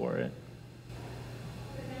ask for it.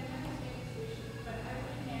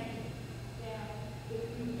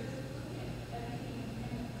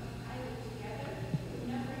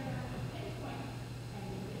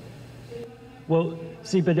 Well,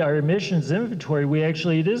 see, but our emissions inventory,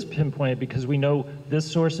 it is pinpointed because we know this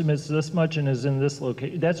source emits this much and is in this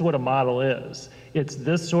location. That's what a model is. It's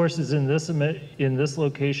this source is in this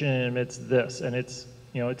location and emits this, and its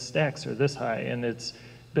stacks are this high, and its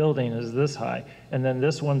building is this high, and then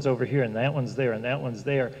this one's over here, and that one's there, and that one's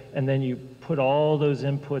there, and then you put all those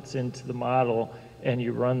inputs into the model, and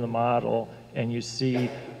you run the model, and you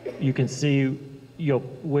can see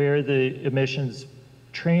where the emissions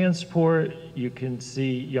transport. You can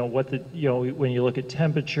see when you look at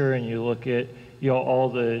temperature and you look at all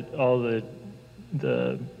the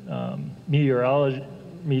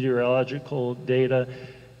meteorological data,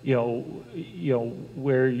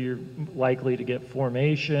 where you're likely to get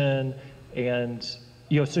formation, and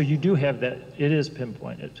so you do have that. It is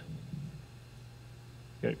pinpointed.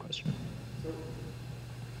 Good question. So,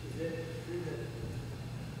 is it true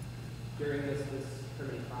that during this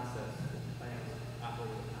permitting process, the plants operate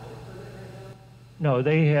without a permit right now? No,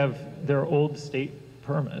 they have their old state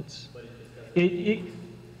permits. But it just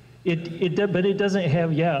doesn't. But it doesn't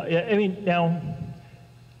have. Yeah, I mean now,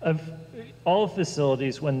 of all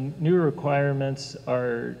facilities, when new requirements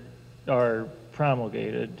are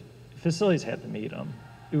promulgated, facilities have to meet them,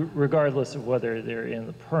 regardless of whether they're in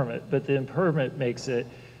the permit. But the permit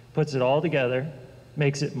puts it all together,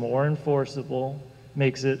 makes it more enforceable,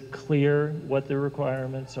 makes it clear what the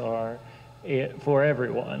requirements are for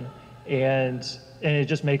everyone, and it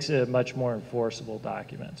just makes it a much more enforceable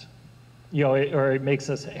document. Or it makes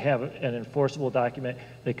us have an enforceable document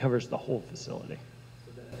that covers the whole facility.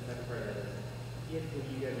 If when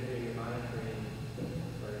you guys are doing your monitoring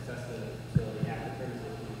or assessment of the facility after permits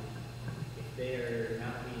are issued, if they're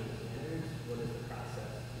not meeting the standards, what is the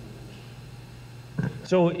process?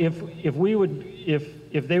 So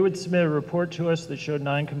if they would submit a report to us that showed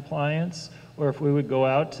non-compliance, or if we would go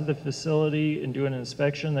out to the facility and do an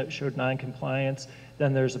inspection that showed non-compliance,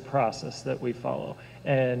 then there's a process that we follow.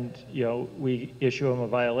 And we issue them a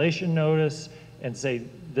violation notice and say,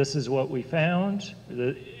 this is what we found,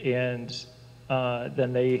 and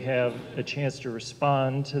then they have a chance to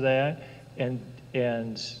respond to that and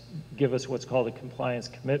give us what's called a compliance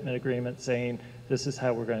commitment agreement, saying this is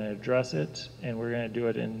how we're going to address it, and we're going to do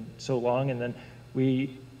it in so long. And then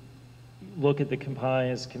we look at the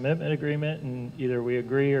compliance commitment agreement, and either we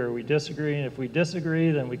agree or we disagree. And if we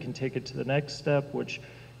disagree, then we can take it to the next step, which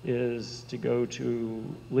is to go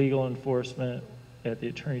to legal enforcement at the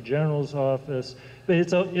Attorney General's office. But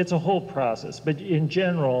it's a whole process. But in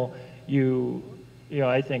general,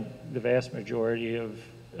 I think the vast majority of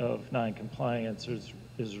non-compliance is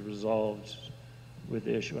resolved with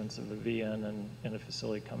the issuance of a VN and a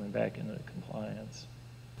facility coming back into compliance.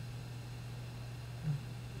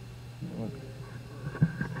 How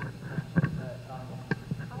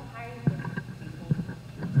high does diesel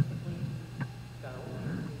typically go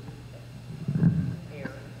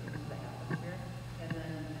air into the atmosphere? And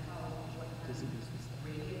then what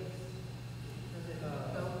radius does it go to?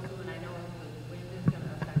 And I know the wind is going to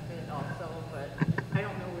affect it also, but I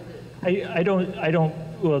don't know where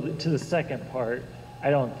well, to the second part, I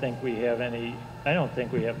don't think we have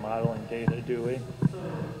modeling data, do we?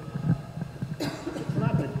 It's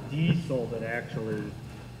not the diesel that actually,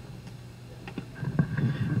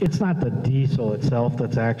 it's not the diesel itself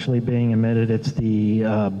that's actually being emitted, it's the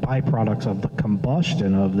byproducts of the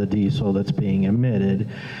combustion of the diesel that's being emitted.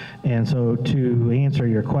 And so to answer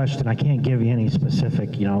your question, I can't give you any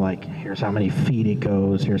specific, like here's how many feet it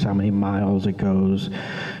goes, here's how many miles it goes,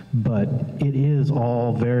 but it is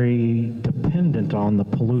all very dependent on the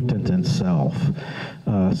pollutant itself.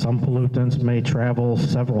 Some pollutants may travel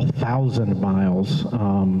several thousand miles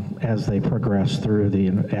as they progress through the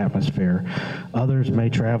atmosphere. Others may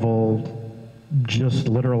travel just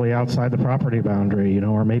literally outside the property boundary,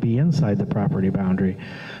 or maybe inside the property boundary.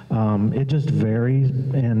 It just varies,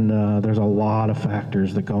 and there's a lot of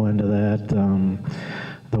factors that go into that.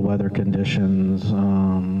 The weather conditions,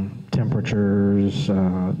 temperatures,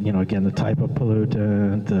 again, the type of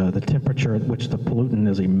pollutant, the temperature at which the pollutant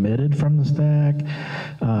is emitted from the stack.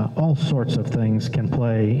 All sorts of things can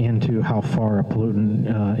play into how far a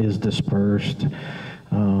pollutant is dispersed.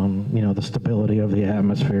 The stability of the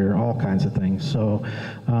atmosphere, all kinds of things. So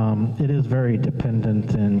it is very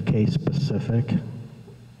dependent and case specific.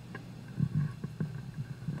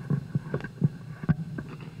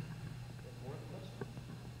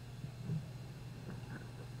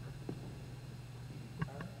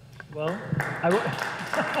 Well,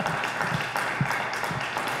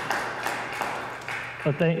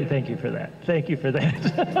 well, thank you for that. Thank you for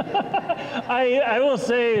that. I will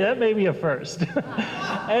say that may be a first.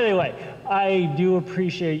 Anyway, I do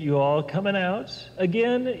appreciate you all coming out.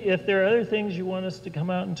 Again, if there are other things you want us to come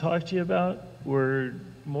out and talk to you about, we're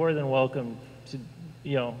more than welcome to,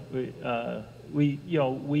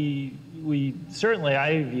 we certainly,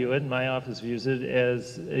 I view it, my office views it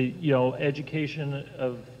as, education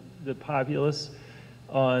of the populace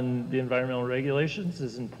on the environmental regulations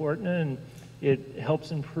is important, and it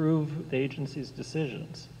helps improve the agency's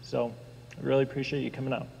decisions. So I really appreciate you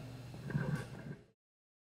coming out.